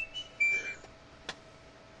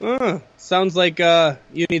 Sounds like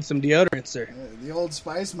you need some deodorant, sir. Yeah, the Old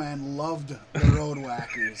Spice Man loved the Road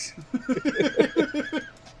Whackers.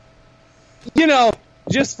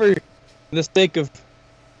 Just for the sake of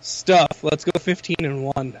stuff, let's go 15 and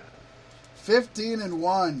 1. 15 and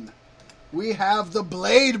 1. We have the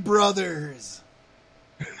Blade Brothers.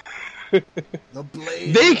 The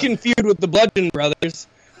Blade. They can feud with the Bludgeon Brothers.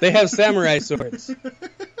 They have samurai swords.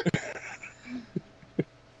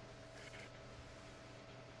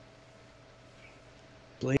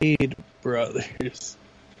 Blade Brothers.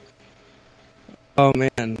 Oh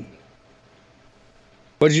man.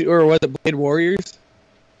 Was it Blade Warriors?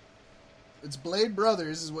 It's Blade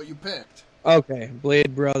Brothers is what you picked. Okay,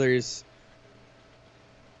 Blade Brothers.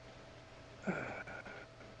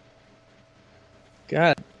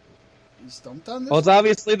 God. You stumped on this? Well, it's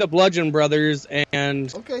obviously the Bludgeon Brothers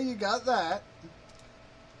and... Okay, you got that.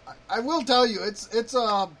 I will tell you, it's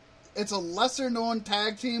a lesser known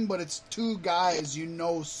tag team, but it's two guys you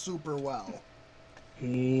know super well.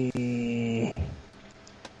 I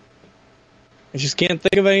just can't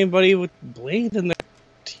think of anybody with Blade in their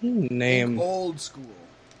team name. Think old school.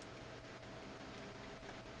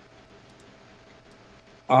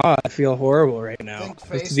 I feel horrible right now. Think This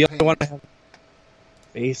face is the paint. only one I have.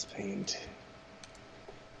 Face paint.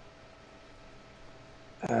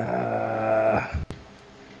 I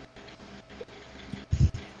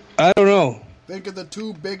don't know. Think of the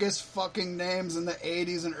two biggest fucking names in the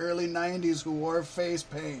 80s and early 90s who wore face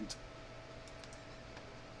paint.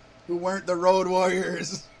 Who weren't the Road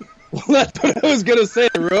Warriors. Well, that's what I was going to say.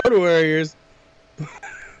 Road Warriors.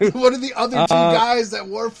 What are the other two guys that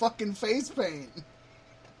wore fucking face paint?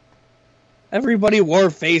 Everybody wore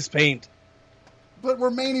face paint. But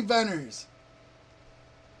we're main eventers.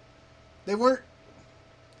 They weren't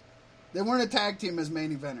a tag team as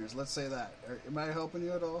main eventers, let's say that. Am I helping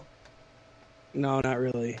you at all? No, not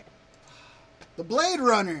really. The Blade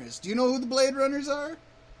Runners. Do you know who the Blade Runners are?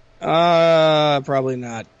 Probably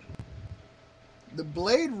not. The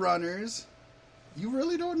Blade Runners You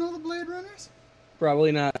really don't know the Blade Runners?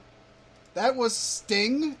 Probably not. That was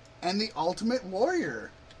Sting and the Ultimate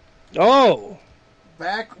Warrior. Oh!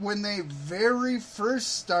 Back when they very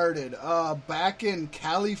first started, back in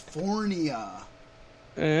California.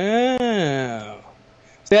 Oh.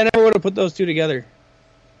 See, I never would have put those two together.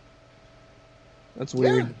 That's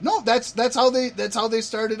weird. Yeah. No, that's how they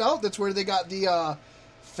started out. That's where they got the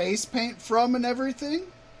face paint from and everything.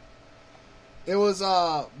 It was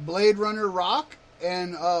Blade Runner Rock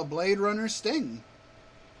and Blade Runner Sting.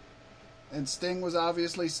 And Sting was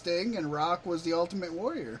obviously Sting, and Rock was the Ultimate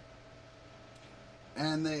Warrior.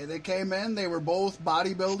 And they came in, they were both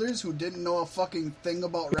bodybuilders who didn't know a fucking thing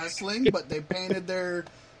about wrestling, but they painted their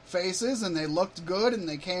faces and they looked good, and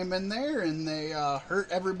they came in there and they hurt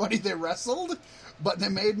everybody they wrestled, but they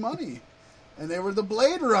made money. And they were the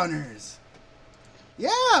Blade Runners. Yeah,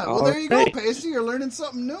 well, there you go, Pasty. You're learning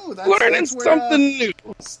something new. That's where, something new.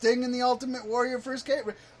 Sting and the Ultimate Warrior first came.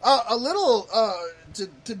 A little,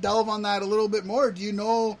 to delve on that a little bit more, do you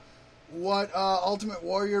know what Ultimate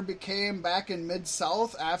Warrior became back in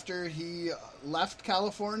Mid-South after he left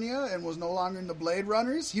California and was no longer in the Blade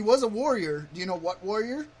Runners? He was a warrior. Do you know what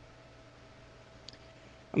warrior?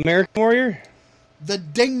 American Warrior? The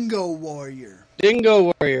Dingo Warrior.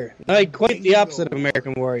 Dingo Warrior. Like, quite the opposite of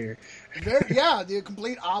American Warrior. Yeah, the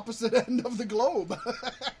complete opposite end of the globe.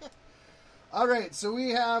 All right, so we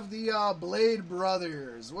have the Blade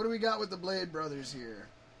Brothers. What do we got with the Blade Brothers here?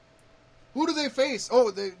 Who do they face?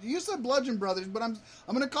 Oh, you said Bludgeon Brothers, but I'm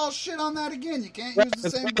going to call shit on that again. You can't use the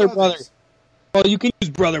same brothers. Well, you can use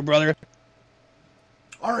brother.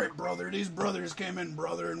 All right, brother. These brothers came in,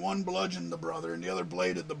 brother, and one bludgeoned the brother, and the other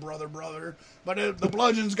bladed the brother. But the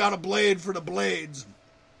bludgeon's got a blade for the blades.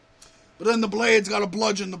 But then the blade's got to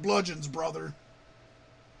bludgeon the bludgeons, brother.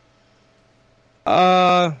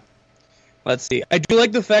 Let's see. I do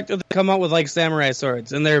like the fact that they come out with, like, samurai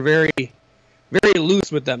swords, and they're very, very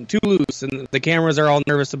loose with them. Too loose, and the cameras are all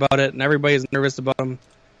nervous about it, and everybody's nervous about them.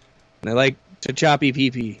 And they like to choppy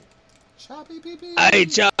pee-pee. Choppy pee-pee? I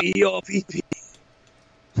choppy your pee-pee.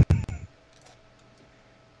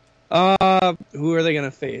 Who are they going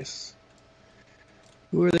to face?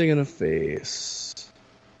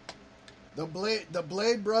 The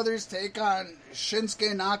Blade Brothers take on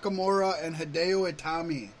Shinsuke Nakamura and Hideo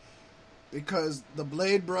Itami, because the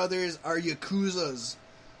Blade Brothers are Yakuzas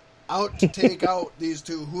out to take out these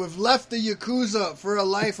two who have left the Yakuza for a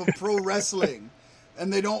life of pro wrestling,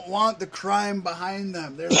 and they don't want the crime behind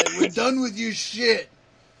them. They're like, we're done with your shit.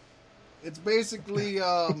 It's basically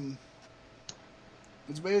what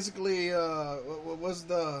was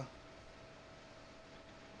the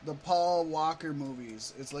Paul Walker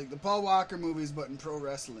movies. It's like the Paul Walker movies, but in pro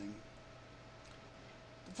wrestling.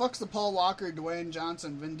 The fuck's the Paul Walker, Dwayne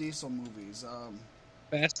Johnson, Vin Diesel movies?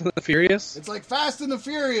 Fast and the Furious? It's like Fast and the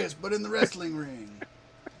Furious, but in the wrestling ring.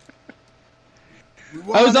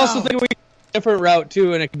 I was also thinking we could go a different route,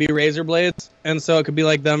 too, and it could be razor blades. And so it could be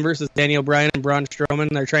like them versus Daniel Bryan and Braun Strowman,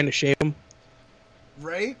 and they're trying to shave them.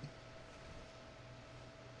 Right?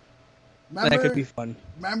 That could be fun.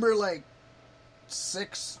 Remember, like,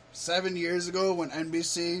 6-7 years ago when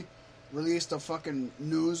NBC released a fucking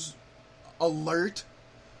news alert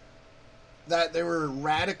that there were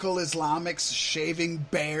radical Islamics shaving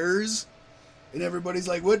bears, and everybody's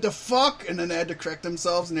like, what the fuck? And then they had to correct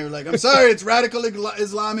themselves, and they were like, I'm sorry, it's radical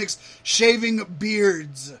Islamics shaving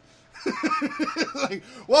beards. Like,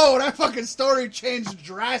 whoa, that fucking story changed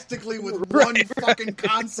drastically with one fucking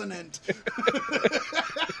consonant.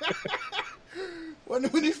 When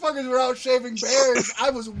these fuckers were out shaving bears, I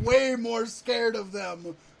was way more scared of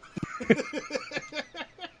them.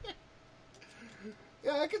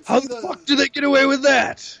 Yeah, I can see How the fuck did they get away with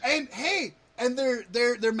that? And hey, and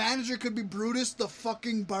their manager could be Brutus the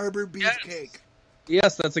fucking Barber Beefcake.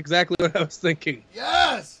 Yes, that's exactly what I was thinking.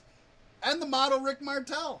 Yes! And the model Rick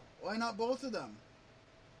Martel. Why not both of them?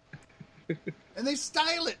 And they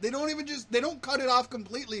style it. They don't cut it off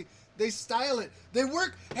completely. They style it. They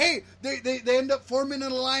work. Hey, they end up forming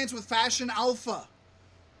an alliance with Fashion Alpha.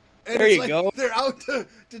 And there you go. They're out to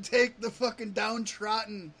take the fucking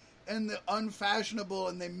downtrodden and the unfashionable,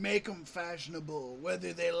 and they make them fashionable,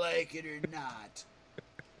 whether they like it or not.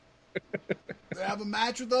 They have a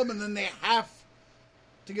match with them, and then they have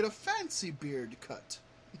to get a fancy beard cut.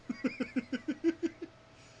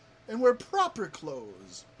 And wear proper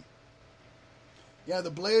clothes. Yeah, the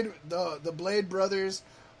Blade Brothers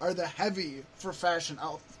are the heavy for Fashion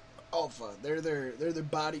Alpha. They're their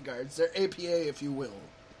bodyguards. They're APA, if you will.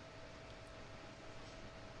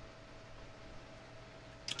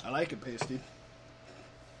 I like it, Pasty.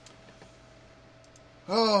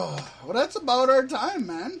 Oh, well, that's about our time,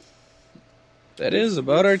 man. That is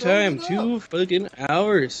about our time. 2 fucking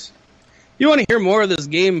hours. If you want to hear more of this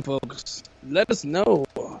game, folks, let us know.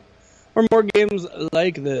 Or more games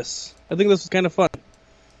like this. I think this was kind of fun.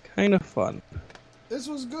 Kind of fun. This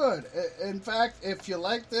was good. In fact, if you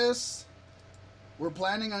like this, we're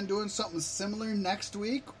planning on doing something similar next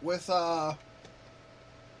week with we'll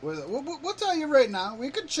tell you right now. We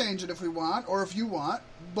could change it if we want, or if you want.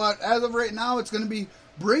 But as of right now, it's going to be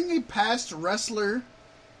bring a past wrestler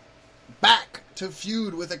back to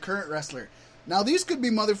feud with a current wrestler. Now, these could be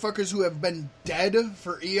motherfuckers who have been dead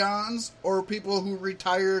for eons, or people who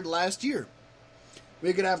retired last year.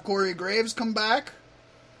 We could have Corey Graves come back,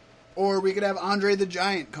 or we could have Andre the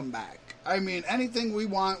Giant come back. I mean, anything we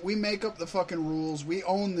want. We make up the fucking rules. We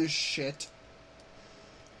own this shit.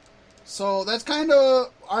 So that's kind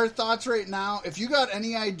of our thoughts right now. If you got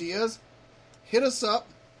any ideas, hit us up.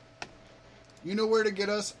 You know where to get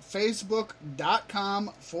us.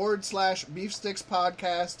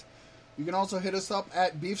 Facebook.com/BeefSticksPodcast. You can also hit us up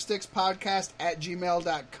at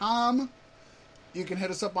beefstickspodcast@gmail.com. You can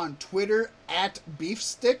hit us up on Twitter at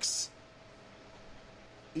BeefSticks.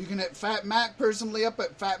 You can hit Fat Mac personally up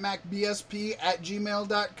at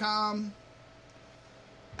fatmacbsp@gmail.com.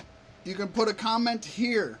 You can put a comment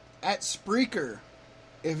here at Spreaker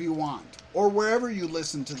if you want, or wherever you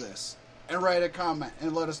listen to this, and write a comment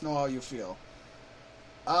and let us know how you feel.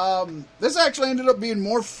 This actually ended up being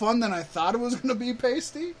more fun than I thought it was going to be,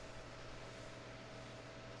 Pasty.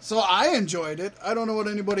 So I enjoyed it. I don't know what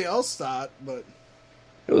anybody else thought, but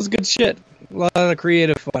it was good shit. A lot of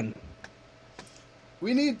creative fun.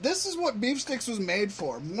 This is what Beef Sticks was made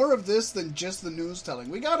for. More of this than just the news telling.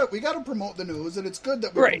 We gotta promote the news, and it's good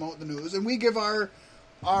that we promote the news, and we give our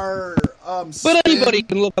But anybody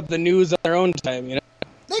can look up the news on their own time, you know.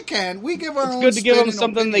 They can. We give our own. It's good to give them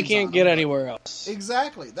something they can't get anywhere else.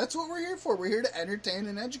 Exactly. That's what we're here for. We're here to entertain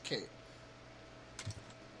and educate.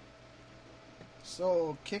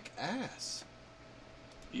 So kick ass.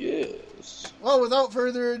 Yes. Well, without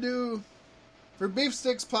further ado, for Beef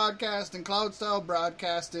Sticks Podcast and Cloud Style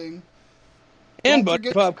Broadcasting. And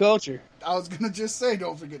Buttered Pop Culture. I was going to just say,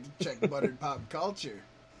 don't forget to check Buttered Pop Culture.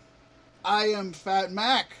 I am Fat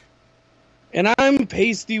Mac. And I'm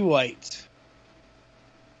Pasty White.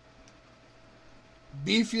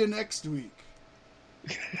 Beef you next week.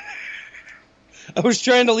 I was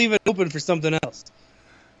trying to leave it open for something else.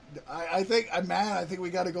 I think we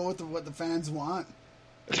got to go with what the fans want.